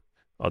phone.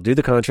 I'll do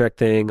the contract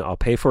thing. I'll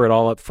pay for it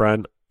all up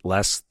front,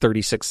 less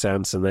 36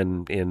 cents, and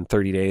then in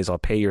 30 days I'll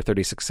pay your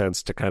 36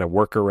 cents to kind of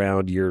work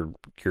around your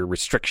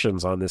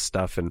restrictions on this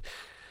stuff. And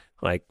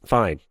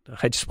fine,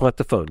 I just want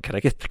the phone. Can I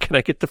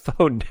get the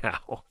phone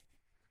now?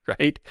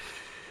 Right?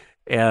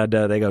 And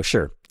they go,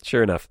 sure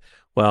enough.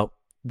 Well,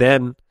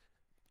 then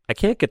I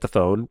can't get the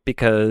phone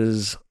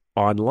because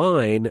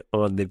online,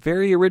 on the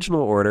very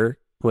original order,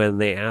 when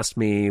they asked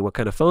me what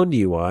kind of phone do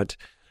you want,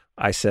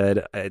 I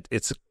said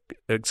it's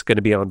going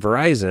to be on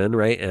Verizon,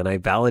 right? And I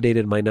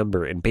validated my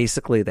number, and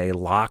basically they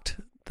locked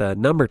the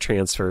number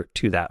transfer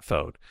to that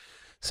phone.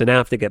 So now I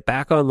have to get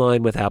back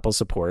online with Apple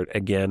support.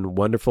 Again,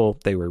 wonderful.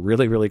 They were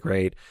really, really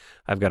great.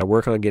 I've got to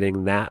work on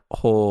getting that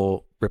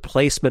whole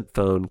replacement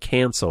phone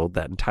canceled,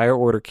 that entire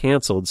order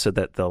canceled, so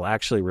that they'll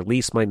actually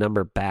release my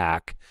number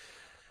back,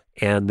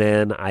 and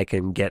then I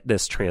can get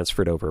this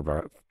transferred over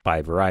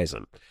by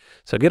Verizon.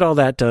 So get all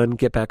that done,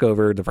 get back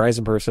over. The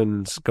Verizon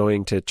person's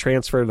going to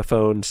transfer the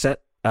phone,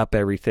 set up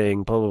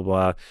everything, blah, blah,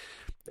 blah.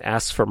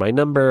 Asks for my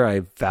number. I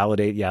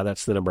validate, yeah,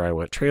 that's the number I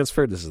want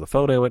transferred. This is the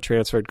phone I want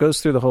transferred.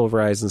 Goes through the whole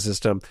Verizon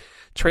system,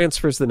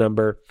 transfers the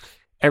number.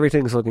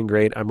 Everything's looking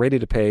great. I'm ready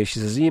to pay. She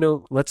says,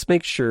 let's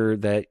make sure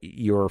that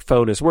your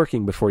phone is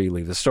working before you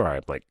leave the store.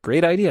 I'm like,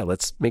 great idea.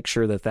 Let's make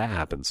sure that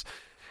happens.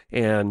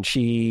 And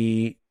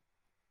she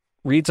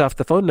reads off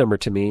the phone number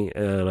to me,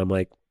 and I'm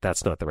like,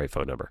 that's not the right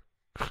phone number.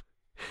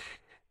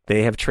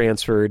 They have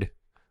transferred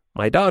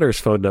my daughter's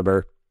phone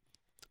number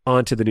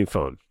onto the new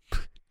phone.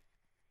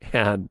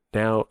 And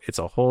now it's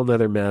a whole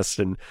nother mess,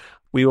 and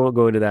we won't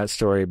go into that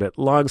story, but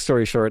long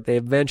story short, they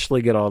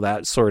eventually get all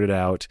that sorted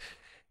out,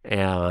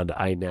 and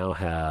I now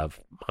have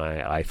my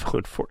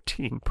iPhone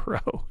 14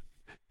 Pro.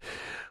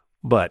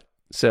 But,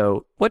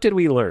 so, what did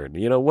we learn?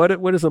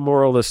 What is the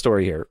moral of the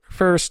story here?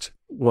 First,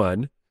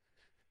 one,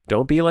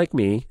 don't be like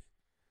me.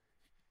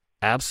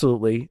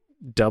 Absolutely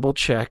double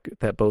check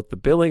that both the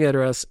billing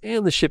address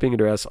and the shipping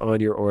address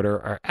on your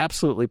order are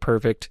absolutely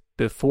perfect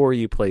before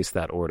you place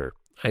that order.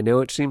 I know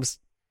it seems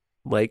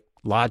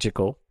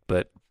logical,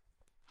 but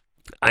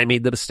I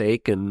made the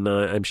mistake, and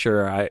I'm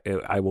sure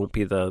I won't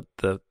be the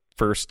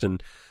first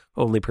and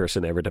only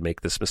person ever to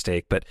make this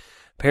mistake. But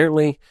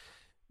apparently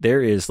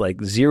there is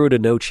 0 to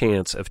no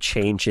chance of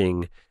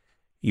changing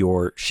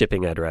your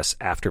shipping address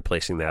after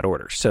placing that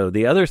order. So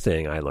the other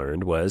thing I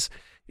learned was,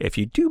 if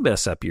you do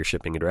mess up your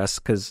shipping address,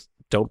 because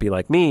don't be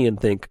like me and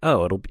think,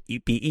 oh, it'll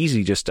be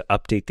easy just to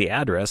update the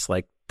address.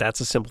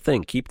 That's a simple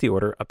thing. Keep the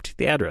order up to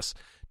the address.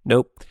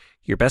 Nope.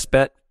 Your best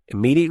bet,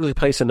 immediately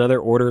place another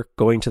order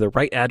going to the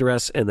right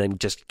address, and then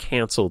just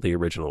cancel the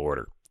original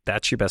order.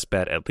 That's your best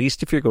bet, at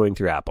least if you're going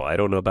through Apple. I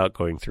don't know about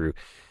going through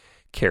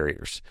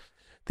carriers.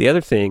 The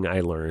other thing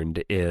I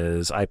learned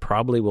is I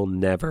probably will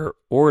never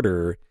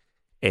order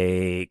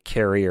a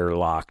carrier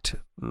locked,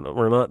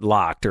 or not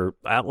locked, or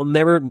I will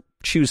never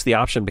choose the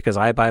option because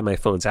I buy my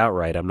phones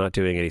outright. I'm not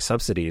doing any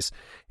subsidies.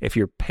 If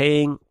you're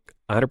paying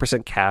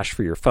 100% cash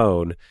for your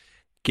phone,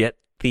 get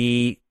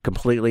the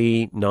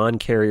completely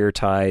non-carrier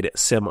tied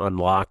SIM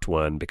unlocked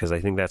one, because I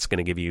think that's going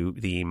to give you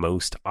the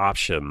most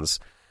options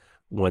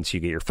once you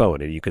get your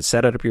phone. And you can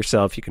set it up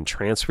yourself. You can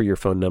transfer your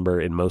phone number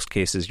in most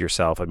cases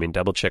yourself. I mean,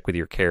 double check with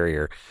your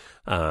carrier.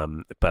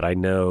 But I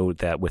know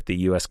that with the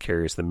U.S.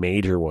 carriers, the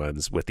major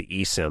ones with the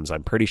eSIMs,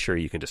 I'm pretty sure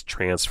you can just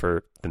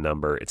transfer the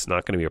number. It's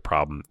not going to be a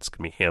problem. It's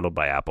going to be handled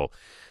by Apple.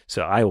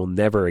 So I will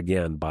never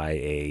again buy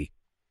a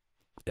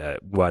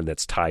one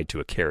that's tied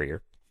to a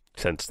carrier,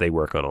 since they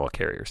work on all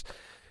carriers.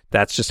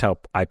 That's just how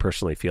I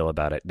personally feel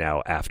about it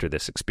now after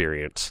this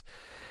experience.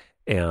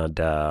 And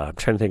I'm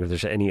trying to think if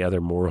there's any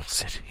other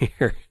morals in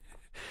here.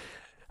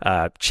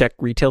 Check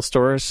retail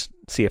stores,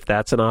 see if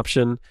that's an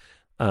option.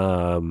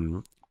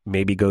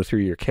 Maybe go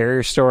through your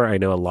carrier store. I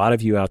know a lot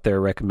of you out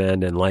there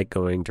recommend and like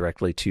going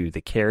directly to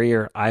the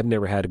carrier. I've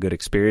never had a good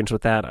experience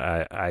with that.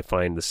 I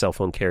find the cell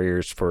phone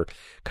carriers, for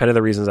kind of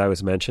the reasons I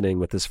was mentioning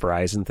with this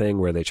Verizon thing,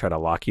 where they try to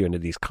lock you into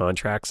these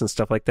contracts and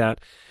stuff like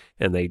that.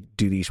 And they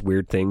do these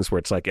weird things where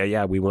it's like,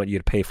 yeah, we want you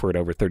to pay for it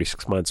over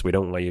 36 months. We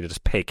don't want you to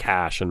just pay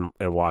cash and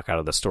walk out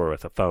of the store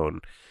with a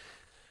phone.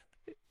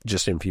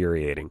 Just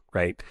infuriating,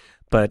 right?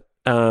 But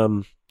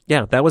yeah,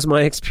 that was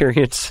my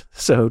experience.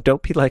 So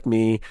don't be like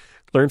me.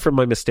 Learn from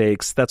my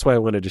mistakes. That's why I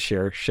wanted to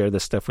share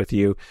this stuff with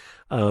you.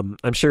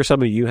 I'm sure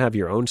some of you have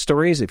your own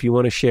stories. If you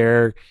want to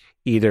share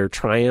either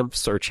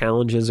triumphs or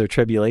challenges or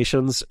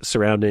tribulations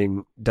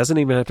surrounding, doesn't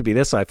even have to be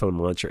this iPhone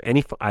launch or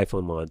any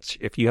iPhone launch.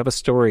 If you have a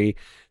story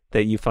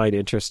that you find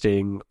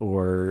interesting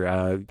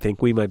or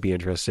think we might be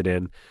interested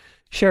in,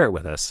 share it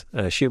with us.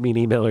 Shoot me an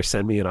email or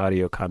send me an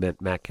audio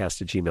comment,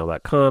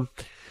 maccast@gmail.com.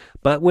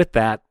 But with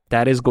that,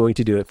 that is going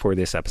to do it for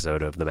this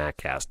episode of the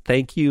MacCast.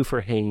 Thank you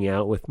for hanging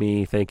out with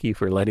me. Thank you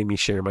for letting me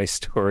share my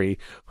story.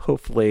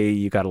 Hopefully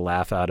you got a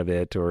laugh out of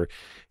it, or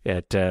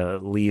at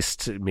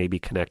least maybe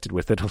connected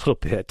with it a little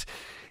bit.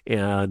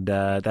 And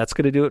that's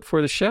going to do it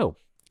for the show.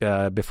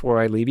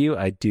 Before I leave you,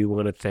 I do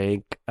want to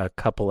thank a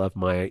couple of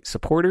my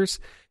supporters.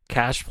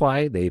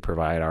 CashFly, they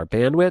provide our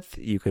bandwidth.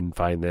 You can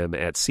find them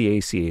at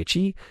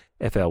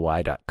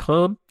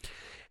CACHEFLY.com.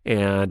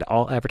 And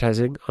all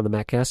advertising on the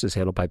MacCast is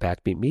handled by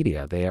Backbeat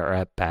Media. They are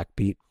at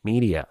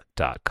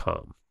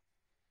backbeatmedia.com.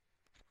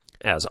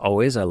 As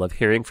always, I love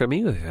hearing from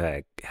you. If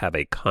you have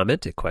a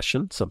comment, a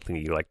question, something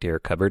you'd like to hear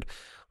covered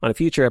on a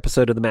future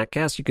episode of the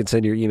MacCast, you can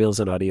send your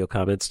emails and audio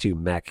comments to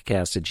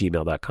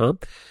maccast@gmail.com.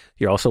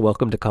 You're also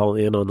welcome to call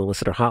in on the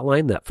listener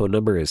hotline. That phone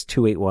number is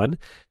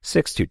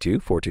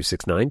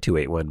 281-622-4269,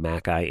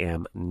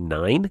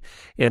 281-MAC-IM-9.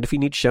 And if you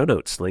need show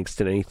notes, links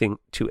to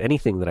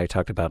anything that I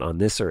talked about on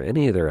this or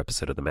any other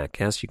episode of the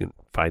MacCast, you can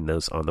find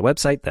those on the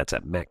website. That's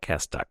at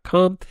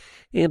maccast.com.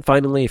 And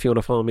finally, if you want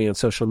to follow me on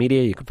social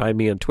media, you can find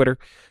me on Twitter,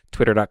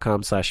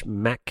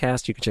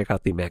 twitter.com/MacCast. You can check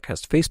out the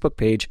MacCast Facebook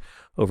page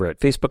over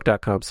at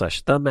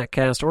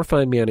facebook.com/TheMacCast, or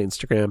find me on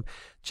Instagram,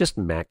 just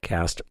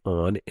MacCast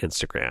on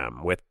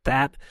Instagram. With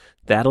that,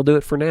 that'll do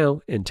it for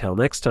now. Until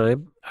next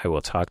time, I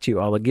will talk to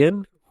you all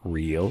again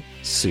real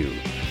soon.